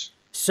microphone is.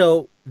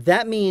 So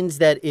that means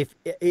that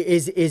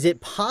is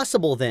it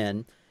possible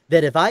then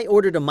that if I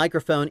ordered a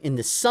microphone in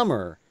the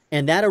summer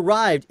and that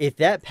arrived, if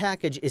that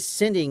package is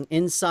sitting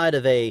inside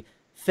of a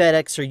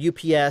FedEx or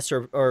UPS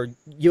or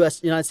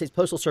United States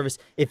Postal Service,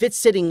 if it's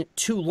sitting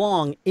too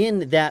long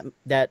in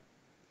that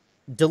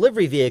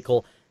delivery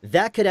vehicle,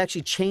 that could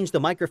actually change the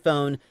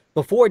microphone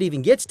before it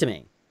even gets to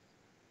me?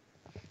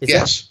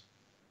 Yes.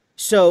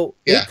 So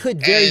it could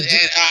vary.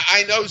 And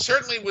I know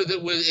certainly with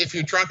if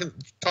you're talking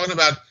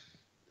about,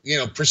 you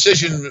know,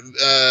 precision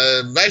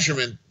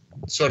measurement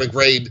sort of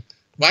grade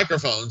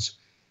microphones,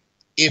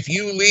 if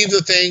you leave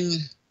the thing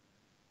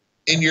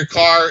in your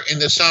car in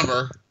the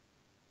summer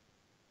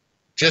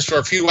just for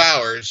a few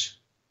hours,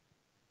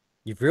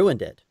 you've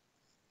ruined it.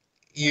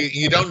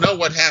 You don't know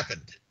what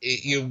happened.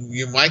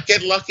 You might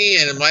get lucky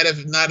and it might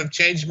not have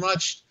changed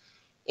much,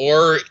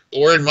 or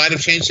it might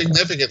have changed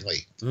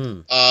significantly.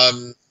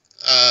 I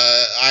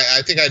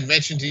think I'd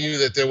mentioned to you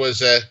that there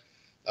was a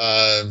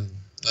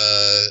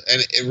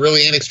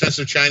really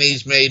inexpensive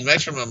Chinese-made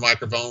measurement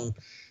microphone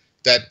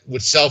that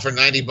would sell for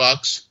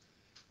 $90.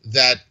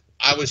 That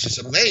I was just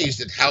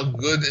amazed at how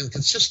good and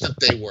consistent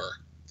they were,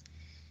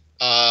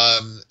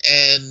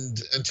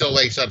 and until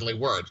they suddenly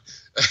weren't.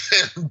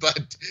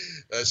 But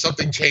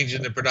something changed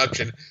in the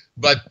production.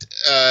 But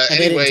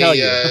anyway,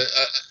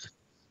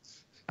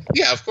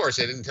 yeah, of course,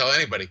 they didn't tell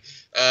anybody.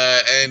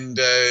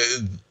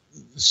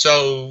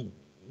 So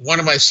one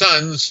of my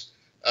sons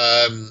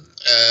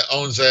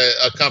owns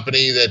a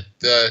company that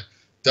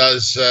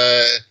does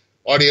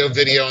audio,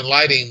 video, and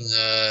lighting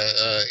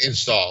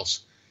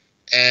installs.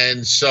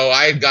 And so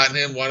I had gotten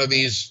him one of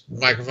these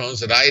microphones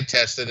that I had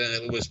tested,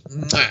 and it was,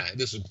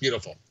 this is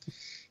beautiful.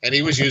 And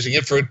he was using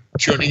it for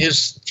tuning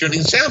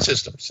sound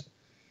systems.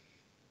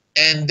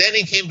 And then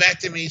he came back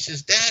to me. He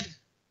says, "Dad,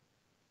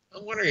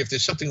 I'm wondering if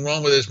there's something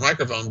wrong with this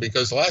microphone,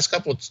 because the last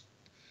couple of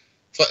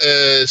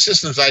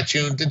systems I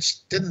tuned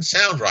didn't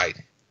sound right."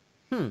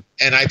 And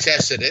I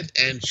tested it,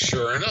 and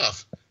sure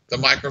enough, the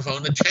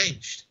microphone had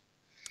changed.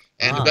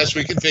 And the best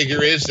we can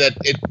figure is that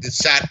it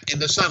sat in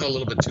the sun a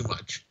little bit too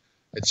much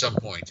at some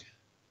point.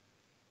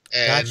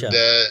 And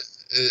Gotcha.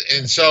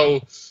 And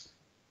so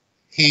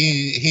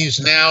he's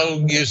now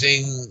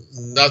using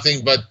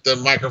nothing but the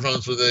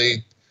microphones with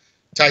the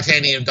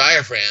titanium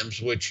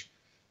diaphragms, which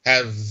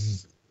have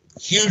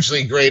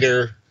hugely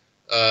greater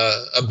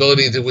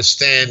ability to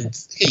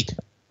withstand heat.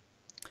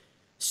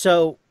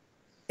 So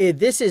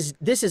this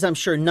is I'm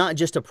sure not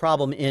just a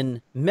problem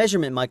in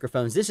measurement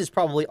microphones. This is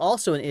probably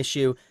also an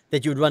issue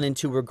that you would run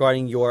into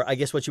regarding your, I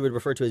guess what you would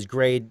refer to as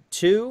grade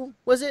 2,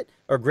 was it?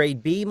 Or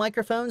grade B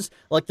microphones,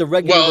 like the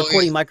regular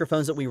recording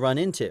microphones that we run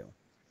into.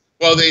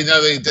 Well,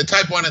 the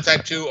type 1 and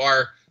type 2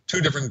 are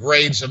two different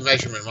grades of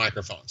measurement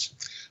microphones.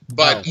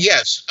 But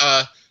yes,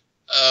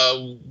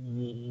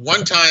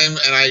 one time,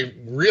 and I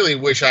really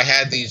wish I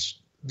had these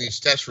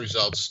test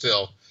results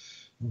still,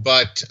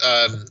 but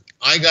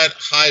I got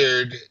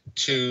hired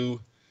to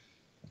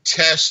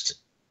test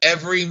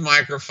every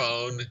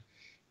microphone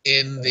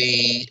in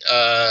the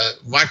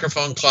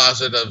microphone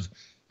closet of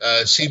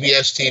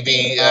CBS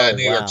TV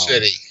New York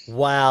City.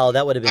 Wow,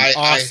 that would have been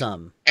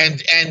awesome.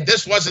 And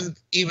this wasn't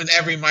even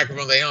every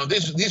microphone they owned.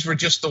 These were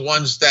just the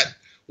ones that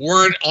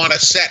weren't on a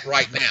set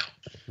right now.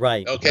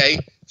 Right. Okay.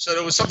 So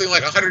there was something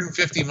like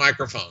 150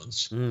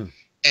 microphones.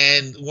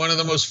 And one of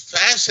the most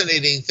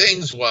fascinating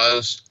things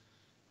was,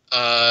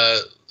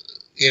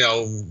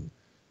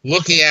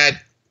 looking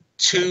at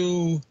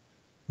two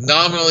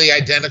nominally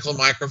identical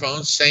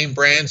microphones, same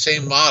brand,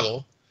 same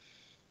model,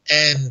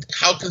 and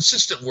how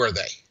consistent were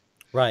they?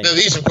 Right. Now,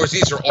 these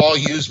are all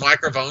used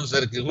microphones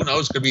that, who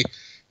knows, could be,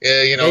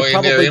 in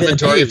their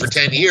inventory for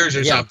 10 years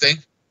or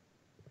something.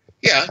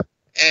 Yeah.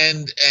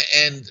 And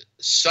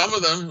some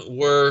of them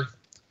were,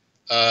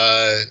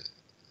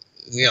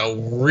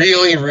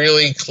 really,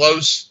 really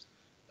close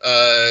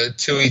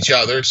to each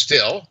other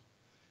still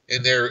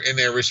in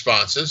their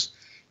responses.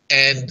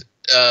 And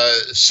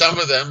some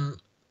of them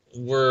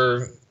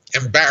were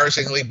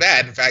embarrassingly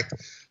bad. In fact,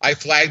 I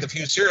flagged a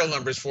few serial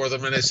numbers for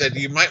them, and I said,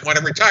 "You might want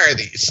to retire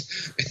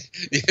these,"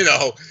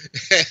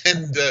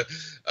 And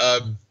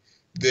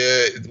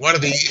one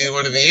of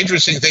the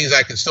interesting things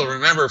I can still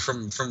remember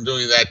from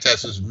doing that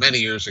test, was many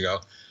years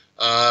ago,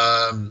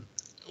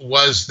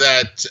 was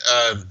that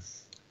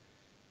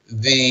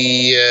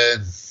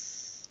the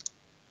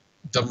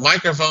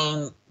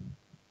microphone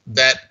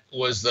that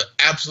was the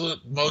absolute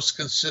most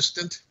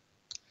consistent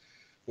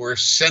were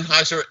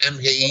Sennheiser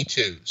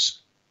MKE2s.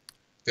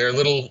 They're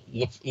little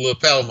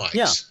lapel mics.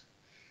 Yeah.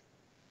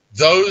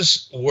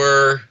 Those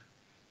were,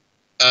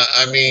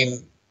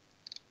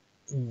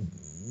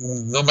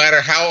 no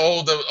matter how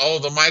old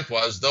the mic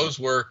was, those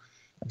were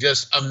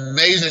just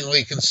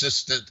amazingly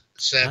consistent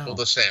sample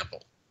to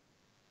sample.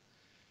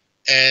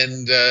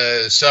 And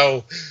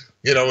so,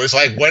 it's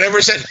like whatever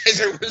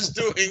Sennheiser was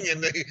doing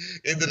in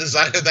the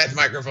design of that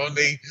microphone,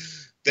 they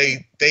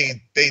did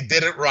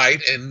it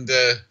right. And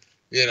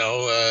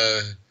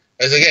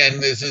as again,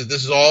 this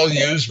is all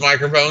used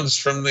microphones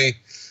from their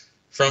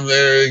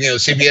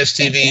CBS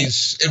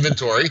TV's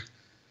inventory,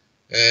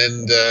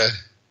 and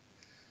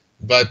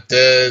but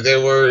there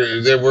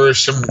were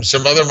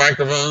some other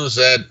microphones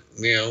that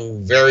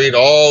varied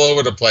all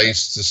over the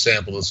place to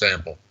sample.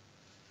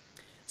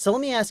 So let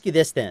me ask you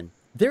this then.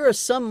 There are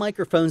some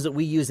microphones that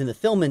we use in the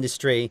film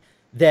industry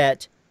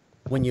that,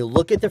 when you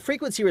look at the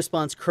frequency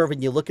response curve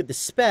and you look at the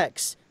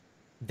specs,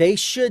 they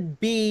should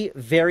be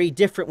very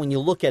different when you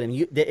look at them,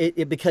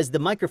 because the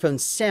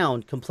microphones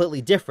sound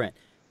completely different.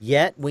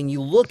 Yet, when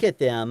you look at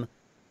them,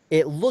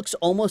 it looks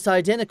almost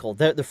identical.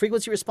 The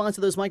frequency response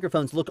of those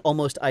microphones look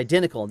almost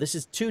identical. This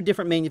is 2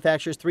 different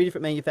manufacturers, 3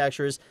 different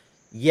manufacturers,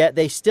 yet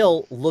they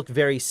still look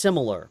very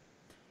similar.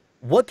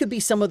 What could be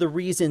some of the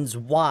reasons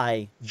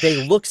why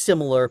they look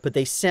similar, but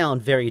they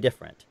sound very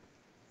different?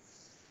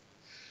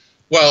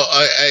 Well,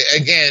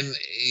 again,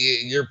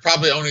 you're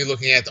probably only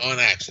looking at the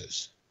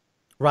on-axis.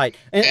 Right.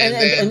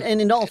 And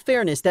in all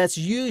fairness, that's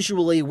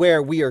usually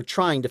where we are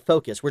trying to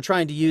focus. We're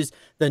trying to use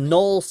the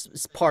null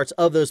parts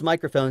of those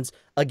microphones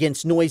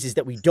against noises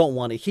that we don't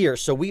want to hear.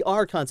 So we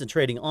are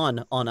concentrating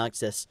on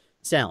axis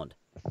sound.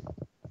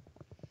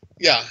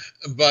 Yeah,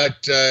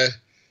 but the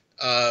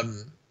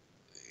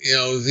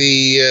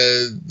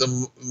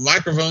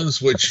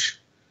microphones which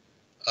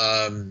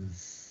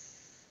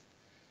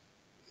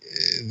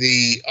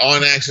the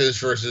on-axis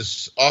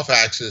versus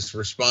off-axis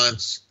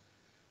response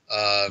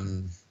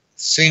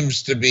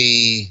seems to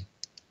be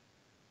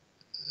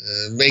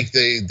make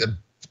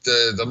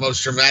the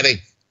most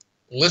dramatic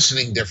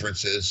listening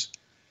differences,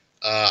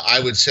 I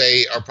would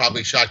say, are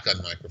probably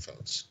shotgun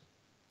microphones.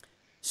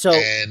 So,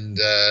 and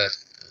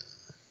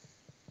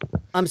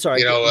I'm sorry.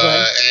 You know, Go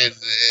ahead.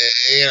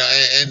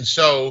 and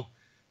so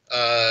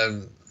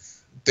um,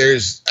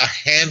 there's a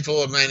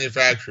handful of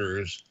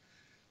manufacturers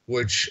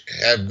which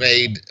have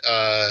made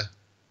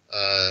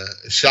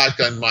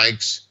shotgun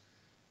mics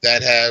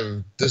that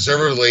have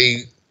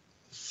deservedly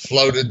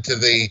floated to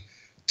the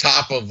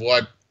top of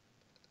what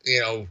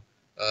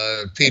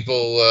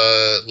people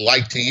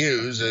like to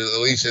use.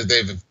 At least if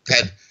they've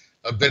had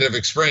a bit of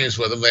experience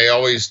with them, they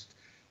always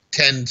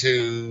tend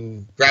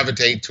to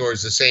gravitate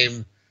towards the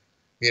same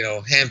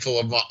handful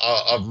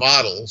of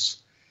models.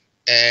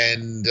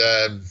 And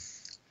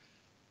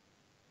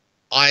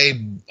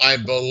I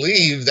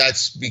believe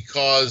that's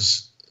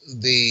because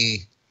the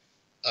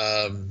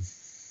um,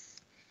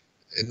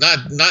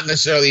 not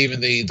necessarily even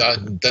the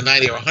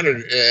 90 or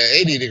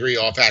 180 degree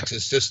off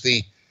axis, just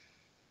the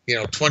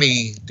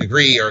 20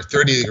 degree or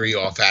 30 degree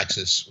off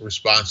axis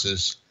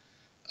responses.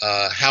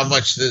 How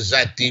much does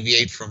that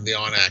deviate from the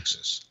on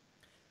axis?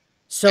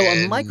 So a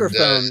And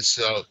microphone,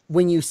 so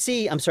when you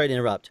see, I'm sorry to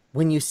interrupt,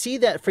 when you see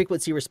that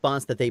frequency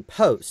response that they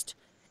post,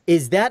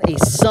 is that a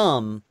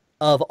sum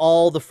of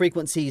all the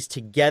frequencies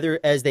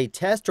together as they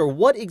test, or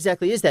what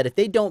exactly is that? If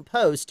they don't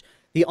post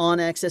the on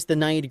axis, the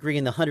 90 degree,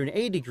 and the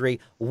 180 degree,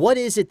 what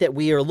is it that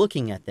we are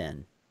looking at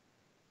then?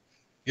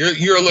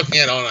 you're looking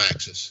at on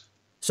axis.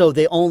 So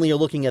they only are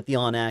looking at the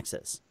on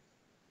axis.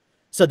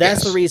 So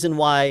that's the Yes. reason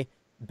why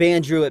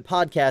Bandrew at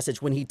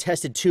Podcastage, when he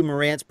tested two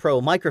Marantz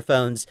Pro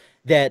microphones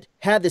that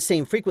had the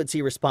same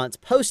frequency response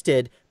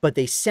posted, but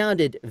they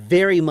sounded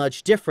very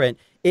much different,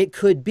 it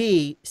could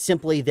be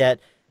simply that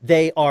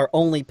they are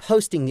only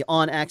posting the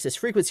on-axis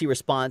frequency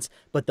response,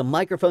 but the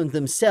microphones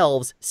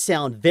themselves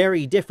sound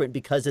very different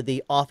because of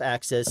the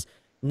off-axis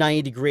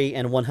 90 degree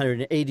and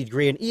 180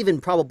 degree, and even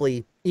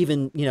probably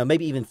even,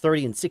 maybe even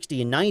 30 and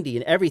 60 and 90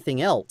 and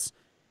everything else.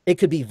 It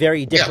could be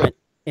very different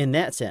in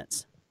that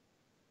sense.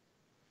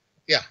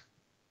 Yeah.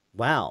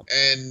 Wow.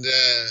 And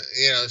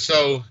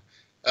so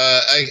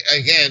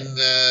again,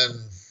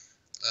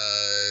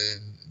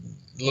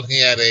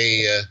 looking at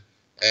a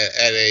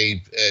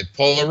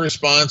polar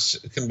response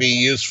can be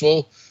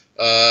useful,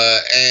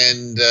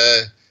 and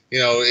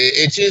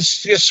it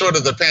just sort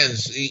of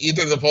depends.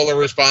 Either the polar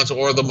response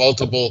or the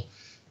multiple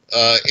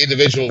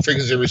individual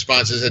frequency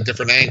responses at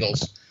different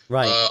angles,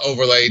 Right.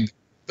 overlaid.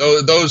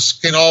 Those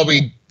can all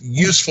be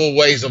useful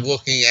ways of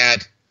looking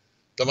at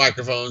the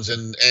microphones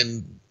and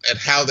at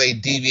how they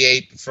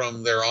deviate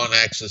from their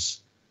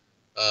on-axis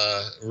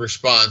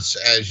response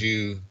as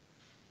you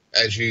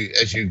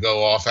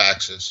go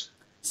off-axis.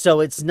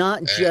 So it's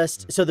not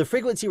just, so the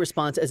frequency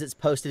response as it's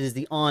posted is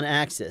the on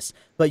axis,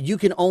 but you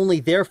can only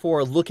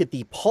therefore look at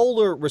the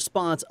polar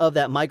response of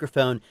that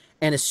microphone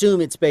and assume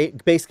it's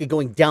basically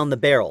going down the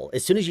barrel.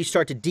 As soon as you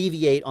start to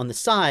deviate on the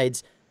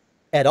sides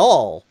at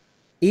all,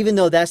 even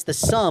though that's the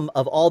sum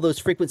of all those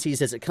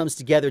frequencies as it comes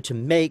together to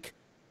make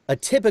a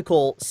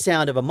typical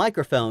sound of a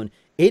microphone,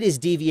 it is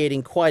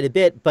deviating quite a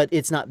bit, but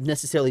it's not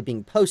necessarily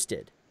being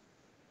posted.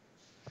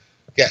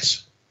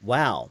 Yes.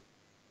 Wow.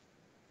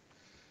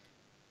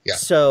 Yeah.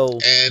 So,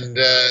 and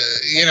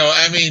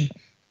I mean,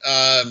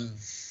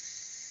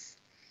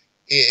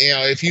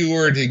 if you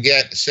were to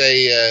get,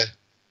 say, a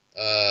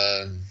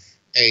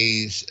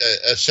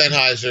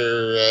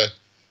Sennheiser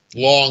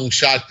long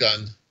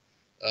shotgun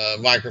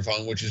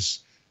microphone, which is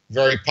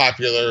very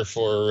popular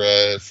for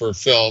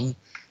film,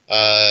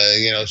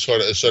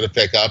 sort of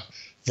pickup,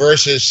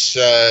 versus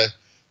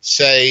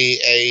say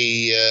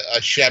a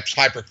Schoeps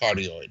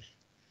hypercardioid.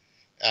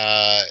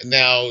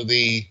 Now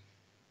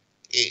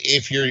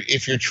if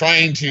you're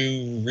trying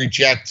to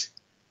reject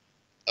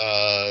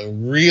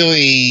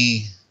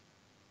really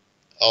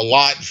a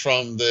lot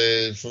from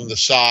the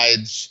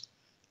sides,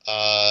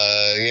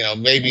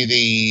 maybe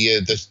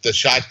the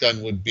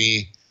shotgun would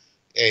be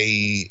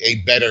a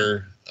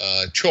better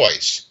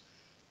choice.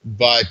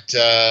 But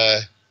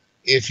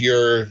if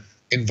your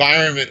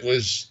environment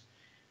was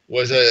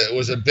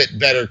a bit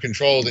better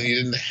controlled and you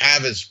didn't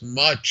have as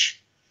much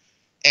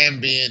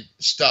ambient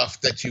stuff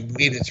that you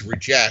needed to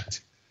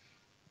reject,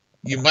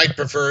 you might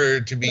prefer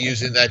to be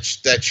using that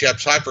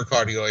Schoeps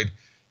hypercardioid,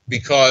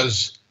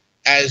 because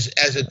as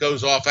it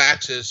goes off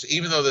axis,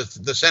 even though the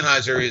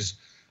Sennheiser is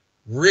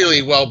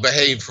really well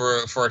behaved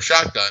for a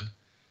shotgun,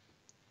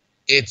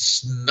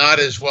 it's not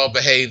as well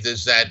behaved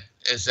as that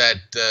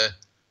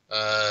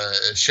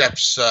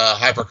Schoeps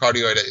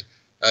hypercardioid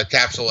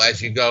capsule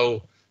as you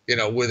go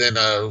within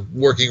a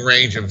working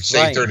range of,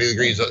 say, right. 30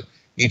 degrees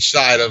each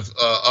side of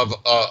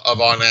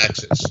on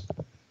axis.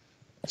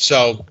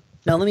 So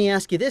Now let me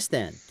ask you this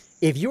then.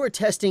 If you were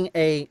testing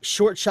a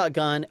short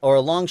shotgun or a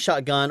long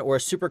shotgun or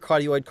a super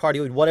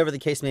cardioid, whatever the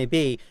case may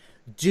be,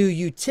 do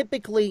you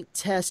typically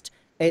test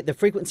the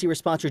frequency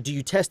response, or do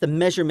you test the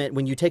measurement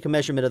when you take a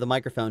measurement of the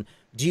microphone?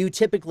 Do you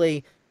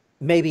typically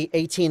maybe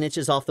 18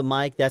 inches off the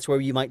mic? That's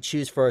where you might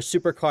choose for a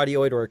super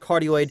cardioid or a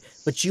cardioid,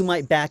 but you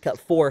might back up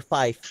 4 or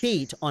 5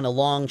 feet on a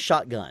long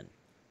shotgun,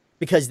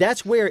 because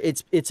that's where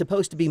it's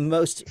supposed to be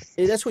most.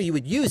 That's where you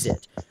would use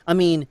it. I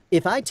mean,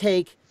 if I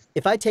take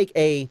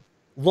a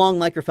long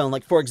microphone,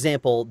 like for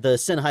example, the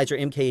Sennheiser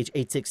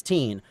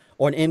MKH-816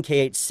 or an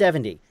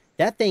MKH-70,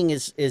 that thing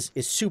is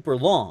super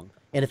long.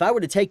 And if I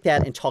were to take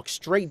that and talk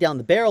straight down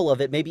the barrel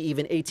of it, maybe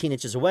even 18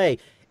 inches away,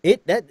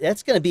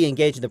 that's going to be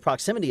engaged in the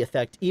proximity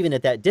effect even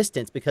at that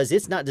distance, because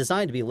it's not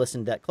designed to be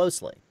listened that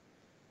closely.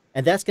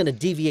 And that's going to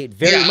deviate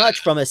very much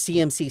from a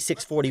CMC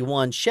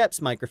 641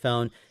 Sheps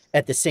microphone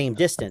at the same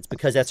distance,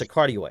 because that's a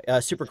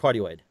cardioid, super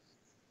cardioid.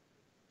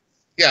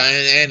 Yeah,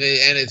 and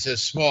it's a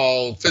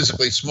small,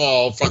 physically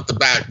small front to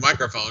back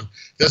microphone.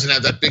 Doesn't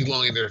have that big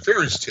long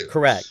interference tube.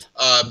 Correct.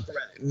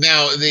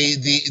 Now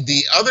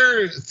the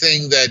other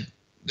thing that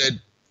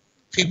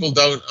people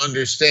don't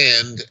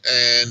understand,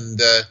 and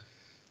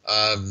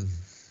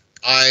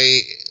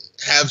I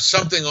have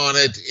something on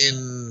it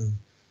in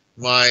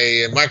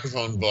my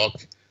microphone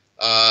book,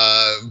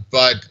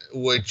 but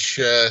which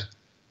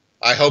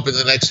I hope in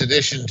the next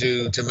edition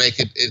to make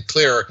it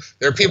clearer.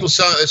 There are people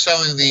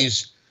selling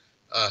these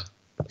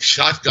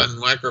shotgun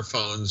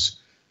microphones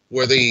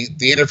where the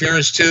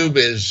interference tube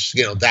is,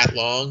 you know, that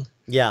long.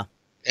 Yeah.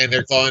 And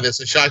they're calling this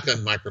a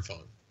shotgun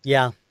microphone.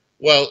 Yeah.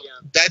 Well,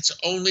 that's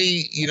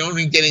only, you're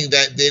only getting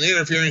that the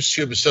interference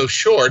tube is so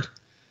short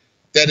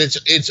that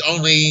it's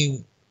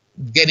only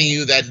getting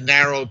you that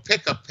narrow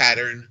pickup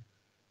pattern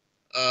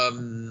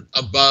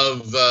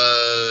above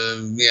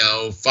you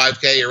know,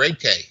 5K or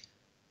 8K.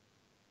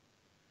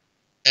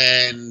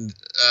 And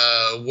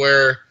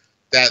where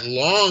that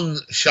long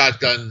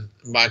shotgun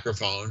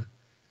microphone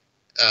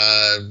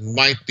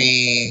might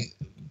be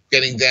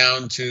getting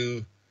down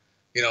to,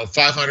 you know,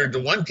 500 to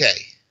 1K,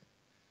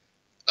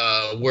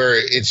 where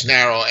it's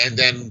narrow, and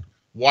then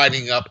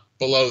widening up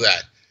below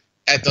that.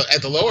 At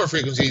the lower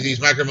frequencies,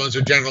 these microphones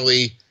are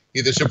generally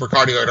either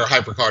supercardioid or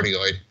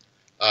hypercardioid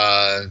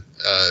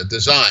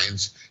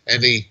designs,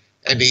 and the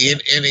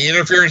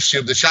interference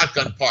tube, the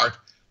shotgun part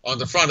on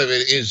the front of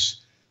it, is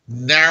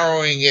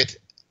narrowing it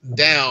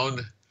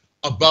down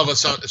above a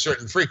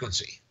certain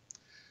frequency.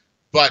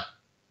 But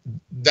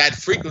that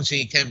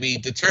frequency can be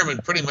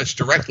determined pretty much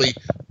directly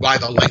by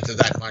the length of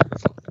that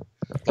microphone.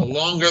 The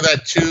longer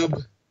that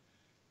tube,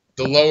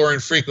 the lower in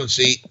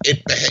frequency,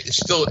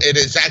 it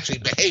is actually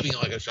behaving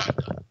like a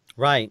shotgun.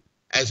 Right.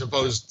 As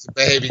opposed to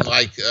behaving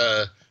like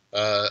a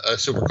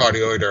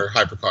supercardioid or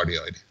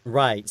hypercardioid.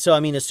 Right. So, I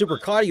mean, a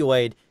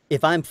supercardioid,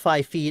 if I'm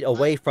 5 feet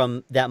away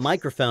from that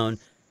microphone,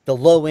 the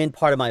low end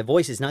part of my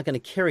voice is not going to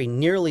carry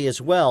nearly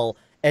as well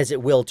as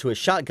it will to a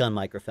shotgun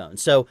microphone.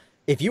 So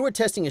if you were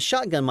testing a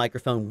shotgun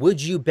microphone,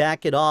 would you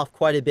back it off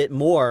quite a bit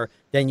more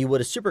than you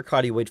would a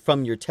supercardioid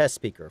from your test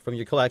speaker, from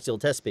your coaxial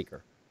test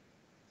speaker?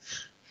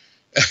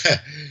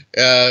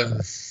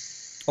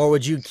 Or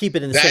would you keep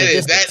it in the same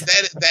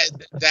distance?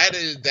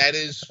 That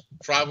is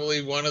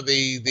probably one of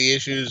the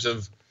issues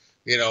of,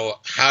 you know,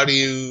 how do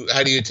you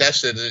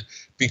test it?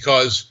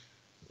 Because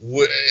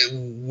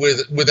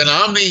with an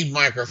Omni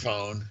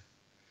microphone,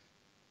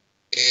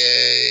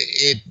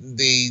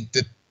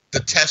 the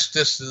test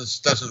distance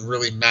doesn't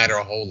really matter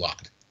a whole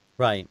lot.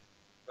 Right.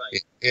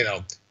 You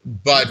know,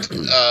 but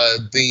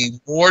the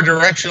more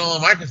directional a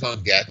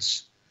microphone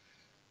gets,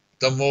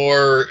 the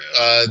more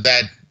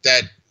that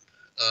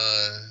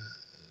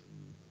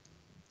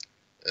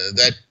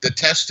the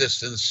test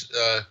distance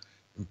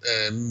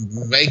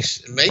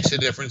makes a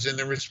difference in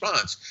the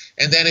response.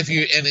 And then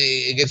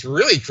it gets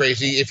really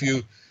crazy if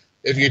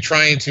you're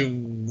trying to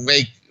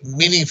make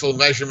meaningful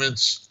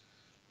measurements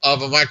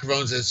of a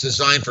microphone that's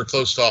designed for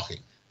close talking.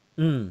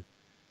 Mm.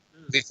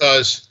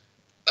 Because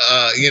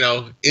you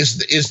know,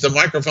 is the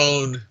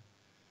microphone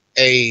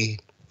a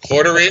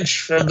 1/4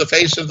 inch from the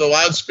face of the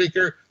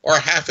loudspeaker or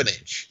 1/2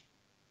 inch?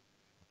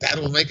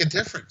 That'll make a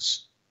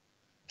difference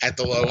at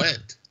the low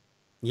end.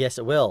 Yes,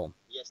 it will.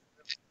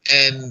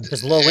 And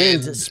because low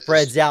end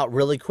spreads out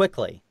really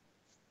quickly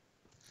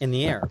in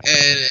the air.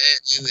 And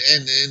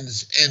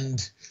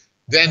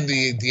then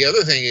the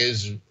other thing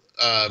is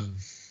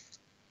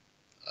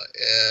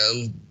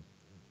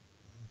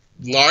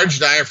large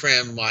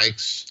diaphragm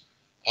mics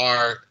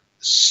are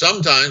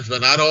sometimes,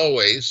 but not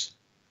always,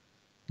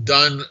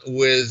 done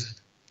with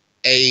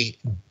a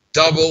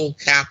double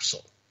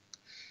capsule.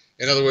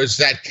 In other words,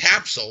 that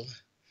capsule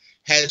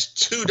has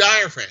 2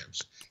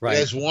 diaphragms. Right. It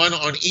has one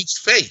on each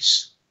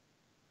face.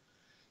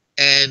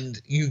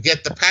 And you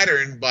get the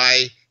pattern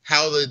by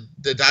how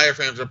the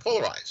diaphragms are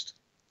polarized.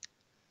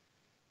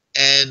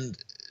 And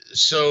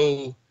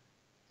so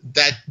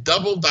that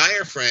double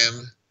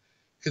diaphragm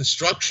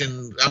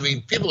construction, I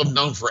mean, people have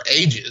known for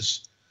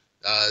ages,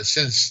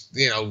 since,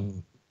 you know,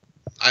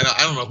 I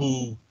don't know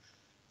who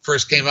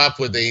first came up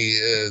with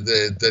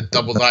the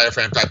double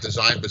diaphragm type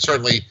design, but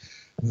certainly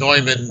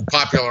Neumann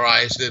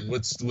popularized it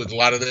with a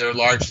lot of their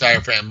large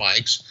diaphragm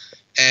mics.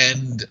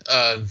 And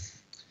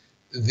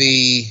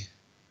the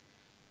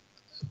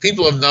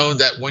people have known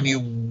that when you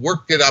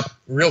work it up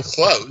real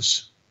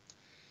close,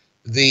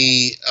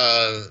 the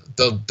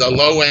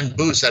low end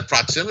boost, that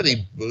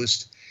proximity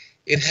boost,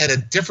 it had a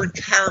different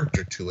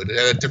character to it. It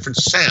had a different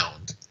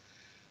sound,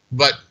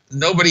 but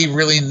nobody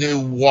really knew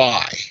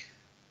why.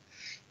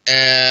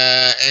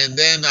 And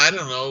then, I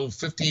don't know,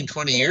 15,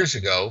 20 years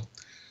ago,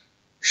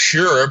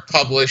 Shure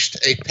published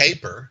a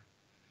paper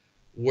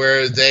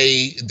where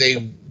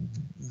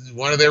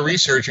one of their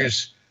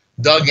researchers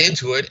dug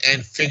into it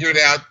and figured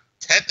out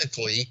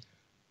technically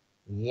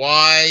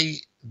why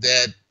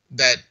that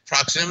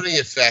proximity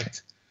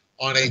effect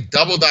on a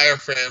double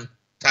diaphragm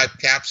type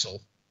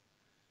capsule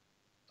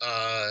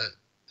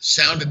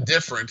sounded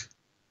different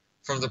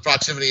from the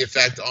proximity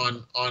effect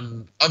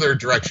on other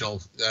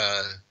directional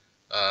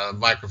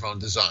microphone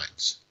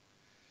designs.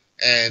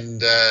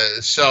 And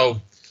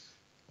so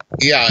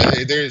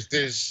yeah,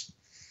 there's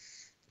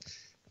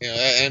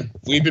and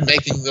we've been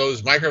making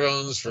those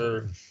microphones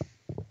for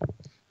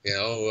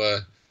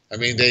I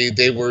mean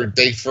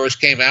they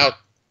first came out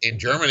in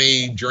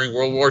Germany during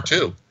World War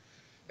II,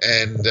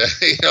 and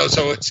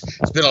so it's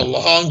been a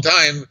long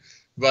time,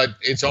 but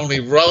it's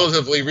only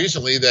relatively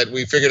recently that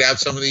we figured out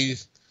some of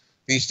these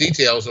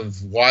details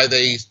of why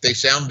they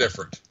sound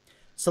different.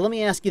 So let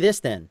me ask you this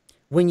then.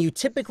 When you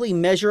typically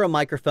measure a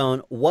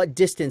microphone, what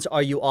distance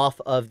are you off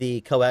of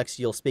the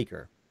coaxial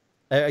speaker?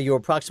 Are you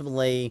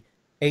approximately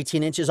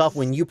 18 inches off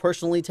when you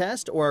personally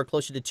test, or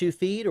closer to 2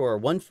 feet or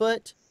 1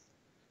 foot?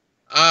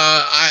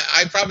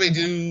 I probably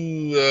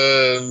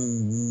do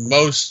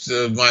most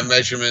of my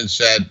measurements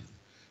at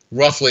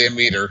roughly a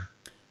meter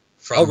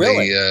from oh,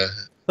 really? the.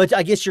 But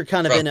I guess you're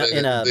kind of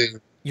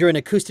you're in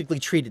acoustically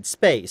treated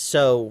space,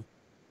 so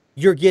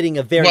you're getting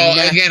a very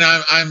well. Again,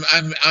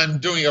 I'm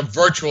doing a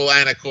virtual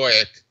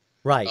anechoic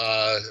right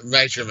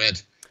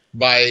measurement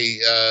by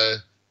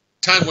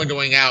time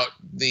windowing out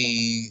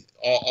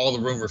all the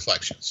room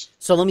reflections.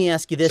 So let me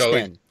ask you this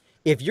then: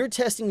 if you're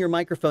testing your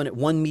microphone at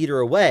 1 meter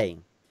away,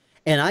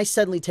 and I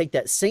suddenly take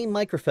that same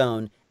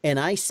microphone and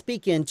I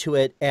speak into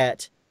it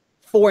at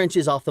 4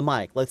 inches off the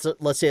mic, let's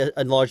say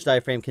a large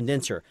diaphragm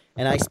condenser,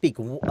 and I speak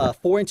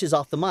 4 inches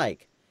off the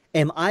mic,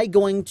 am I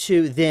going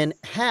to then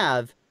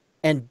have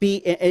and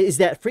is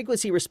that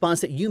frequency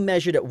response that you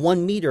measured at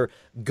 1 meter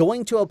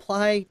going to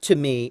apply to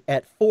me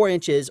at 4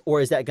 inches,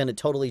 or is that going to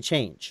totally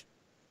change?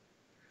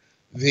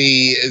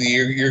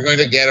 You're going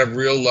to get a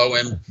real low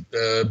end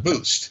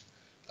boost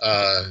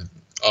on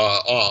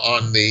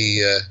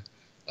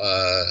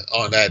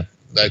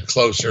that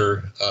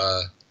closer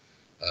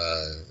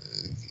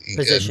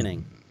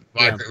positioning.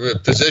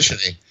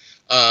 Positioning.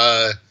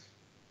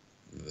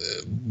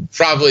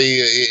 Probably,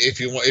 if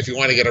you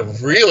want to get a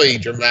really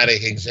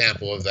dramatic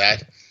example of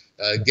that,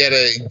 get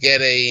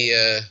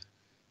a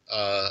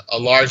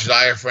large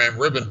diaphragm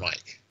ribbon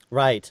mic.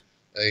 Right.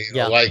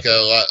 Like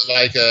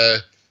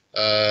a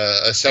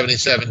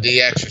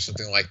 77DX or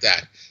something like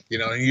that.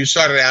 And you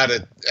started out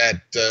at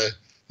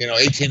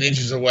 18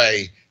 inches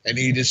away, and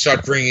you just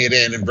start bringing it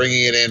in and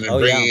bringing it in and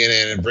bringing it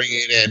in and bringing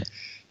it in,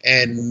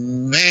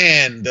 and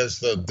man, does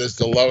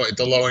the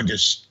low end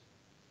just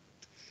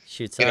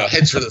shoots up.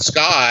 Heads for the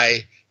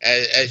sky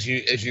as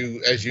you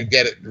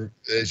get it,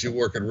 as you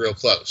work it real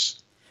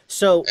close.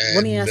 So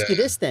let me ask you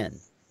this then.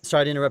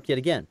 Sorry to interrupt yet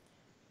again.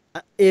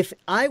 If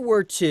I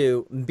were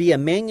to be a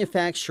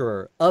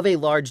manufacturer of a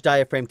large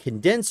diaphragm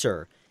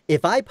condenser,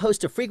 if I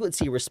post a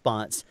frequency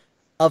response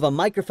of a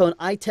microphone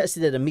I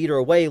tested at a meter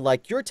away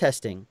like you're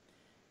testing,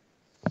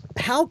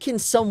 how can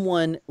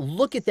someone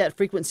look at that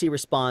frequency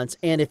response,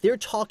 and if they're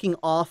talking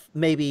off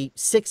maybe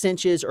 6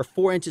 inches or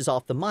 4 inches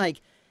off the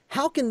mic,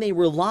 how can they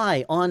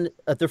rely on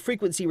the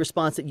frequency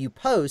response that you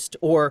post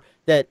or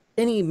that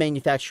any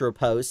manufacturer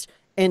posts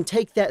and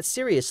take that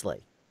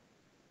seriously?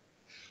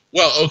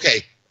 Well,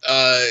 okay.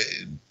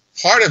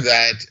 Part of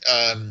that,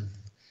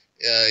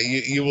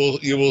 you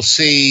will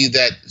see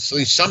that at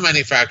least some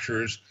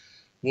manufacturers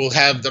will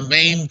have the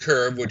main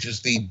curve, which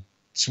is the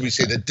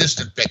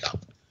distant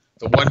pickup,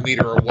 the 1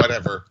 meter or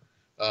whatever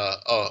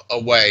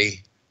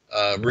away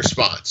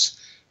response.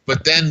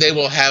 But then they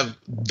will have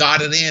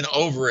dotted in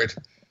over it,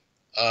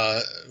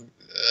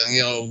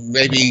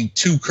 maybe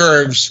 2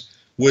 curves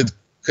with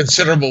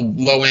considerable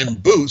low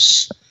end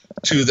boosts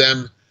to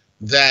them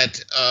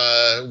that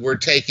were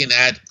taken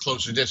at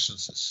closer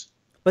distances.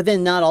 But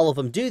then not all of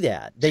them do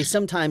that. They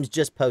sometimes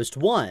just post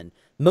one.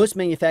 Most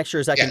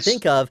manufacturers I can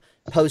think of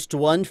post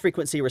one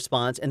frequency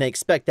response, and they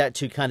expect that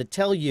to kind of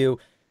tell you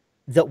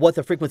what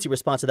the frequency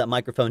response of that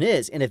microphone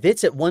is. And if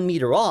it's at 1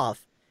 meter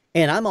off,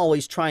 and I'm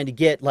always trying to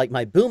get like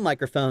my boom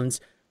microphones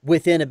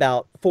within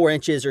about 4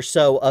 inches or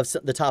so of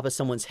the top of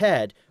someone's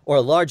head, or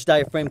a large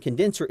diaphragm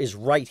condenser is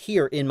right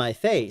here in my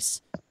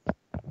face,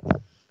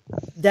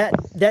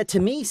 that to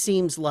me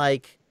seems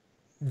like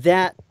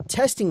that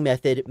testing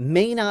method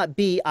may not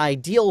be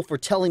ideal for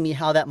telling me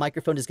how that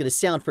microphone is going to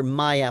sound for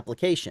my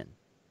application.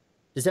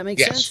 Does that make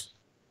sense?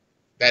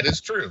 That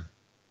is true.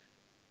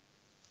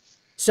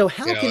 So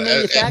how can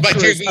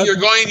manufacturers? But you're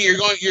going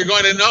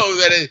to know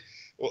that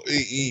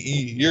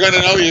you're going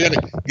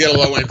to get a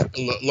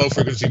low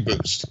frequency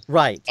boost.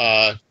 Right.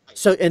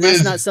 So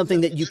that's not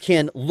something that you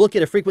can look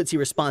at a frequency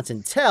response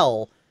and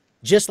tell.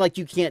 Just like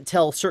you can't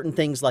tell certain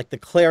things like the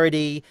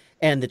clarity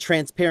and the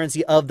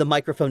transparency of the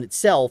microphone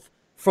itself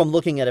from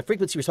looking at a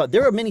frequency response.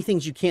 There are many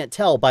things you can't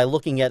tell by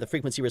looking at the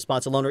frequency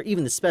response alone, or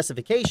even the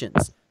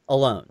specifications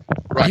alone.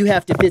 Right. You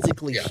have to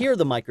physically hear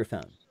the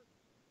microphone.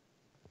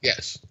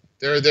 Yes,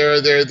 They're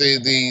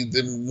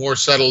the more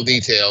subtle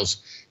details.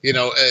 You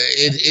know,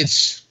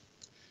 it's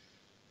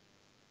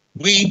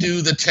we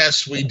do the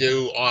tests we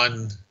do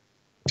on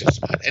just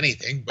about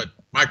anything, but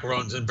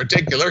microphones in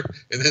particular,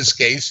 in this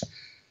case,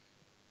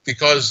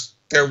 because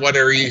they're what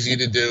are easy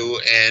to do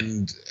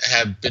and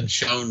have been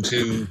shown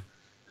to,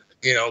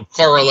 you know,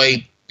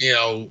 correlate, you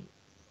know,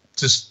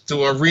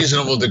 to a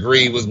reasonable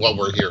degree with what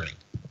we're hearing.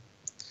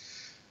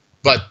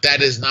 But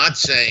that is not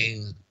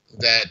saying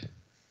that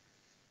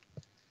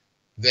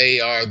they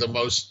are the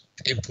most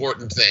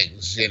important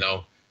things, you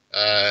know,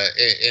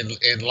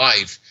 in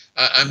life.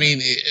 I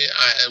mean,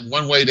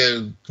 one way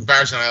to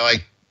comparison I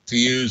like to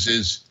use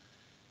is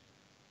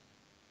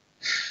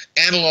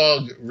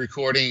analog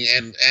recording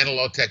and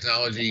analog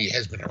technology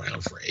has been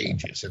around for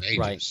ages and ages.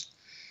 Right.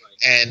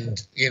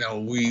 And you know,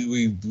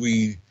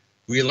 we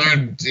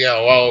learned, you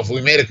know, well, if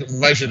we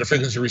measure the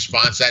frequency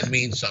response, that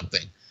means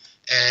something.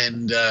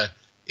 And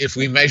if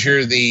we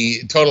measure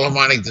the total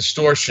harmonic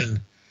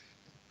distortion,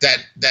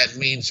 that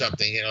means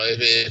something. You know,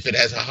 if it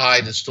has a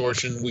high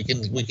distortion, we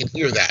can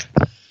hear that,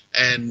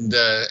 and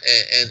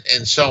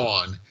so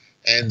on.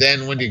 And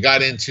then when you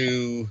got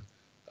into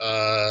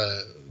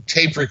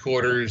tape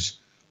recorders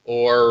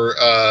or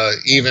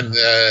even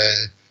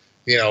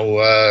you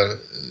know,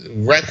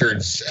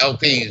 records,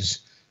 LPs,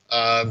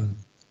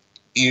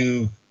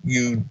 you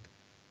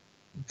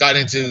got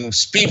into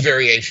speed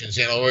variations.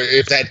 You know, or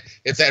if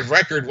that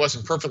record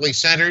wasn't perfectly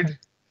centered,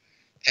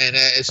 and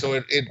so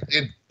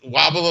it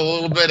wobbled a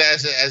little bit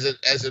as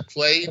it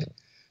played,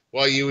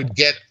 well, you would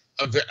get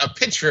a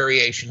pitch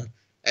variation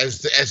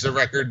as the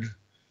record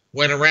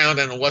went around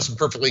and it wasn't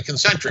perfectly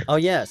concentric. Oh,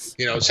 yes.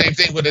 You know, same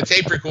thing with a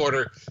tape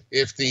recorder.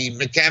 If the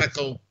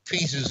mechanical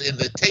pieces in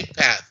the tape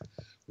path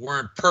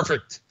weren't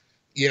perfect,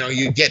 you know,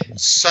 you get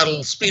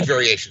subtle speed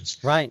variations.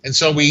 Right. And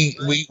so we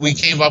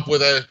came up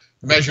with a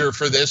measure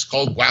for this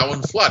called wow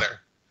and flutter.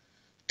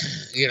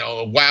 You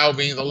know, wow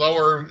being the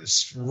lower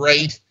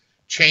rate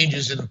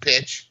changes in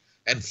pitch,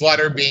 and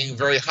flutter being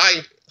very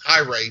high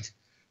rate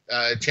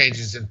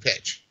changes in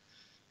pitch.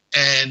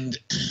 And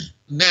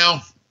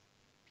now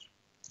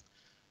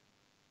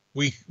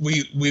we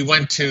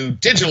went to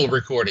digital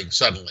recording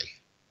suddenly,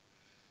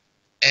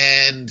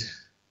 and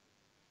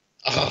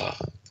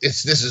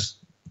this is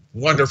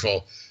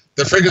wonderful.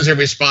 The frequency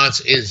response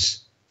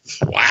is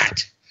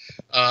flat,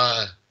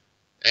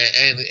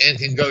 and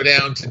can go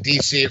down to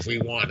DC if we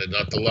wanted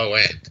at the low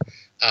end.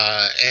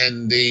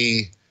 And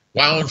the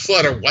wow and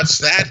flutter, what's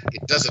that?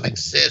 It doesn't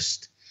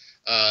exist.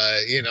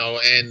 You know,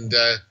 and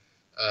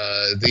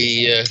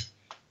the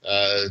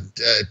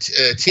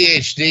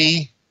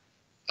THD,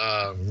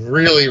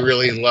 really,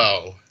 really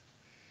low.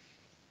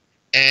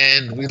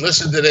 And we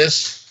listened to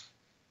this,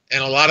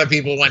 and a lot of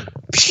people went,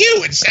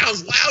 "Phew, it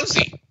sounds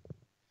lousy."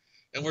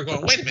 And we're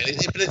going, wait a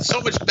minute, but it's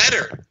so much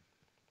better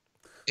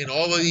in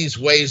all of these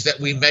ways that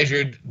we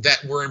measured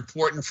that were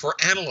important for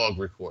analog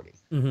recording.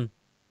 Mm-hmm.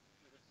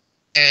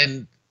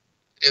 And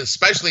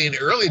especially in the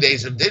early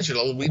days of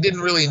digital, we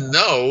didn't really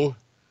know,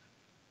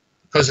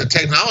 because the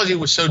technology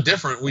was so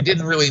different, we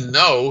didn't really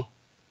know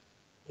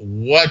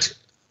what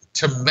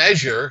to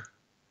measure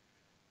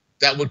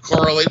that would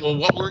correlate with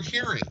what we're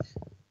hearing.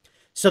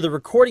 So the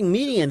recording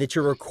medium that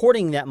you're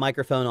recording that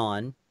microphone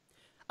on,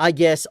 I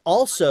guess,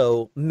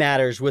 also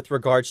matters with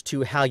regards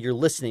to how you're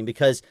listening,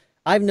 because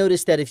I've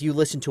noticed that if you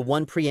listen to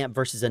one preamp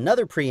versus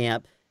another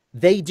preamp,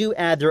 they do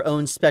add their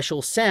own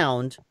special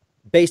sound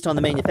based on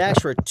the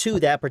manufacturer to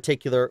that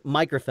particular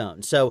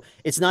microphone. So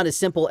it's not as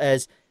simple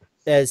as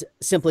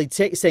simply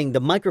saying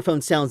the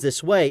microphone sounds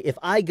this way. If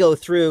I go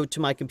through to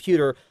my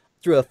computer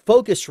through a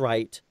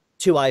Focusrite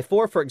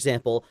 2i4, for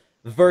example,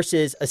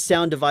 versus a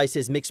Sound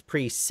Devices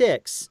Mix-Pre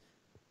 6,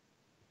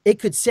 it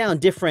could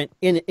sound different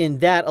in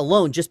that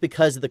alone, just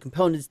because of the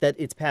components that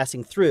it's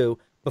passing through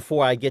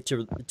before I get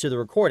to the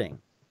recording.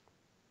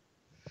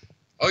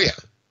 Oh yeah,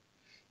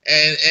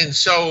 and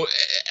so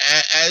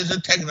as the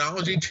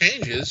technology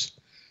changes,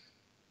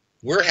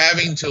 we're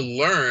having to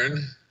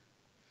learn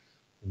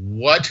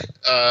what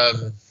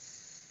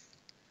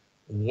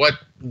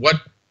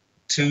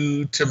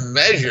to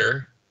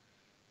measure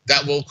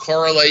that will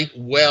correlate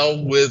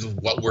well with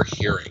what we're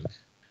hearing.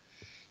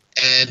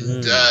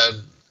 And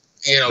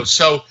you know,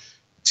 so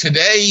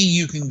today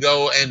you can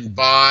go and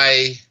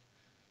buy,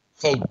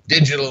 quote,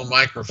 digital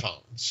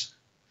microphones.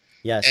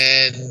 Yes.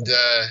 And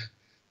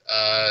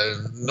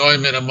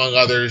Neumann, among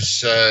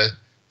others,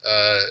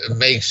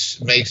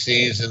 makes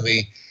these, and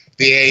the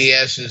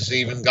AES has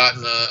even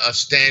gotten a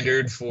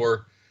standard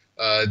for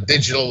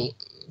digital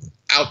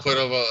output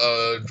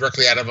of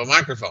directly out of a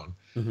microphone.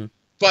 Mm-hmm.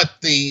 But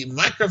the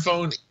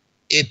microphone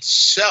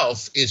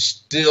itself is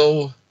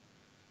still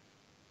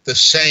the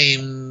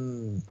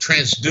same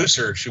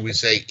transducer, should we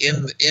say,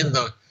 in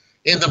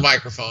the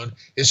microphone.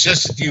 It's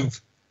just that you've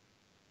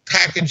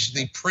packaged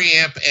the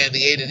preamp and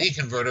the A to D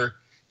converter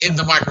in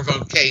the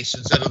microphone case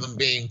instead of them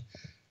being,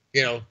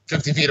 you know,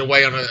 50 feet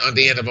away on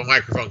the end of a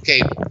microphone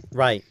cable.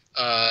 Right.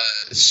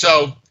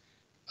 So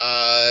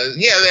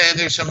yeah, and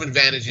there's some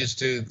advantages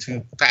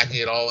to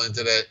packing it all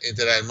into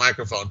that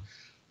microphone.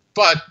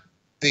 But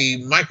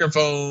the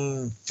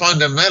microphone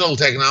fundamental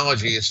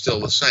technology is still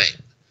the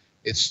same.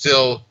 It's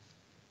still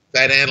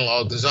that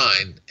analog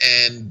design.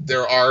 And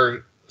there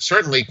are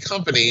certainly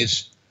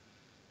companies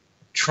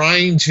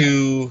trying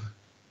to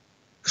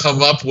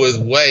come up with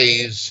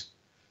ways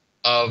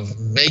of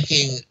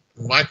making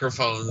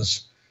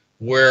microphones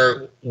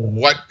where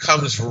what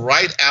comes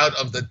right out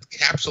of the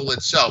capsule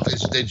itself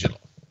is digital.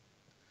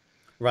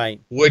 Right.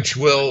 Which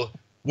will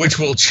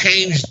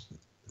change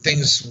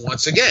things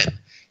once again.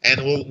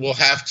 And we'll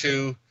have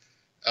to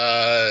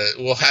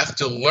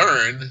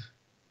learn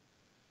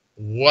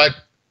what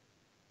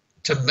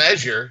to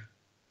measure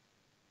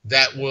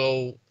that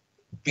will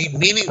be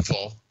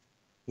meaningful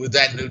with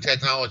that new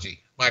technology,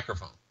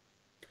 microphone.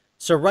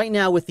 So right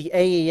now with the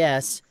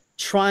AAS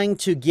trying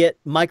to get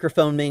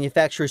microphone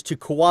manufacturers to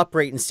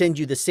cooperate and send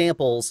you the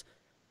samples,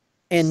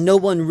 and no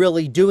one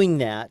really doing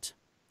that,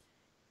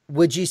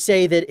 would you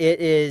say that it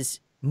is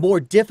more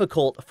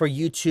difficult for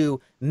you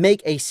to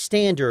make a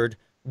standard,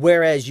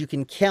 whereas you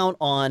can count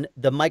on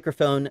the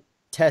microphone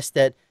test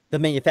that the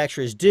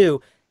manufacturers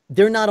do?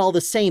 They're not all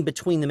the same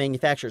between the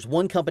manufacturers.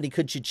 One company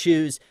could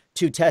choose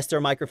to test their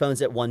microphones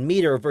at 1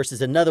 meter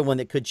versus another one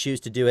that could choose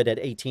to do it at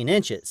 18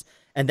 inches.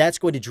 And that's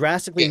going to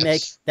drastically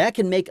that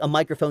can make a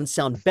microphone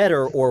sound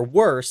better or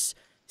worse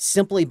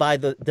simply by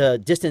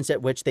the distance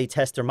at which they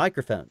test their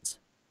microphones.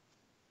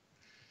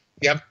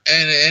 Yep,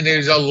 and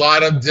there's a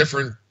lot of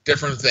different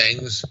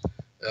things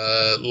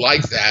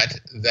like that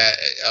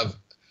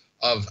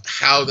of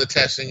how the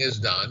testing is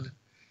done,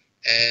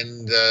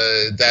 and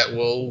that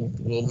will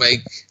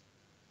make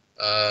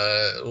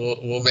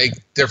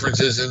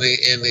differences in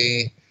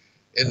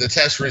the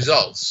test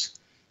results.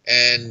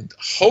 And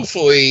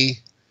hopefully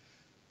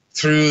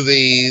through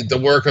the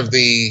work of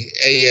the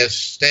AAS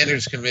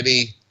Standards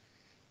Committee,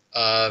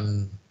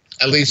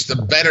 at least the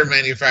better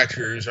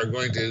manufacturers are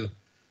going to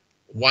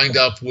wind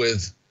up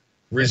with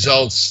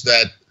results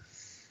that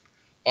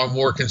are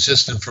more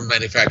consistent from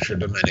manufacturer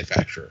to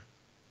manufacturer.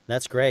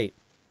 That's great.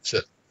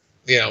 So,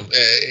 you know,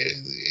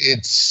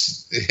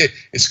 it's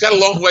got a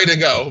long way to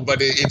go,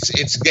 but it's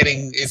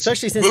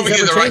especially since moving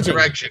it's in the right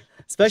direction.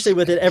 Especially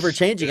with it ever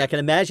changing, I can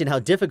imagine how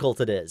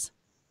difficult it is.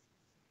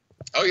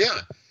 Oh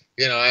yeah,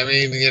 you know, I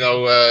mean, you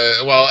know,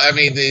 well, I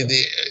mean,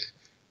 the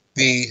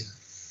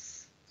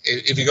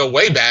if you go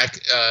way back,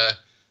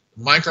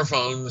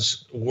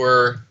 microphones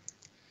were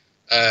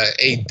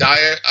a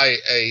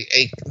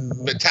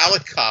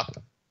metallic cup,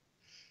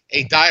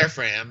 a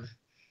diaphragm,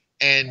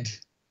 and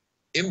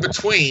in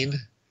between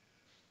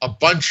a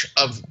bunch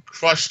of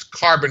crushed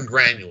carbon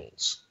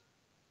granules.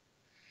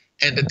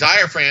 And the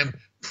diaphragm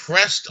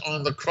pressed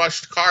on the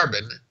crushed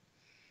carbon,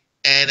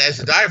 and as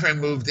the diaphragm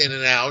moved in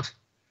and out,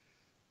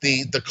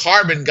 the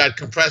carbon got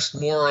compressed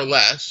more or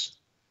less,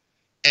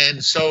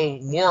 and so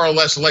more or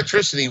less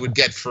electricity would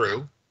get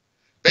through.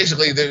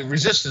 Basically, the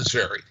resistance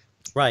varied.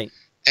 Right.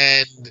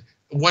 And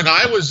when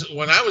I was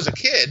a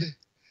kid,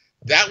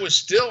 that was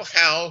still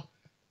how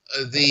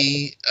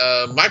the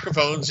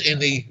microphones in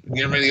the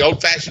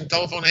old-fashioned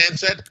telephone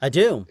handset. I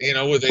do. You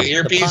know, with the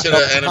earpiece and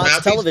a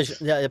mouthpiece.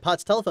 Television, the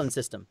POTS telephone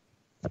system.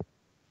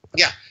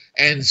 Yeah,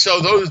 and so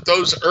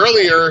those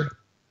earlier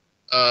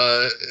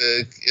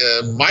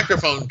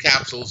microphone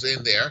capsules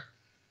in there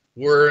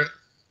were,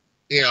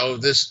 you know,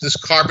 this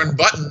carbon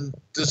button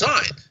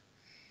design,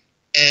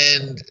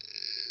 and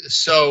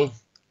so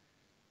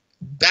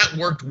that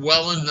worked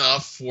well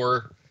enough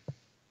for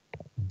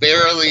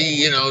barely,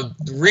 you know,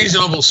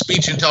 reasonable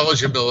speech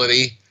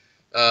intelligibility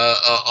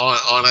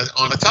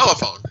on a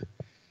telephone.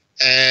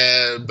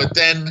 But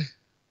then,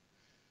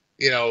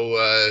 you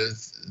know,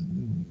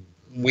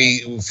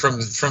 we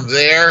from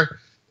there,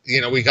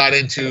 you know, we got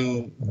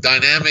into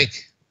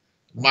dynamic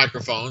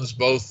microphones,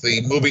 both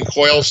the moving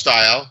coil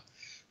style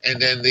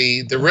and then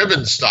the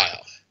ribbon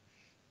style,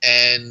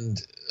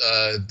 and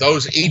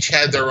those each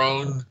had their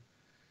own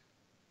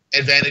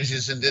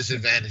advantages and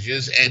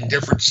disadvantages and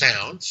different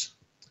sounds.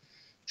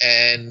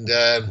 And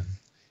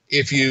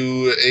if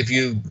you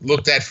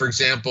looked at, for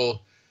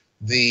example,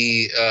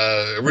 the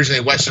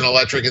originally Western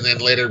Electric and then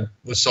later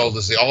was sold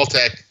as the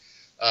Altec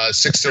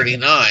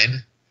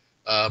 639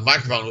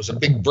 microphone, was a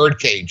big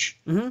birdcage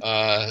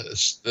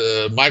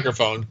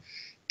microphone,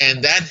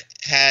 and that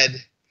had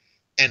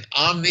an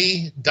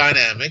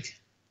omni-dynamic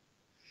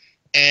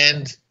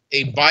and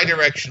a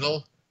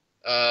bidirectional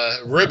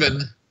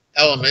ribbon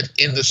element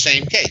in the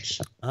same case.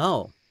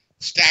 Oh.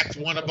 Stacked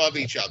one above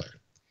each other.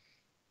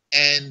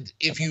 And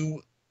if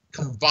you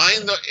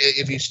combine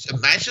if you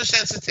match the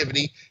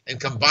sensitivity and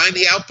combine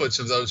the outputs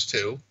of those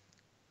two,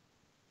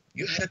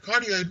 you had a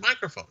cardioid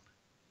microphone.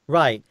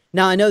 Right.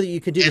 Now I know that you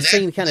could do the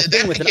same kind of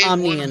thing with an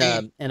omni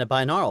and a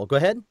binaural. Go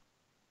ahead.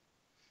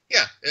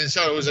 Yeah, and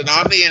so it was an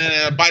omni and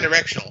a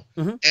bidirectional,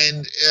 and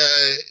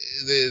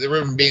the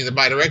ribbon being the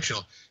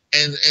bidirectional,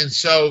 and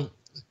so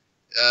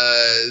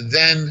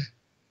then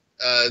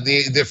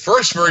the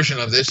first version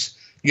of this,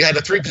 you had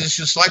a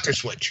 3-position selector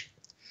switch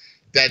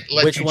that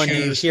let which you one choose,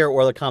 do you hear,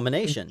 or the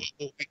combination?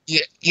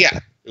 Yeah,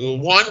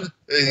 one,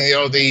 you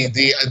know,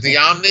 the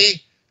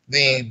omni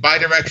the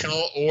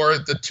bidirectional or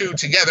the two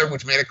together,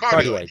 which made a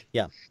cardioid.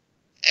 Yeah.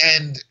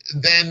 And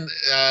then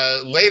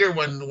later,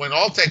 when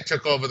Altec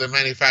took over the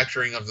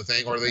manufacturing of the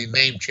thing, or the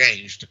name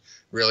changed,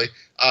 really,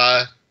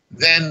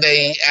 then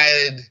they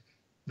added,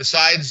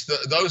 besides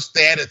those,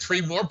 they added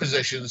 3 more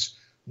positions,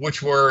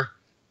 which were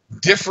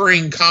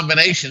differing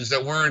combinations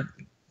that weren't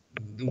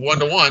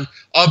one-to-one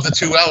of the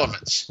 2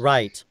 elements.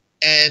 Right.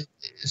 And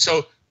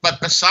so,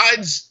 but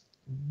besides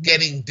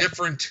getting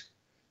different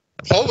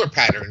polar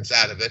patterns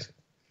out of it,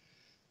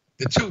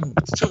 the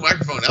two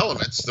microphone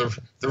elements, the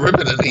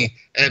ribbon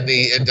and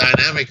the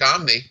dynamic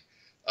omni,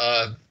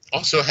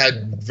 also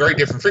had very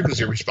different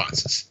frequency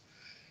responses.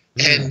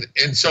 And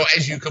so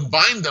as you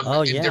combine them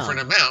in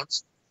different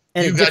amounts,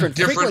 and you got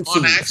different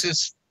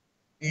on-axis.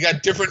 You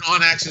got different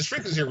on-axis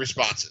frequency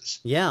responses.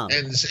 Yeah.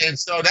 And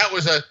so that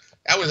was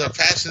a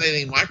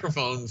fascinating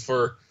microphone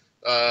for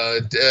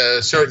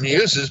certain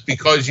uses,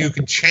 because you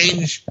could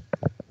change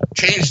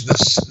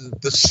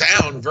the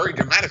sound very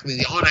dramatically,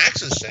 the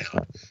on-axis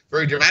sound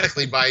very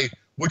dramatically, by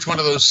which one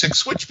of those 6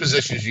 switch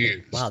positions you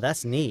use. Wow,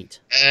 that's neat.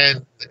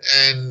 And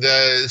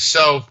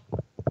so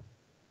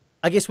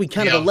I guess we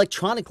kind of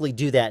electronically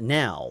do that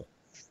now.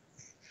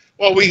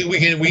 Well, we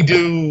have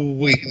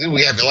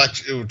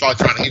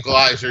electronic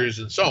equalizers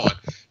and so on.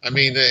 I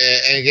mean,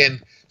 and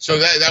again, so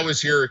that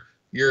was your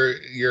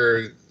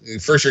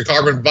first your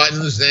carbon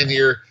buttons, then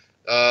your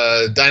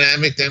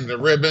dynamic, then the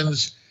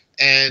ribbons,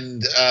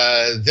 and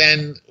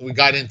then we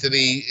got into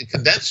the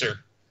condenser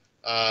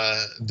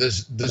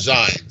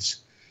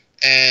designs,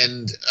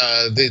 and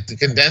the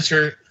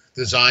condenser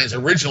designs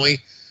originally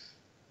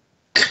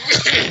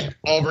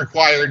all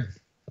required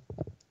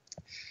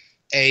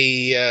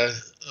a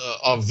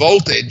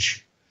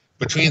voltage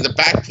between the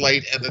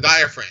backplate and the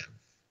diaphragm,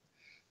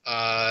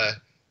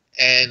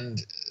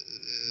 and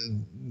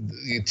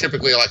you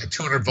typically like a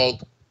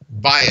 200-volt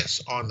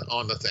bias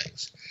on the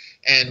things.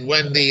 And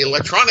when the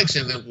electronics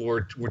in them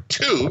were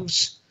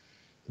tubes,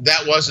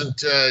 that wasn't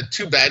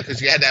too bad,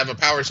 because you had to have a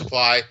power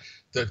supply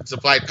that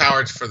supplied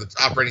power for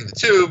operating the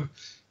tube,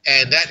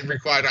 and that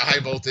required a high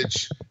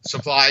voltage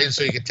supply, and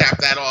so you could tap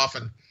that off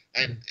and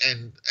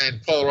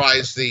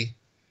polarize the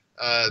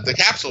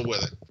capsule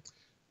with it.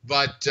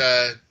 But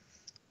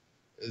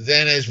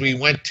then as we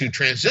went to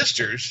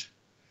transistors,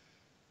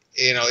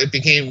 it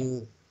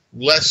became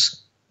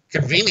less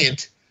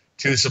convenient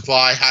to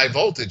supply high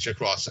voltage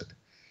across it.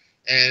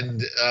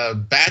 And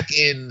back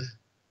in,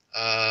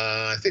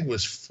 I think it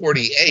was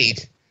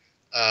 48,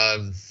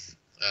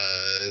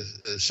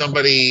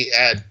 somebody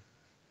at,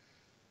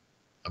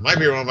 I might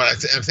be wrong, but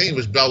I think it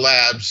was Bell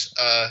Labs,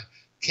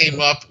 came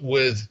up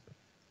with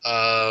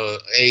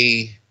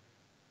a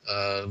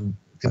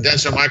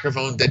condenser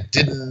microphone that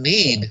didn't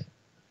need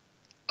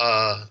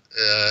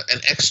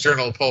an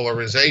external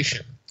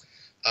polarization.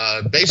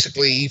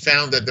 Basically, he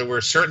found that there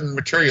were certain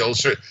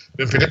materials, in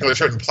particular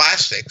certain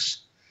plastics,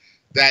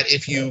 that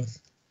if you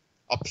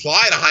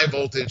applied a high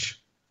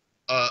voltage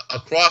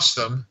across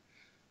them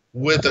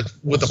with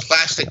a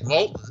plastic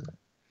molten,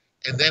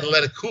 and then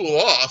let it cool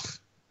off,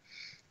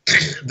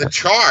 the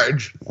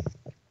charge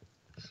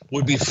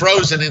would be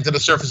frozen into the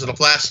surface of the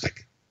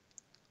plastic.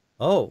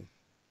 Oh.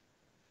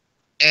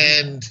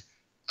 And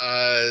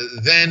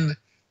then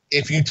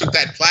if you took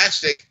that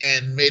plastic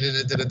and made it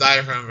into the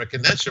diaphragm of a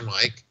condenser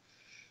mic,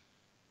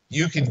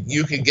 you could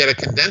get a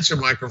condenser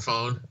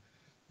microphone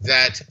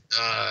that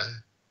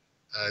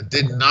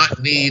did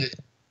not need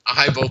a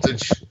high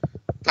voltage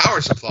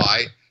power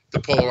supply to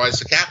polarize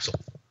the capsule.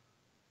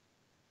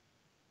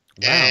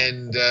 Wow.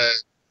 And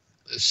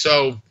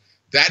so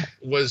that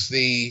was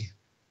the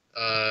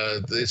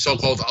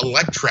so-called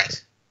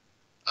electret,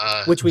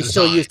 which we design.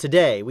 still use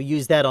today. We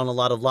use that on a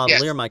lot of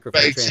lavalier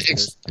microphone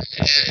transmitters.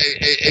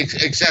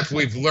 Except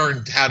we've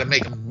learned how to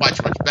make them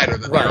much, much better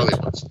than the early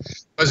ones.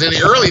 Because in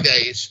the early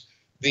days,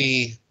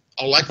 the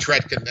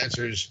electret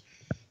condensers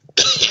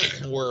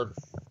were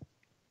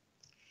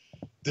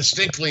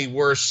distinctly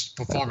worse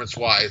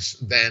performance-wise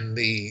than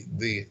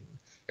the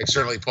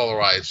externally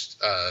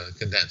polarized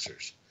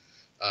condensers.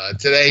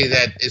 Today,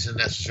 that isn't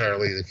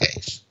necessarily the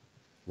case.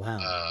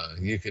 Wow.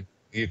 You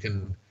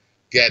can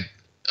get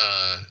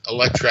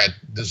electret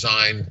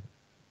design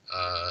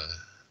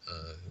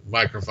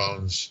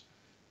microphones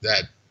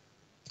that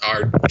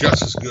are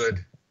just as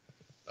good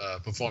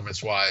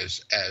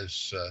performance-wise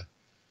as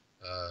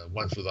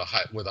ones with a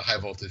high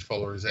voltage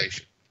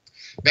polarization.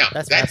 Now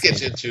that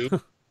gets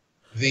into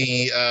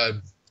the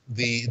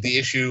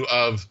issue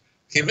of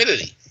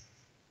humidity,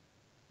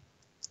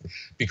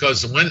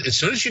 because as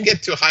soon as you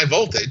get to high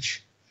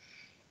voltage,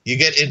 you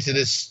get into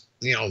this,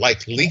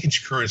 like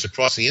leakage currents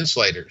across the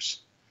insulators.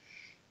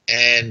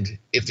 And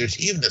if there's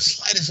even the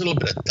slightest little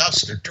bit of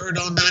dust or dirt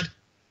on that,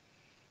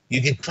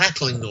 you get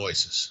crackling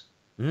noises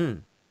with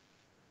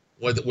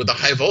the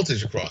high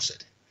voltage across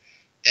it.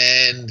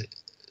 And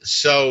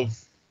so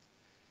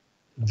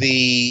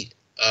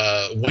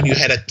when you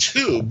had a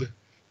tube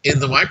in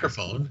the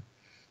microphone,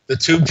 the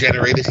tube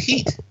generated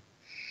heat,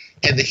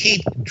 and the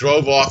heat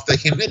drove off the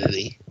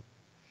humidity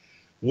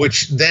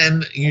which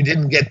then you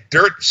didn't get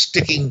dirt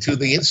sticking to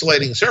the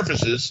insulating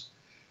surfaces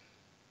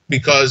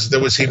because there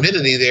was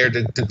humidity there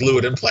to glue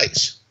it in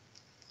place.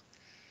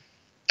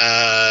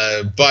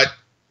 But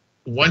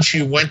once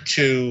you went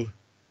to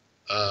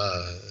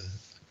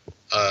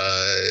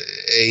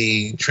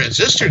a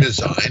transistor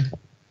design,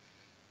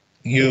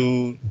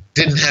 you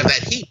didn't have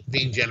that heat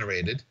being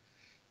generated,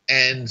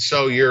 and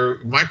so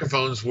your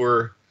microphones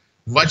were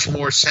much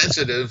more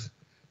sensitive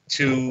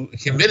to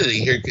humidity.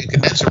 Here,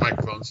 condenser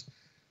microphones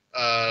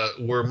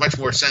were much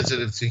more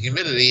sensitive to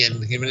humidity,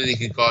 and humidity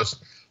can cause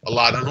a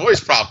lot of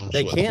noise problems.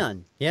 They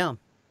can, yeah.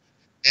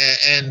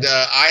 And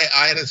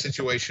I had a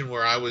situation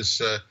where I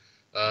was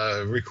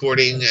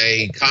recording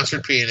a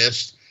concert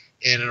pianist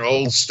in an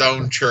old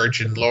stone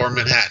church in Lower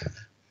Manhattan,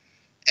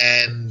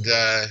 and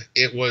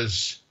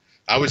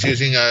I was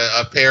using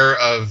a pair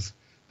of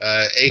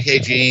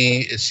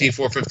AKG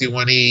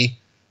C451E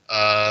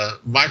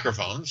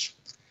microphones,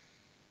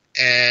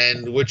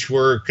 and which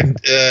were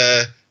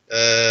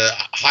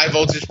high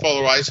voltage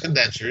polarized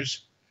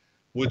condensers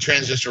with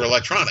transistor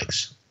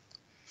electronics.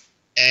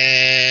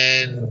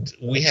 And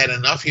we had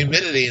enough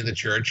humidity in the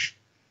church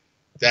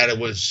that it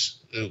was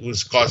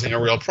causing a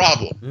real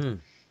problem. Mm.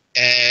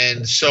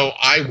 And so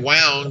I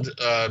wound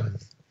a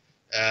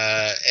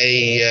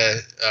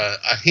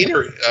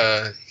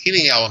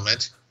heating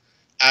element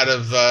out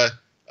of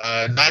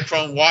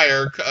nichrome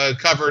wire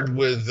covered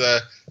with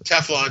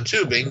Teflon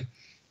tubing,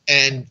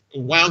 and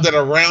wound it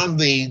around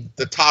the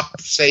top,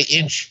 say,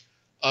 inch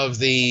of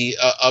the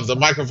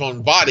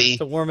microphone body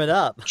to warm it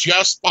up,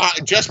 just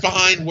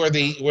behind where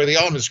the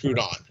element screwed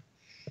on,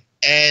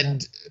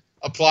 and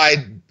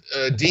applied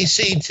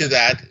DC to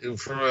that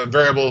from a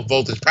variable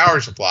voltage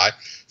power supply,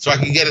 so I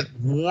could get it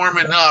warm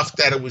enough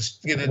that it was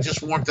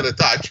just warm to the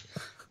touch.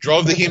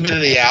 Drove the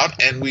humidity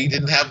out, and we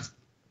didn't have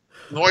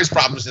noise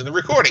problems in the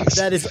recordings.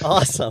 That is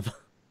awesome.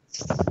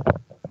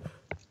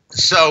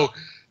 So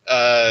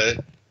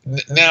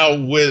now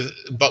with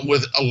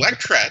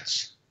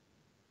electrets,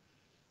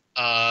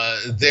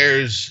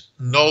 there's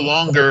no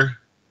longer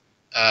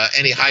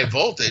any high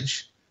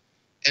voltage,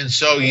 and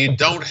so you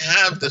don't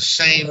have the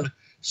same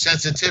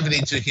sensitivity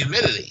to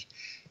humidity.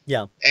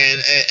 Yeah.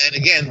 And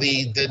again,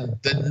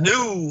 the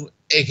new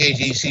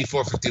AKG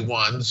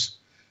C451s,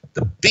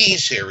 the B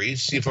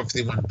series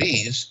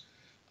C451Bs,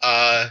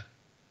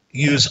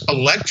 use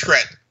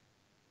electret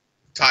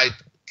type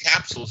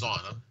capsules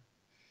on them,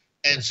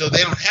 and so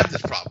they don't have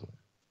this problem.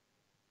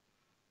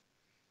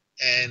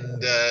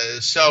 And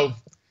so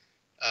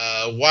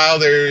while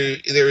there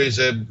is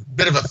a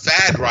bit of a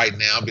fad right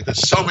now,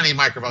 because so many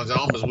microphones, it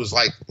almost was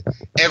like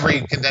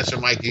every condenser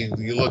mic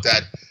you looked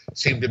at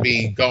seemed to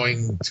be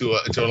going to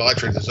an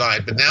electric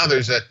design. But now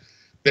there's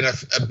been a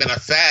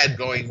fad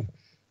going,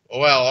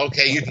 well,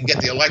 okay, you can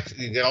get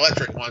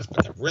electric ones,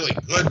 but the really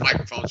good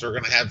microphones are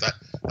going to have the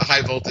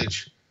high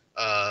voltage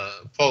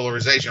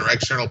polarization or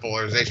external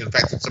polarization. In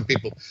fact, some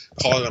people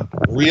calling them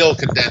real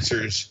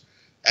condensers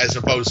as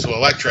opposed to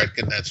electret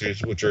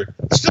condensers, which are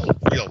still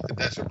real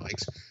condenser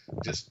mics,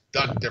 just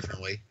done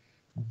differently.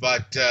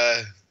 But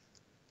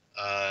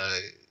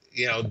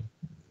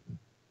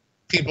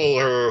people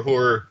who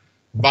are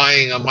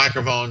buying a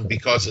microphone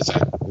because it's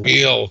a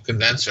real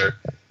condenser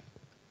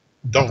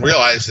don't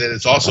realize that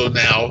it's also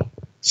now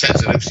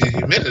sensitive to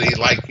humidity,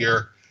 like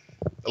your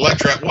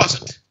electret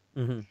wasn't.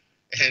 Mm-hmm.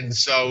 And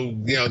so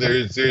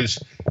there's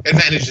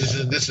advantages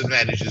and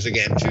disadvantages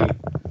again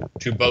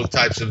to both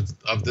types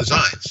of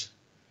designs.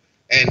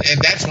 And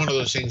that's one of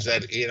those things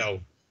that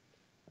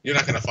you're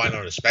not going to find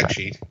on a spec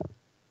sheet.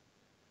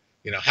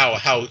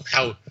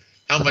 How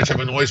much of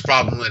a noise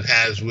problem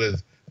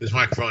this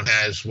microphone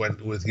has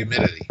with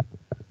humidity.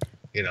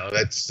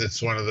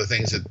 That's one of the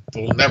things that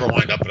will never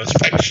wind up in a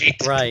spec sheet.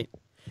 Right.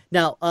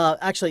 Now,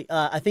 actually,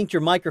 I think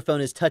your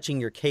microphone is touching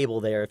your cable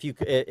there.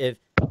 If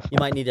you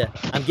might need to,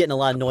 I'm getting a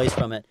lot of noise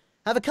from it.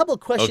 I have a couple of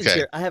questions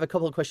here. I have a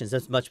couple of questions.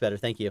 That's much better.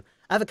 Thank you.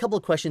 I have a couple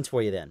of questions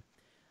for you then.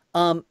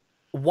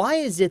 Why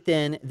is it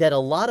then that a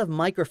lot of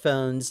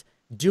microphones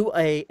do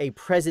a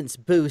presence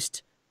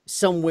boost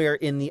somewhere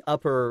in the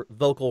upper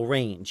vocal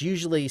range?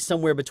 Usually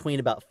somewhere between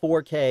about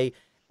 4K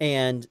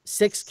and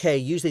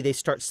 6K. Usually they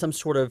start some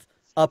sort of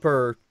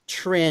upper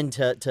trend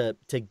to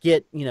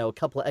get a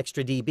couple of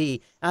extra dB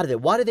out of it.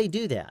 Why do they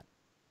do that?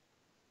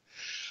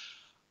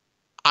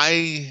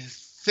 I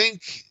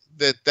think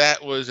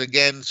that was,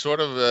 again,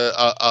 sort of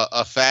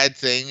a fad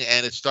thing,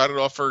 and it started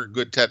off for a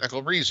good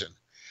technical reason.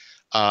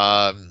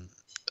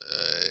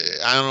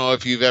 I don't know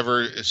if you've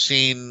ever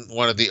seen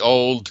one of the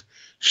old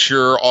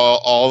Shure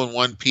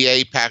all-in-one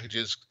PA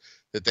packages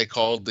that they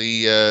called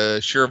the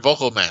Shure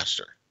Vocal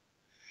Master.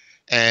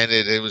 And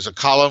it was a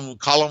column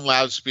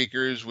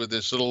loudspeakers with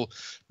this little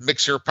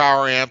mixer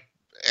power amp,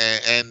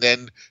 and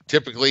then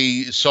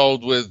typically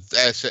sold with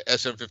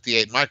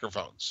SM58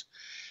 microphones.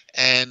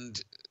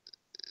 And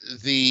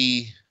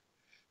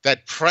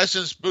that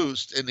presence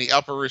boost in the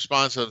upper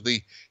response of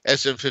the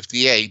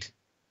SM58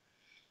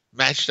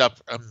 matched up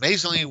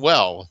amazingly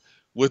well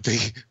with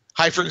the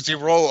high frequency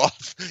roll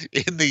off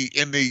in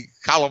the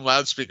column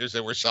loudspeakers they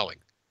were selling.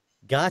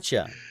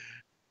 Gotcha.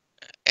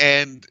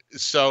 And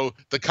so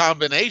the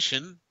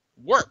combination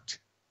worked.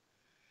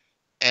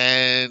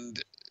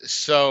 And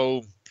so,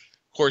 of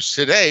course,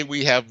 today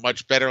we have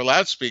much better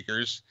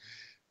loudspeakers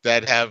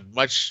that have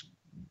much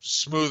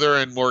smoother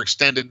and more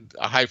extended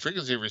high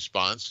frequency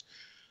response,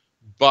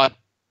 but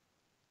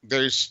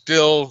there's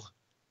still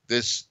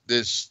this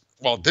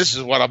well, this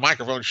is what a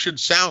microphone should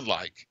sound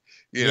like,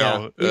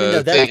 Yeah, even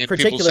though thing that in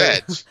people's particular,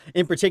 heads.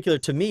 in particular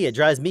to me, it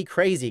drives me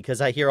crazy because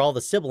I hear all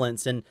the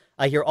sibilants and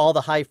I hear all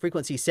the high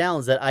frequency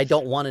sounds that I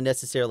don't want to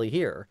necessarily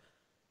hear.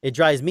 It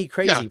drives me Yeah,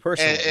 crazy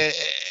personally.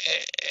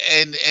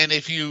 and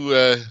if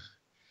you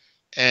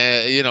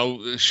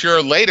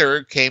sure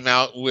later came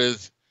out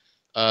with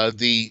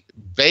the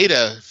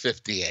Beta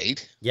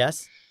 58,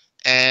 Yes,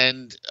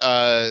 and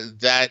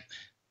that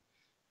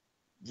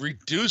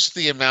reduced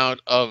the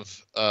amount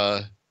of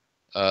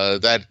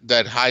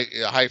that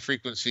high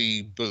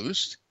frequency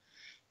boost,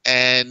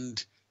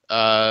 and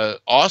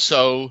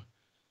also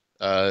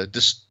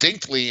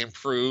distinctly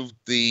improved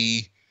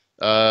the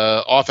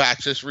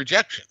off-axis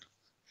rejection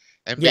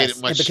and made it yes,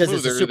 and much because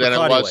it's a smoother than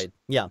it was, supercardioid.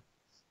 Yeah,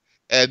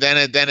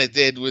 than it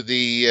did with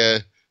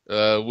the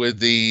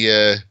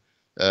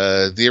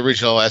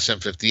original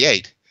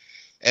SM58.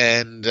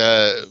 And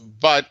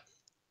but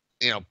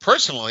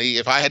personally,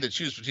 if I had to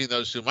choose between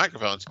those two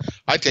microphones,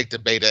 I'd take the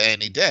Beta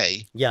any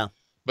day. yeah,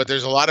 But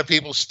there's a lot of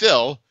people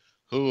still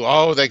who,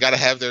 oh, they got to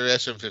have their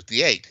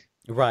SM58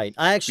 right.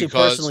 I actually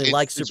because personally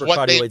like it's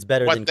what they supercardioids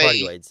better what than they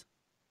cardioids.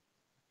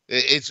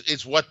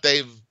 it's what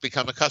they've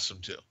become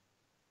accustomed to.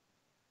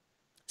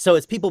 So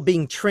it's people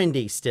being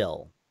trendy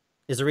still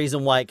is the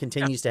reason why it Yeah,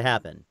 continues to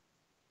happen.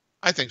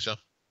 I think so.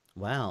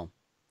 Wow.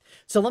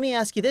 So let me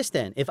ask you this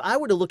then. If I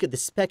were to look at the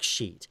spec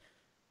sheet,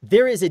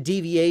 there is a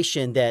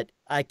deviation that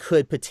I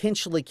could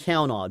potentially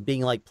count on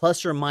being like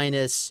plus or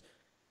minus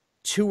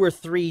 2 or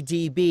 3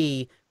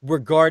 dB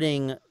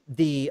regarding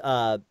the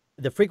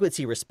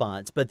frequency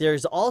response, but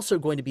there's also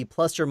going to be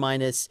plus or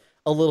minus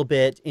a little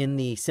bit in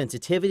the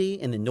sensitivity,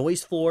 in the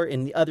noise floor,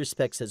 in the other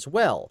specs as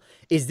well.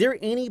 Is there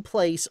any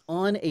place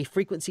on a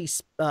frequency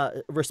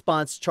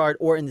response chart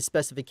or in the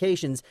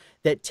specifications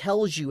that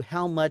tells you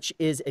how much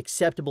is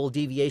acceptable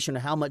deviation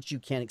or how much you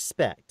can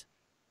expect?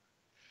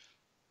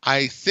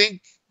 I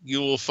think you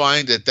will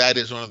find that that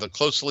is one of the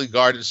closely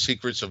guarded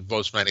secrets of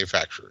most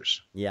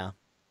manufacturers. Yeah,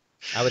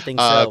 I would think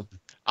Uh, so.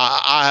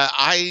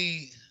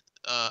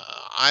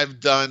 I've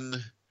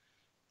done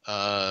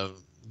uh,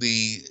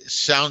 the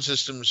sound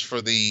systems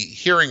for the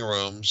hearing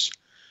rooms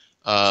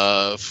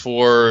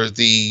for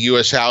the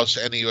U.S. House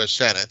and the U.S.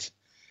 Senate.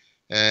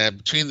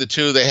 Between the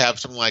two, they have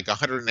something like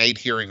 108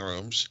 hearing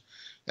rooms,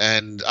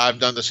 and I've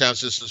done the sound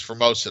systems for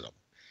most of them.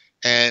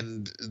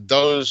 And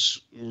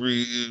those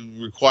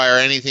require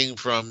anything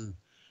from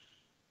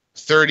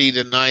 30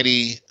 to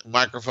 90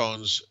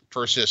 microphones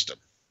per system.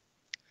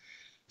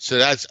 So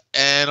that's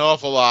an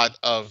awful lot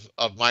of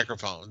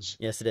microphones.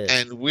 Yes, it is.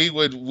 And we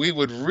would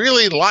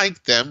really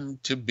like them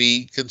to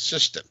be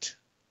consistent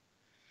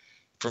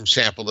from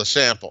sample to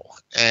sample.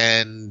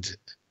 And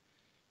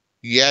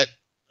yet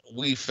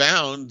we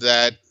found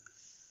that,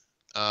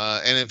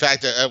 and in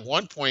fact, at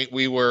one point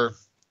we were,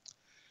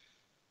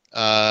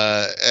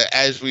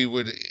 as we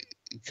would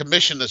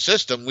commission the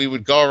system, we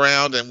would go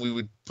around and we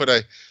would put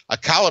a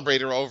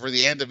calibrator over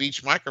the end of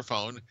each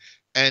microphone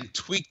and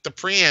tweak the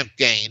preamp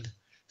gain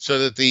so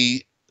that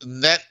the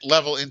net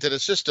level into the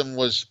system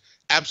was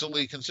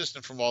absolutely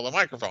consistent from all the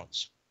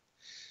microphones.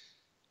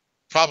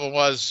 Problem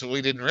was,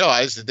 we didn't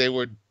realize that they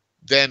would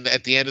then,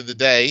 at the end of the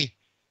day,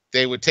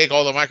 they would take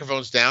all the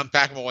microphones down,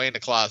 pack them away in the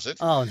closet,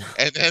 Oh, no.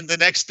 and then the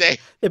next day,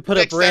 They put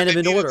up next time random they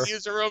in needed order. to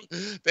use the room,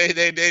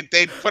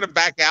 they'd put them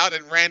back out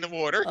in random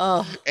order,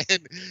 Oh,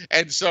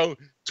 and so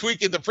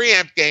tweaking the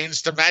preamp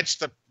gains to match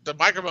the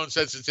microphone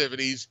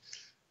sensitivities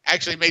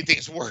actually made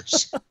things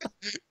worse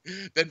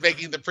than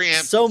making the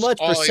preamps so much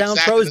for all sound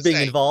exactly pros the being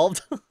same.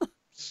 involved.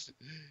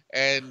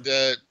 And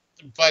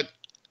but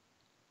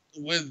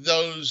with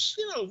those,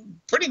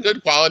 pretty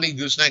good quality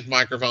gooseneck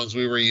microphones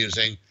we were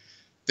using,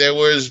 there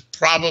was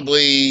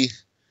probably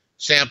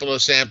sample to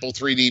sample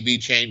 3 dB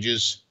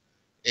changes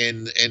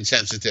in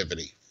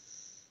sensitivity.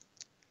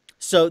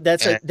 So And,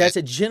 that's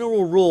a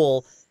general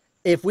rule.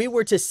 If we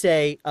were to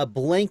say a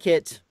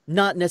blanket,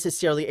 not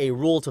necessarily a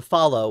rule to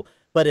follow,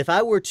 but if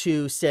I were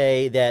to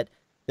say that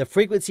the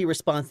frequency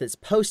response that's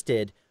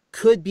posted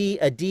could be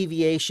a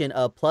deviation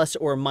of plus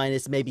or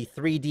minus maybe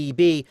 3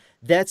 dB,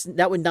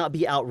 that would not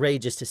be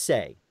outrageous to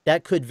say.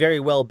 That could very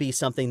well be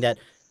something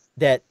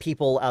that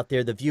people out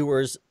there, the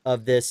viewers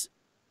of this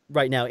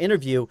right now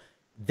interview,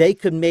 they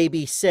could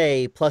maybe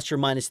say plus or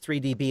minus 3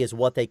 dB is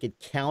what they could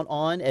count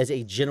on as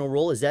a general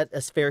rule. Is that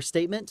a fair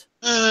statement?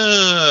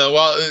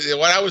 well,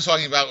 what I was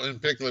talking about in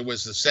particular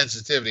was the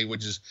sensitivity,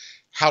 which is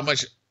how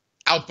much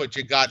output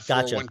you got for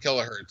Gotcha. 1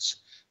 kilohertz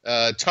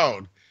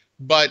tone.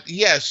 But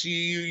yes,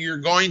 you're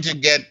going to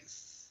get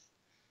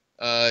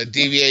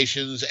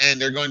deviations, and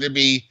they're going to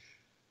be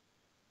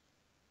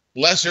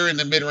lesser in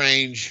the mid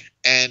range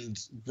and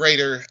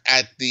greater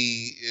at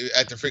the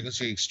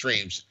frequency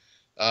extremes.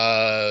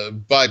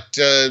 But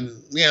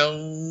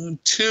anything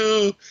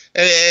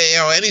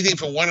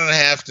from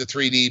 1.5 to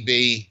 3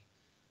 dB,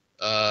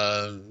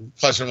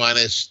 plus or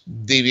minus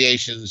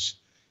deviations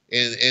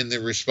in the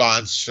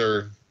response,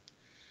 or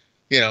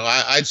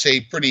I'd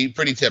say pretty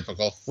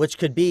typical. Which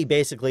could be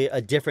basically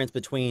a difference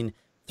between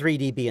 3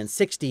 dB and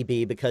 6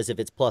 dB, because if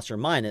it's plus or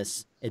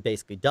minus, it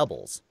basically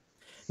doubles.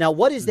 Now,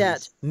 what is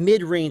that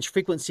mid-range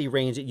frequency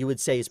range that you would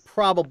say is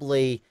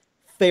probably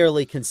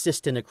fairly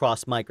consistent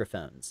across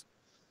microphones?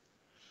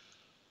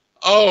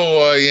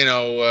 Oh,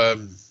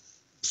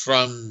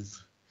 from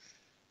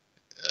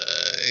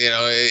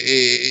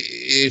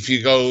if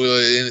you go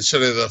in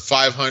sort of the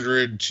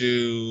 500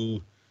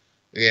 to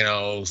 3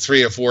 or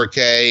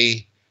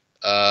 4K,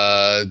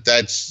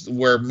 that's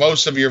where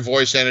most of your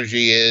voice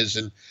energy is,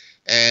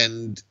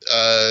 and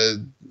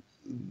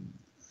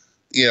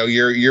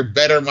your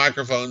better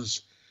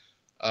microphones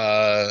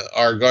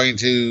are going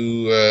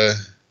to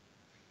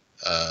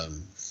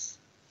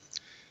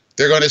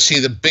they're going to see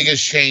the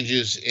biggest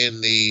changes in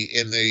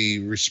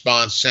the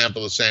response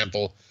sample to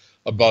sample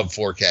above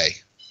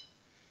 4K.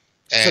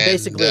 So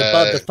basically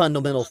above the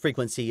fundamental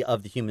frequency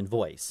of the human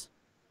voice.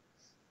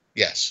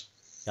 Yes.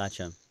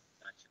 Gotcha.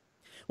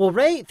 Well,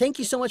 Ray, thank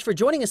you so much for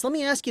joining us. Let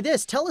me ask you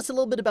this. Tell us a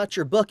little bit about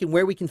your book and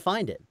where we can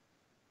find it.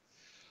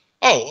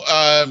 Oh,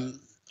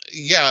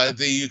 yeah,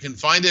 you can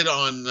find it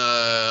on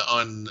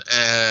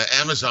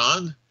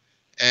Amazon,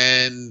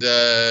 and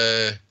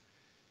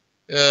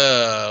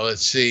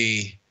let's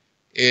see,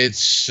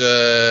 it's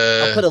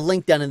I'll put a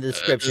link down in the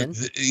description.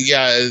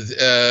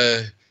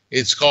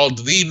 It's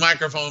called The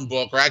Microphone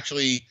Book, or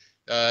actually,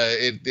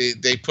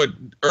 they put,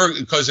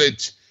 because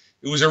it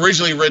was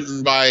originally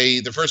written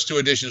by, the first 2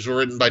 editions were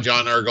written by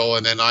John Ergel,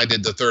 and then I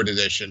did the 3rd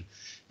edition,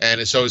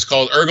 and so it's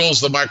called Ergel's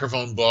The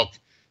Microphone Book,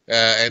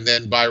 and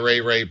then by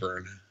Ray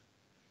Rayburn.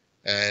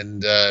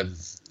 And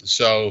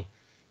so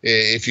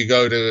if you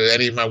go to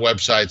any of my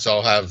websites,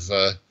 I'll have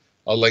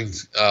a link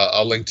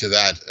to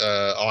that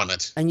on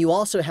it. And you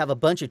also have a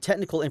bunch of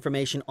technical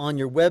information on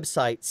your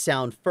website,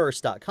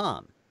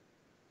 soundfirst.com.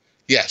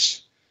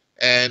 Yes,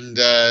 and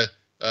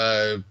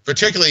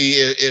particularly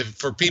if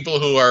for people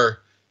who are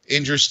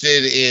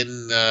interested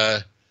in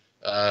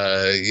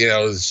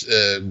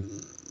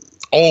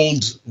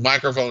old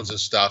microphones and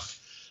stuff.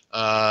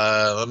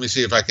 Let me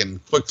see if I can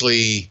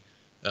quickly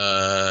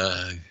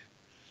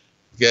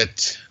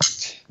get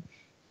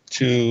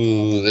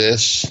to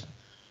this.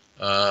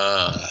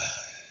 One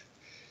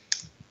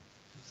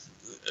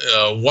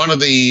of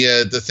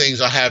the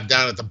things I have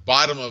down at the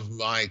bottom of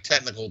my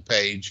technical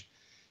page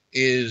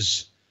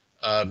is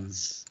I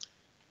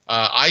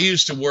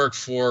used to work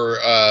for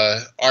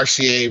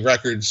RCA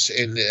Records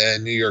in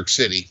New York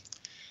City,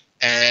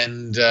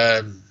 and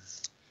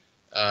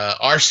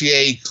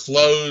RCA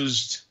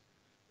closed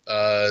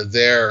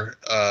their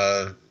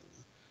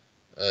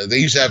they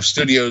used to have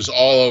studios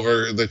all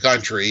over the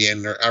country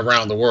and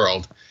around the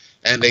world,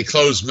 and they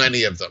closed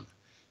many of them.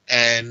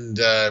 And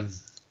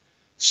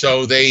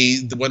so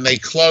when they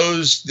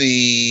closed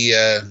the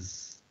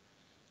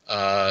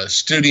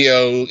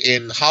studio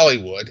in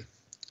Hollywood,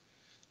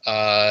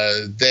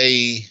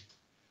 they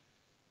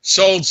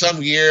sold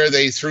some gear,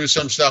 they threw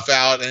some stuff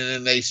out, and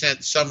then they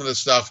sent some of the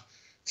stuff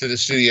to the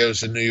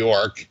studios in New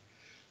York.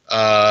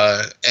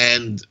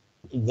 And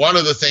one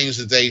of the things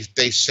that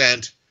they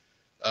sent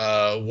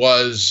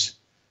was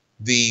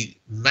the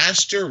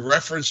Master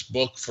Reference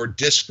Book for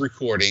Disc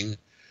Recording,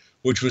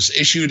 which was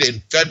issued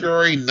in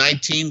February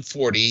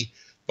 1940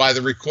 by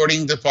the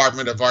Recording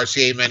Department of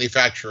RCA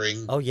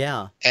Manufacturing. Oh,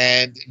 yeah.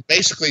 And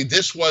basically,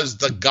 this was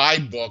the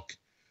guidebook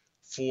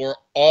for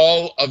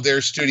all of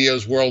their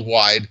studios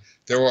worldwide.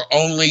 There were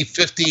only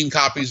 15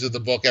 copies of the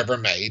book ever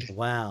made.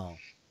 Wow.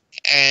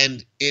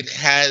 And it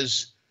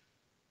has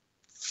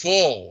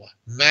full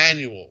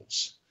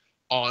manuals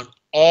on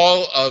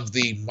all of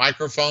the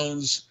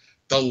microphones,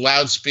 the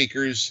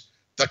loudspeakers,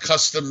 the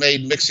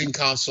custom-made mixing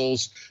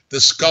consoles,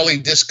 the Scully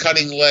disc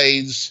cutting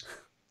lathes,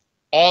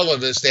 all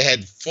of this. They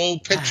had full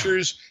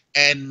pictures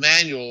and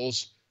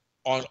manuals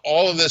on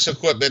all of this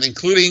equipment,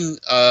 including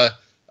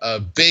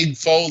big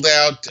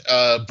fold-out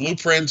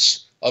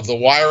blueprints of the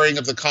wiring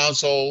of the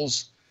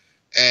consoles,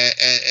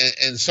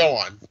 and so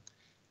on.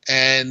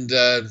 And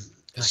Gosh,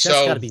 that's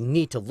got to be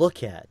neat to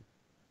look at.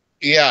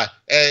 Yeah,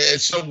 and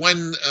so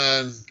when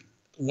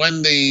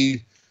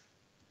the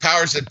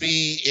powers that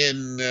be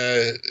in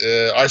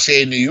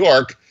RCA New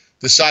York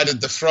decided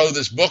to throw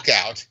this book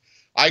out,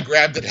 I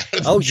grabbed it out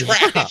of the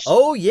trash. Yeah.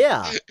 Oh,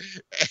 yeah.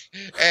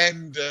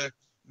 And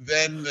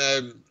then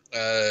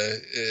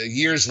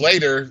years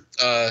later,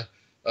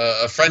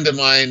 a friend of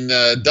mine,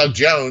 Doug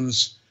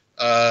Jones,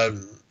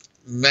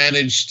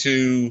 managed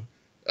to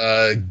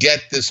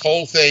get this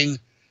whole thing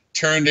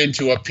turned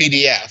into a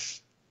PDF,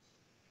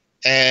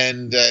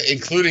 and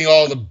including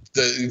all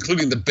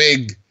including the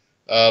big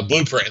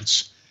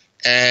blueprints.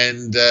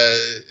 And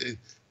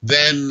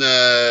then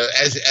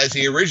as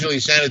he originally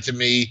sent it to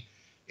me,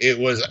 it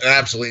was an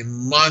absolutely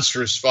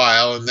monstrous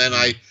file. And then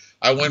I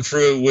went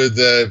through it with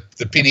the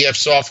PDF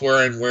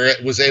software, and where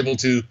it was able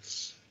to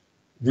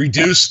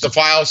reduce the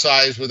file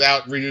size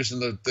without reducing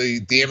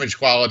the image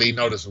quality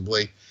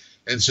noticeably.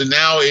 And so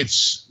now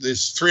it's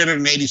this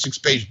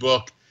 386-page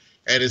book,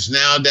 and it's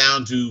now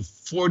down to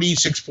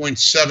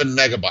 46.7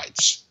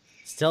 megabytes.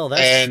 Still,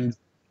 And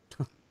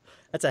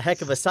that's a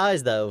heck of a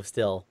size, though.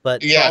 Still,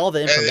 but yeah, for all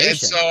the information. And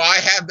so I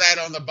have that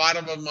on the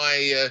bottom of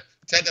my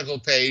technical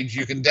page.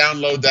 You can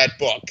download that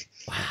book.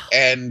 Wow.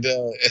 And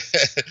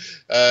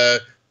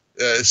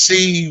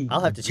see.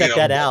 I'll have to check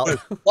that out.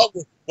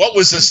 What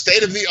was the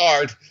state of the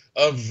art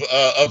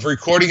of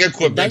recording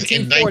equipment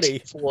in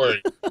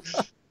 1940?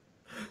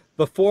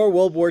 Before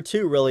World War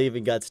II really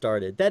even got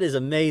started. That is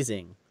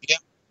amazing. Yeah,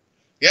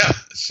 yeah.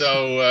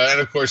 So and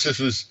of course this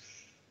was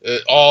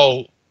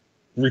all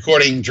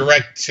recording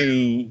direct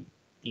to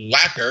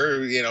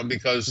lacquer,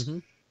 because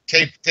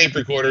tape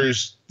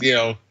recorders,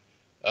 were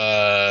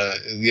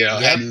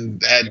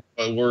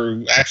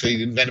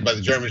actually invented by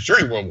the Germans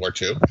during World War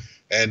II,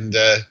 and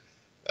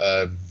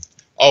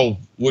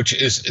which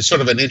is sort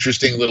of an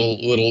interesting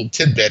little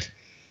tidbit.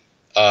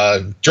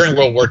 During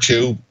World War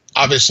II,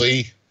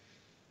 obviously,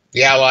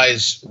 the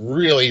Allies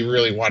really,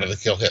 really wanted to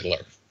kill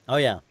Hitler. Oh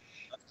yeah,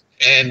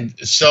 and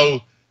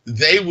so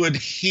they would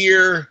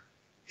hear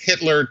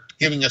Hitler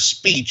giving a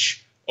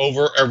speech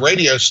over a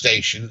radio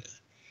station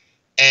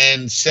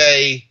and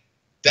say,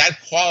 that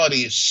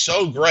quality is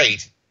so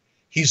great,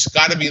 he's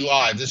got to be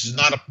live. This is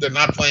not they're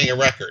not playing a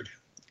record.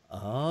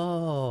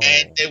 Oh.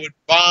 And they would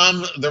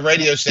bomb the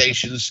radio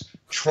stations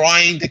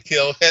trying to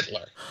kill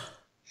Hitler.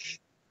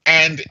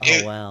 And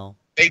wow.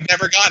 They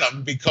never got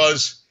him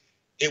because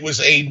it was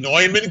a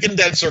Neumann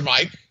condenser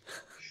mic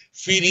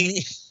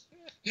feeding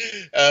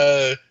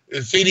a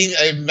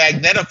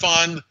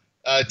magnetophone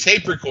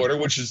tape recorder,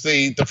 which is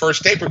the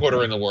first tape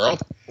recorder in the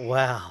world.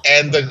 Wow.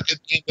 And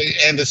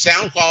the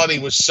sound quality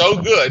was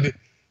so good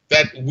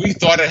that we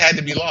thought it had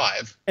to be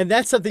live. And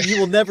that's something you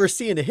will never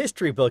see in a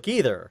history book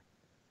either.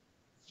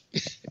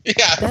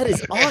 Yeah. That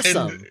is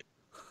awesome.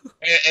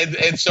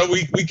 And so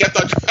we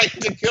kept on trying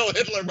to kill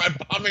Hitler by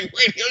bombing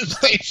radio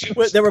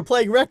stations. They were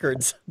playing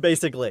records,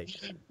 basically.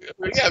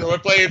 Yeah, they were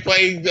playing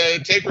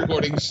tape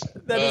recordings.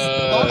 That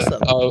is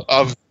awesome.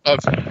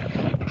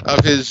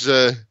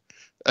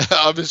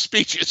 Of his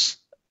speeches.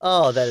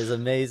 Oh, that is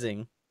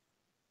amazing.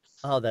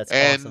 Oh, that's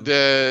awesome. And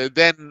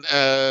then,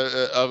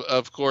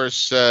 of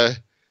course,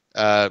 after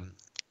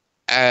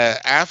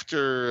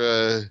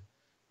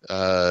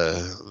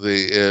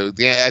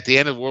at the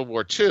end of World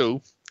War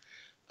II,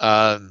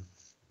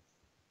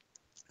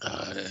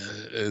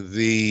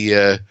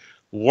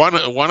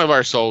 one of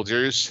our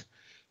soldiers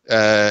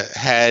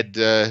had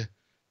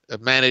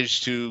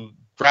managed to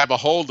grab a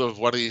hold of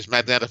one of these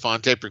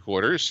magnetophone tape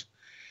recorders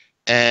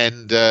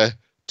and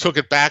took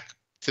it back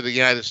to the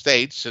United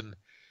States, and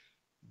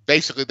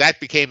basically that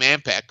became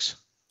Ampex.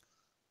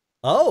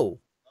 Oh.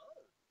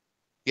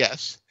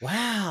 Yes.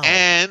 Wow.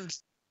 And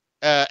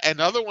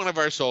another one of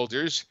our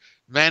soldiers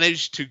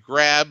managed to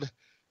grab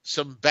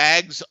some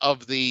bags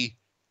of the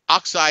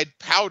oxide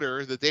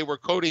powder that they were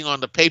coating on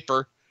the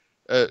paper,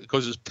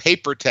 because it's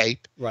paper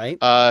tape, right?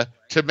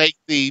 To make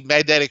the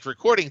magnetic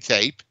recording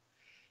tape,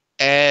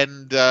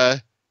 and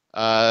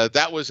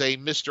that was a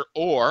Mr.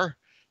 Orr,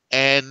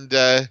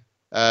 and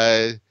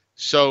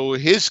so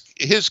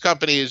his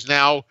company is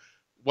now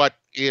what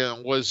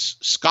was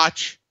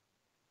Scotch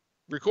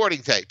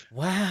recording tape.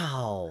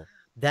 Wow,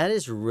 that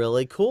is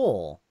really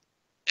cool.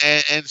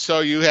 And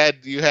so you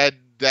had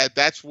that.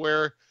 That's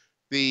where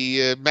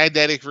the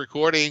magnetic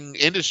recording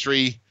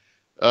industry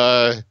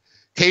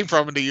came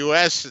from in the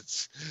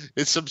U.S.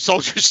 It's some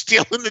soldiers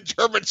stealing the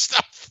German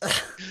stuff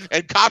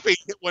and copying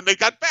it when they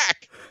got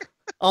back.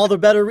 All the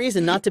better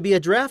reason not to be a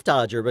draft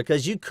dodger,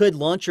 because you could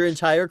launch your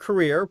entire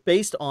career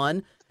based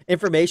on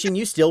information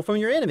you steal from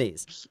your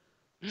enemies.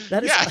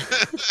 That is,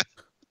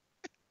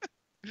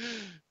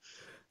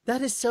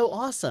 that is so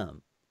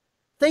awesome.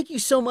 Thank you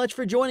so much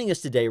for joining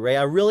us today, Ray.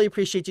 I really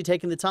appreciate you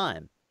taking the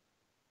time.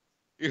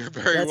 You're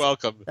very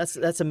welcome.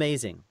 That's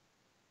amazing.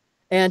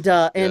 And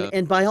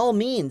by all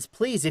means,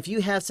 please, if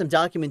you have some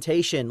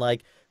documentation,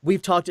 like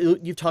you've talked a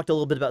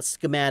little bit about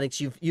schematics,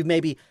 you've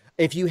maybe,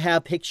 if you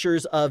have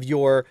pictures of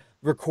your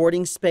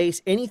recording space,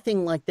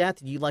 anything like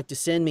that you'd like to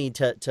send me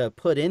to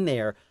put in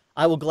there,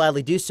 I will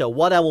gladly do so.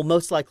 What I will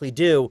most likely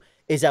do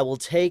is I will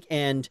take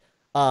and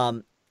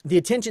the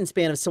attention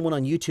span of someone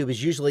on YouTube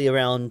is usually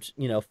around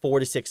 4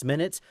 to 6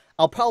 minutes.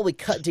 I'll probably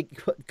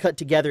cut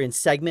together in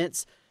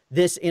segments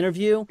this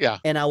interview,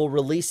 and I will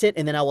release it,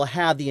 and then I will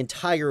have the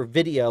entire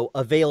video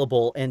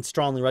available, and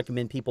strongly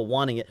recommend people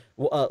wanting it,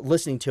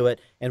 listening to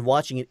it and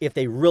watching it if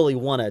they really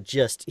want to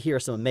just hear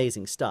some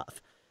amazing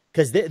stuff.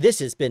 Because this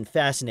has been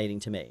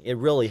fascinating to me. It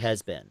really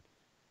has been,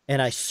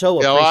 and I so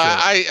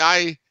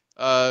appreciate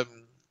it.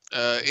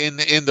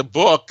 In the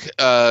book,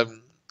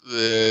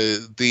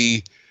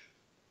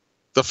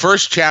 the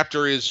first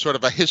chapter is sort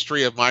of a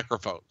history of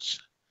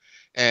microphones,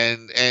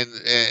 and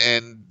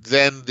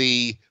then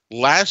the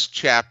last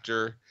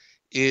chapter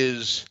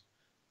is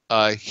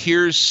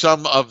here's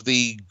some of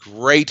the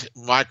great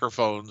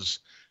microphones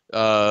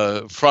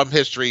from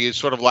history. It's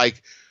sort of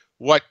like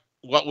what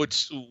what would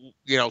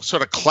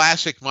sort of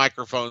classic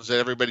microphones that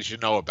everybody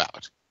should know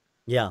about.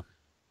 Yeah,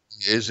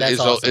 Is that's is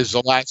awesome. is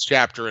the last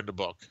chapter in the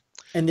book,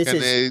 And this and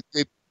is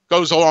it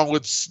goes along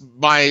with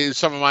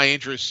some of my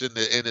interests in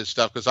this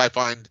stuff, because I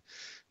find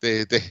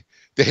the the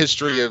the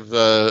history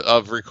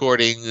of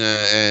recording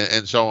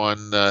and so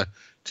on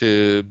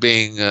to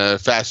being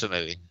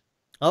fascinating.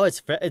 oh,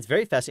 it's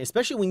very fascinating,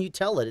 especially when you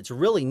tell it. It's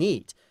really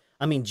neat.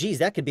 I mean, geez,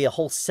 that could be a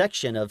whole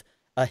section of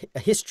a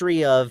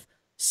history of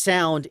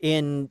sound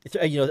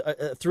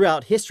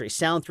throughout history.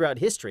 Sound throughout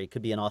history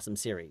could be an awesome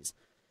series.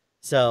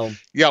 So,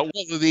 Yeah,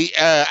 well, the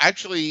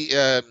actually,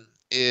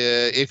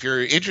 if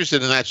you're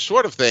interested in that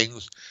sort of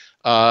things,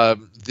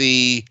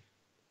 the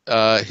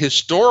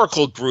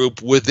historical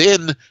group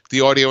within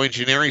the Audio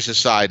Engineering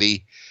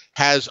Society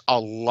has a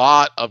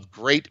lot of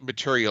great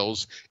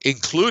materials,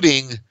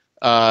 including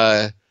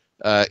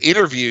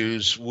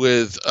interviews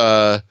with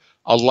a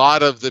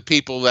lot of the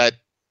people that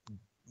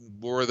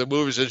were the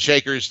movers and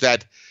shakers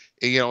that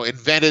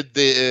invented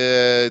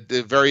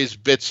the various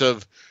bits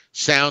of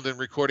sound and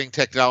recording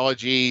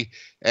technology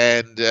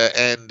and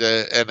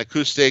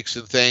acoustics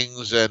and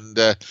things. And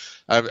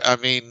I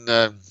mean,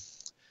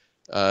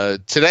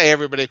 today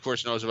everybody, of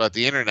course, knows about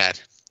the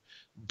internet,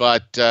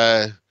 but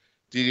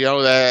do you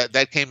know that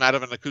that came out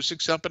of an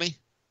acoustics company?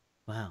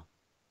 wow,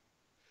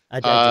 I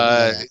didn't know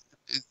Uh, that.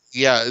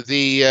 yeah,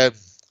 the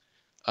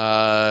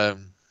uh,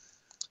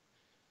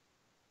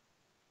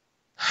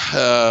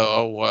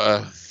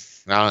 oh,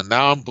 now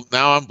I'm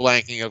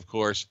blanking, of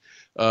course,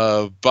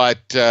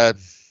 but uh,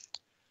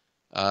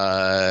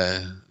 uh,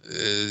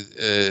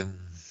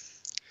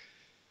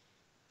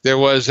 there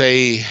was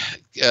a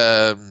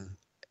um,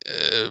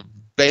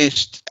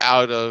 based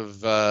out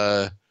of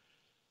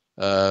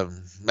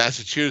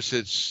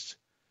Massachusetts.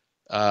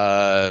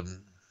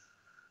 Um,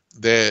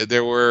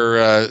 there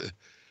were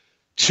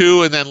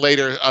two, and then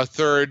later a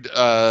third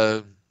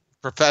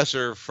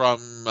professor from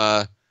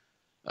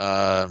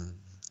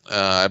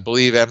I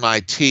believe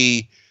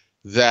MIT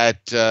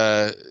that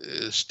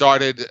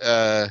started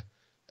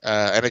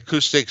an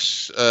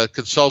acoustics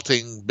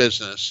consulting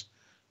business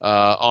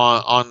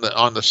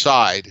on the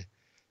side,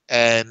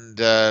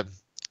 and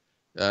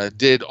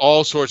did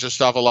all sorts of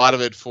stuff. A lot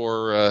of it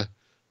for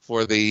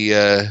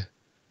the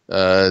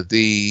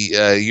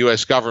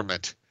U.S.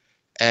 government,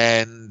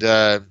 and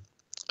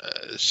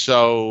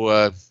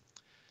so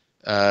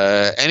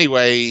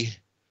anyway,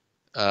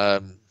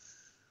 um,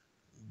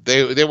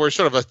 they were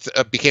sort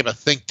of became a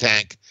think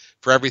tank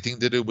for everything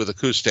to do with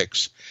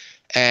acoustics.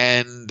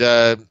 And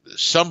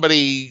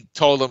somebody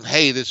told them,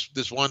 "Hey,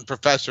 this one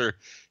professor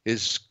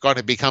is going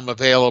to become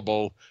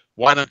available.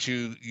 Why don't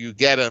you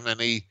get him?" And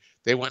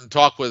they went and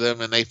talked with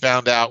him, and they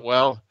found out,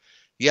 well,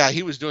 yeah,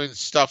 he was doing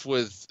stuff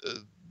with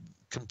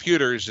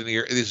computers in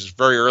this is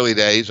very early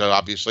days,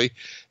 obviously,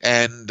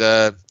 and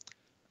it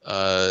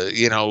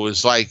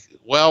was like,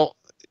 well,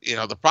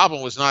 the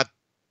problem was not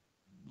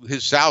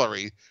his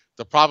salary.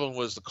 The problem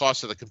was the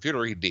cost of the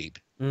computer he'd need.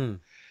 Mm.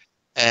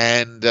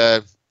 And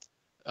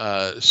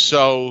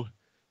so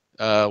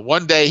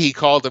one day he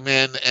called him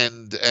in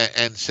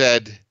and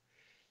said,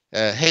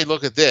 "Hey,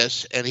 look at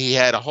this!" And he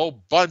had a whole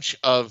bunch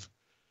of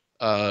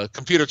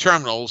computer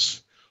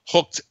terminals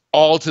hooked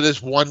all to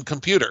this one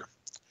computer.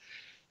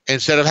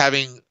 Instead of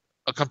having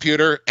a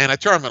computer and a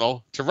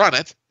terminal to run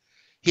it,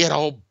 he had a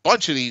whole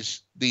bunch of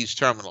these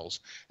terminals,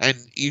 and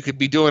you could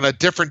be doing a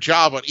different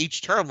job on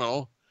each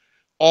terminal,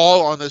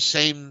 all on the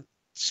same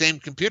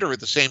computer at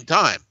the same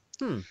time.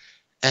 Hmm.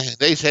 And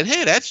they said,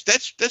 "Hey,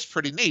 that's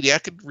pretty neat. Yeah, I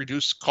could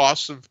reduce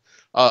costs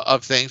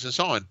of things and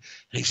so on." And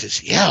he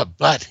says, "Yeah,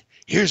 but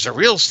here's the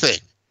real thing.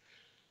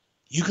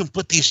 You can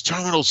put these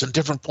terminals in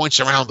different points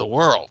around the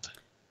world."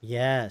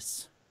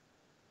 Yes.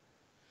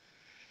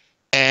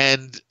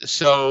 And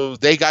so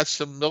they got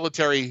some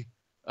military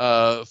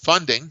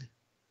funding,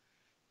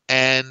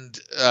 and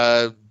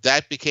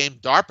that became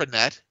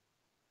DARPANET,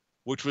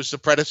 which was the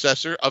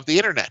predecessor of the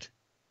internet.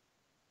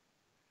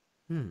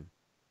 Hmm.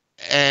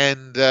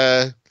 And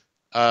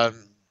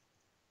um,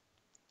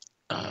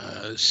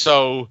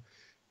 so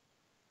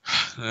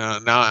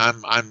now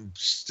I'm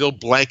still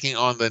blanking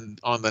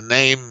on the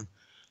name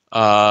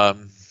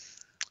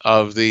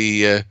of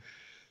the.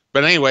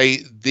 But anyway,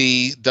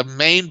 the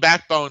main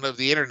backbone of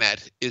the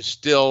internet is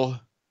still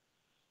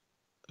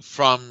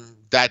from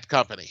that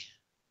company,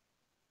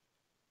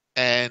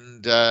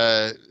 and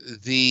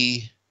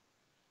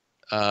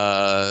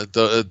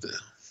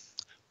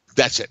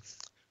that's it.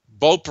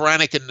 Bolt,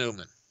 Beranek, and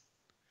Newman.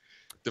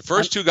 The I'm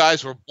first two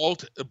guys were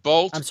Bolt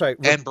I'm sorry.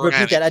 and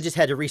Repeat that. Beranek. I just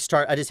had to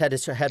restart. I just had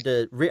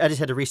to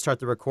restart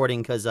the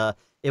recording because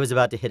it was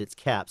about to hit its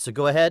cap. So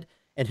go ahead.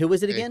 And who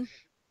was it Okay. again?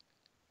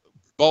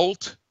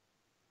 Bolt,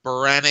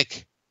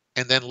 Beranek,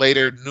 and then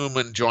later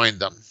Newman joined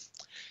them.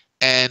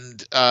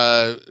 And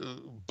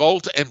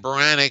Bolt and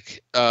Beranek,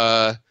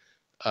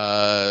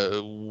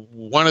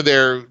 one of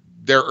their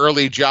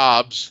early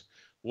jobs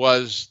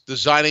was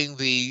designing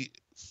the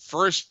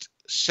first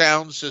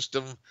sound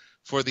system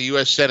for the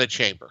U.S. Senate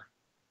chamber.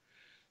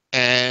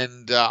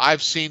 And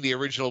I've seen the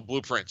original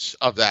blueprints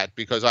of that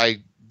because I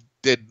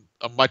did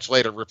a much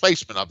later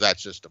replacement of that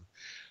system.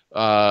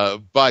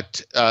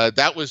 But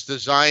that was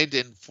designed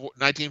in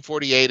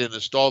 1948 and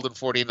installed in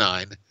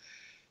 49.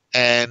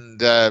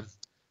 And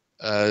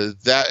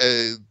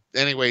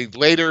anyway,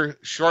 later,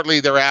 shortly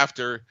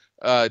thereafter,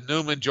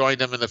 Newman joined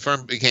them, and the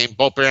firm became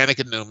Bolt Beranek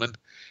and Newman.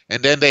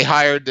 And then they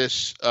hired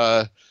this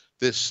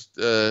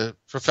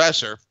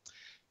professor,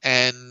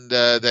 and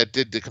that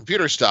did the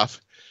computer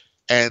stuff,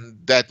 and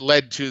that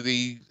led to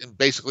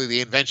basically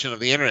the invention of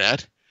the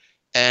internet.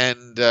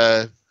 And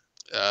to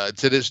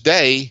this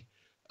day,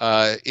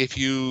 if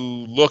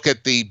you look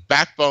at the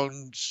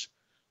backbones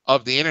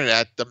of the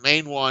internet, the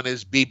main one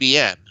is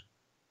BBN,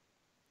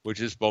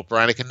 which is Bolt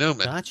Beranek and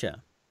Newman.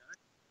 Gotcha.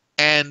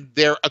 And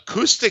their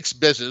acoustics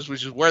business,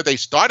 which is where they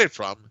started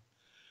from,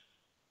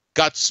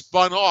 got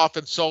spun off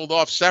and sold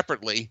off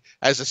separately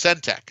as a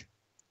Centec.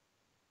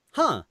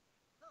 Huh.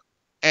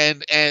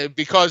 And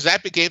because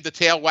that became the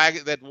tail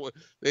wag that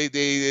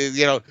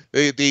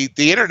the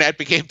internet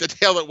became the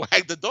tail that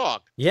wagged the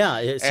dog.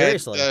 Yeah,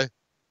 seriously.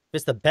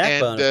 It's the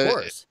backbone, of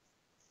course.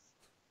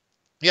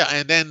 Yeah,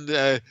 and then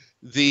but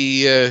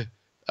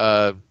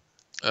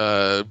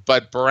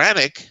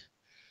Beranek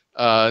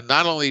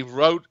not only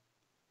wrote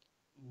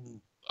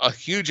a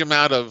huge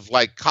amount of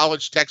like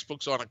college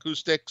textbooks on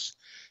acoustics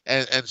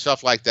and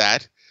stuff like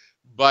that,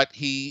 but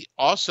he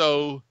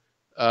also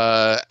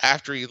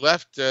after he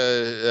left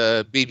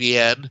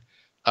BBN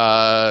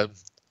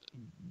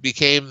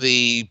became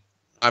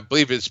I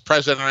believe it's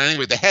president, or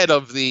anyway, the head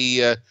of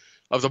the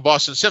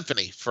Boston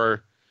Symphony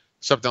for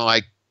something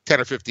like 10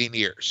 or 15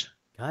 years.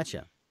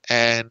 Gotcha.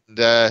 And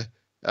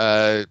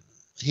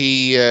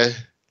he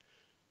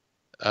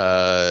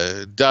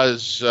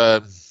does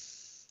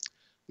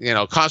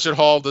concert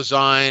hall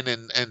design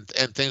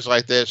and things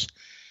like this.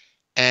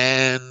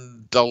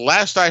 And the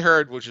last I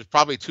heard, which was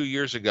probably 2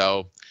 years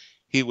ago,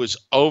 he was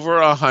over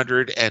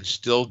 100 and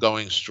still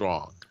going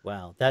strong.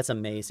 Wow, that's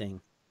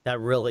amazing. That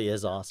really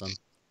is awesome.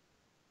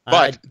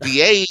 But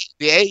the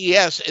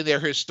AES in their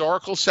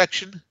historical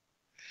section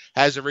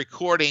has a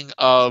recording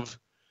of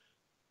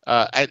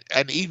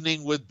an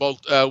evening with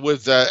Leo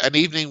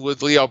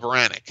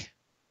Beranek,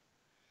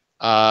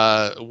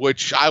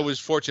 which I was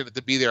fortunate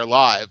to be there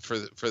live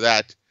for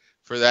that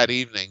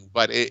evening.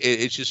 But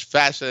it's just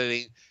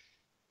fascinating.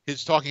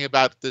 He's talking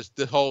about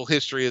the whole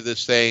history of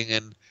this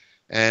thing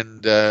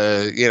and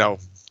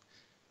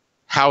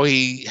how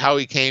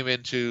he came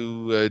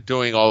into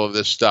doing all of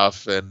this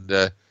stuff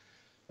and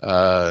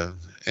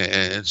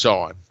so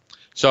on.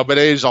 So, but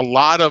there's a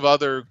lot of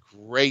other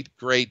great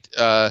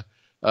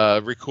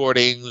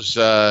recordings.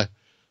 I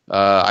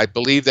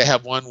believe they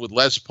have one with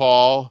Les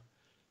Paul,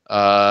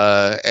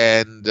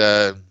 and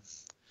a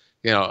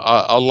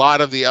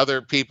lot of the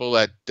other people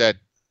that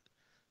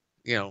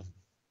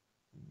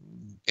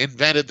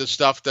invented the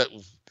stuff that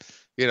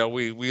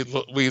we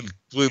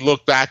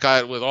look back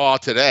at with awe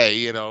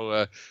today.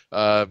 The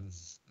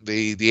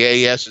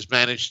AES has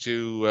managed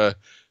to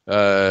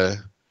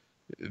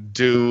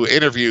do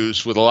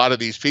interviews with a lot of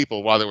these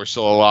people while they were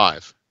still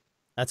alive.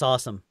 That's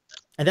awesome.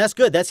 And that's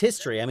good. That's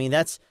history. I mean,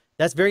 that's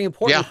very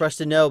important for us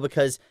to know,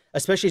 because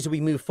especially as we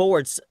move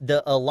forward,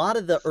 a lot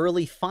of the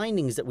early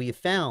findings that we have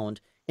found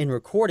in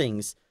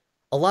recordings,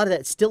 a lot of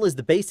that still is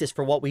the basis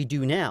for what we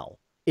do now.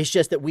 It's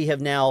just that we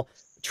have now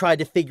tried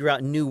to figure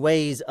out new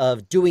ways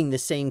of doing the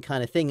same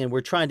kind of thing, and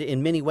we're trying to,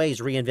 in many ways,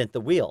 reinvent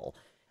the wheel.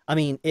 I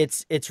mean,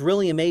 it's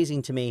really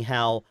amazing to me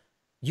how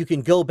you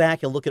can go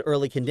back and look at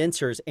early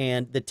condensers,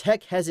 and the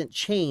tech hasn't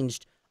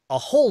changed a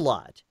whole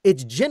lot.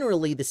 It's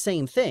generally the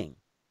same thing.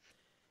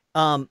 We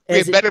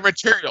have better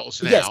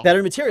materials now. Yes,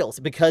 better materials,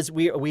 because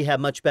we have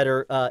much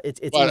better. It's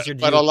easier to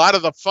do. But a lot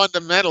of the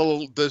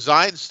fundamental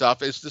design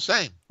stuff is the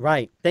same.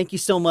 Right. Thank you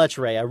so much,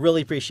 Ray. I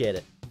really appreciate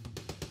it.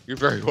 You're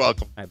very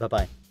welcome. All right.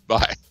 Bye-bye.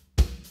 Bye.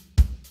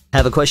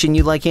 Have a question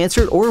you'd like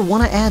answered or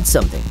want to add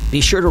something? Be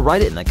sure to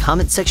write it in the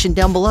comment section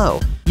down below.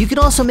 You can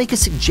also make a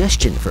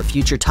suggestion for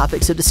future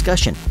topics of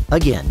discussion.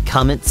 Again,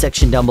 comment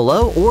section down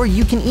below, or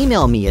you can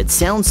email me at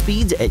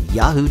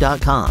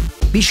soundspeeds@yahoo.com.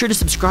 Be sure to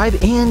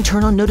subscribe and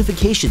turn on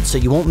notifications so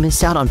you won't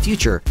miss out on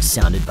future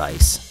sound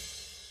advice.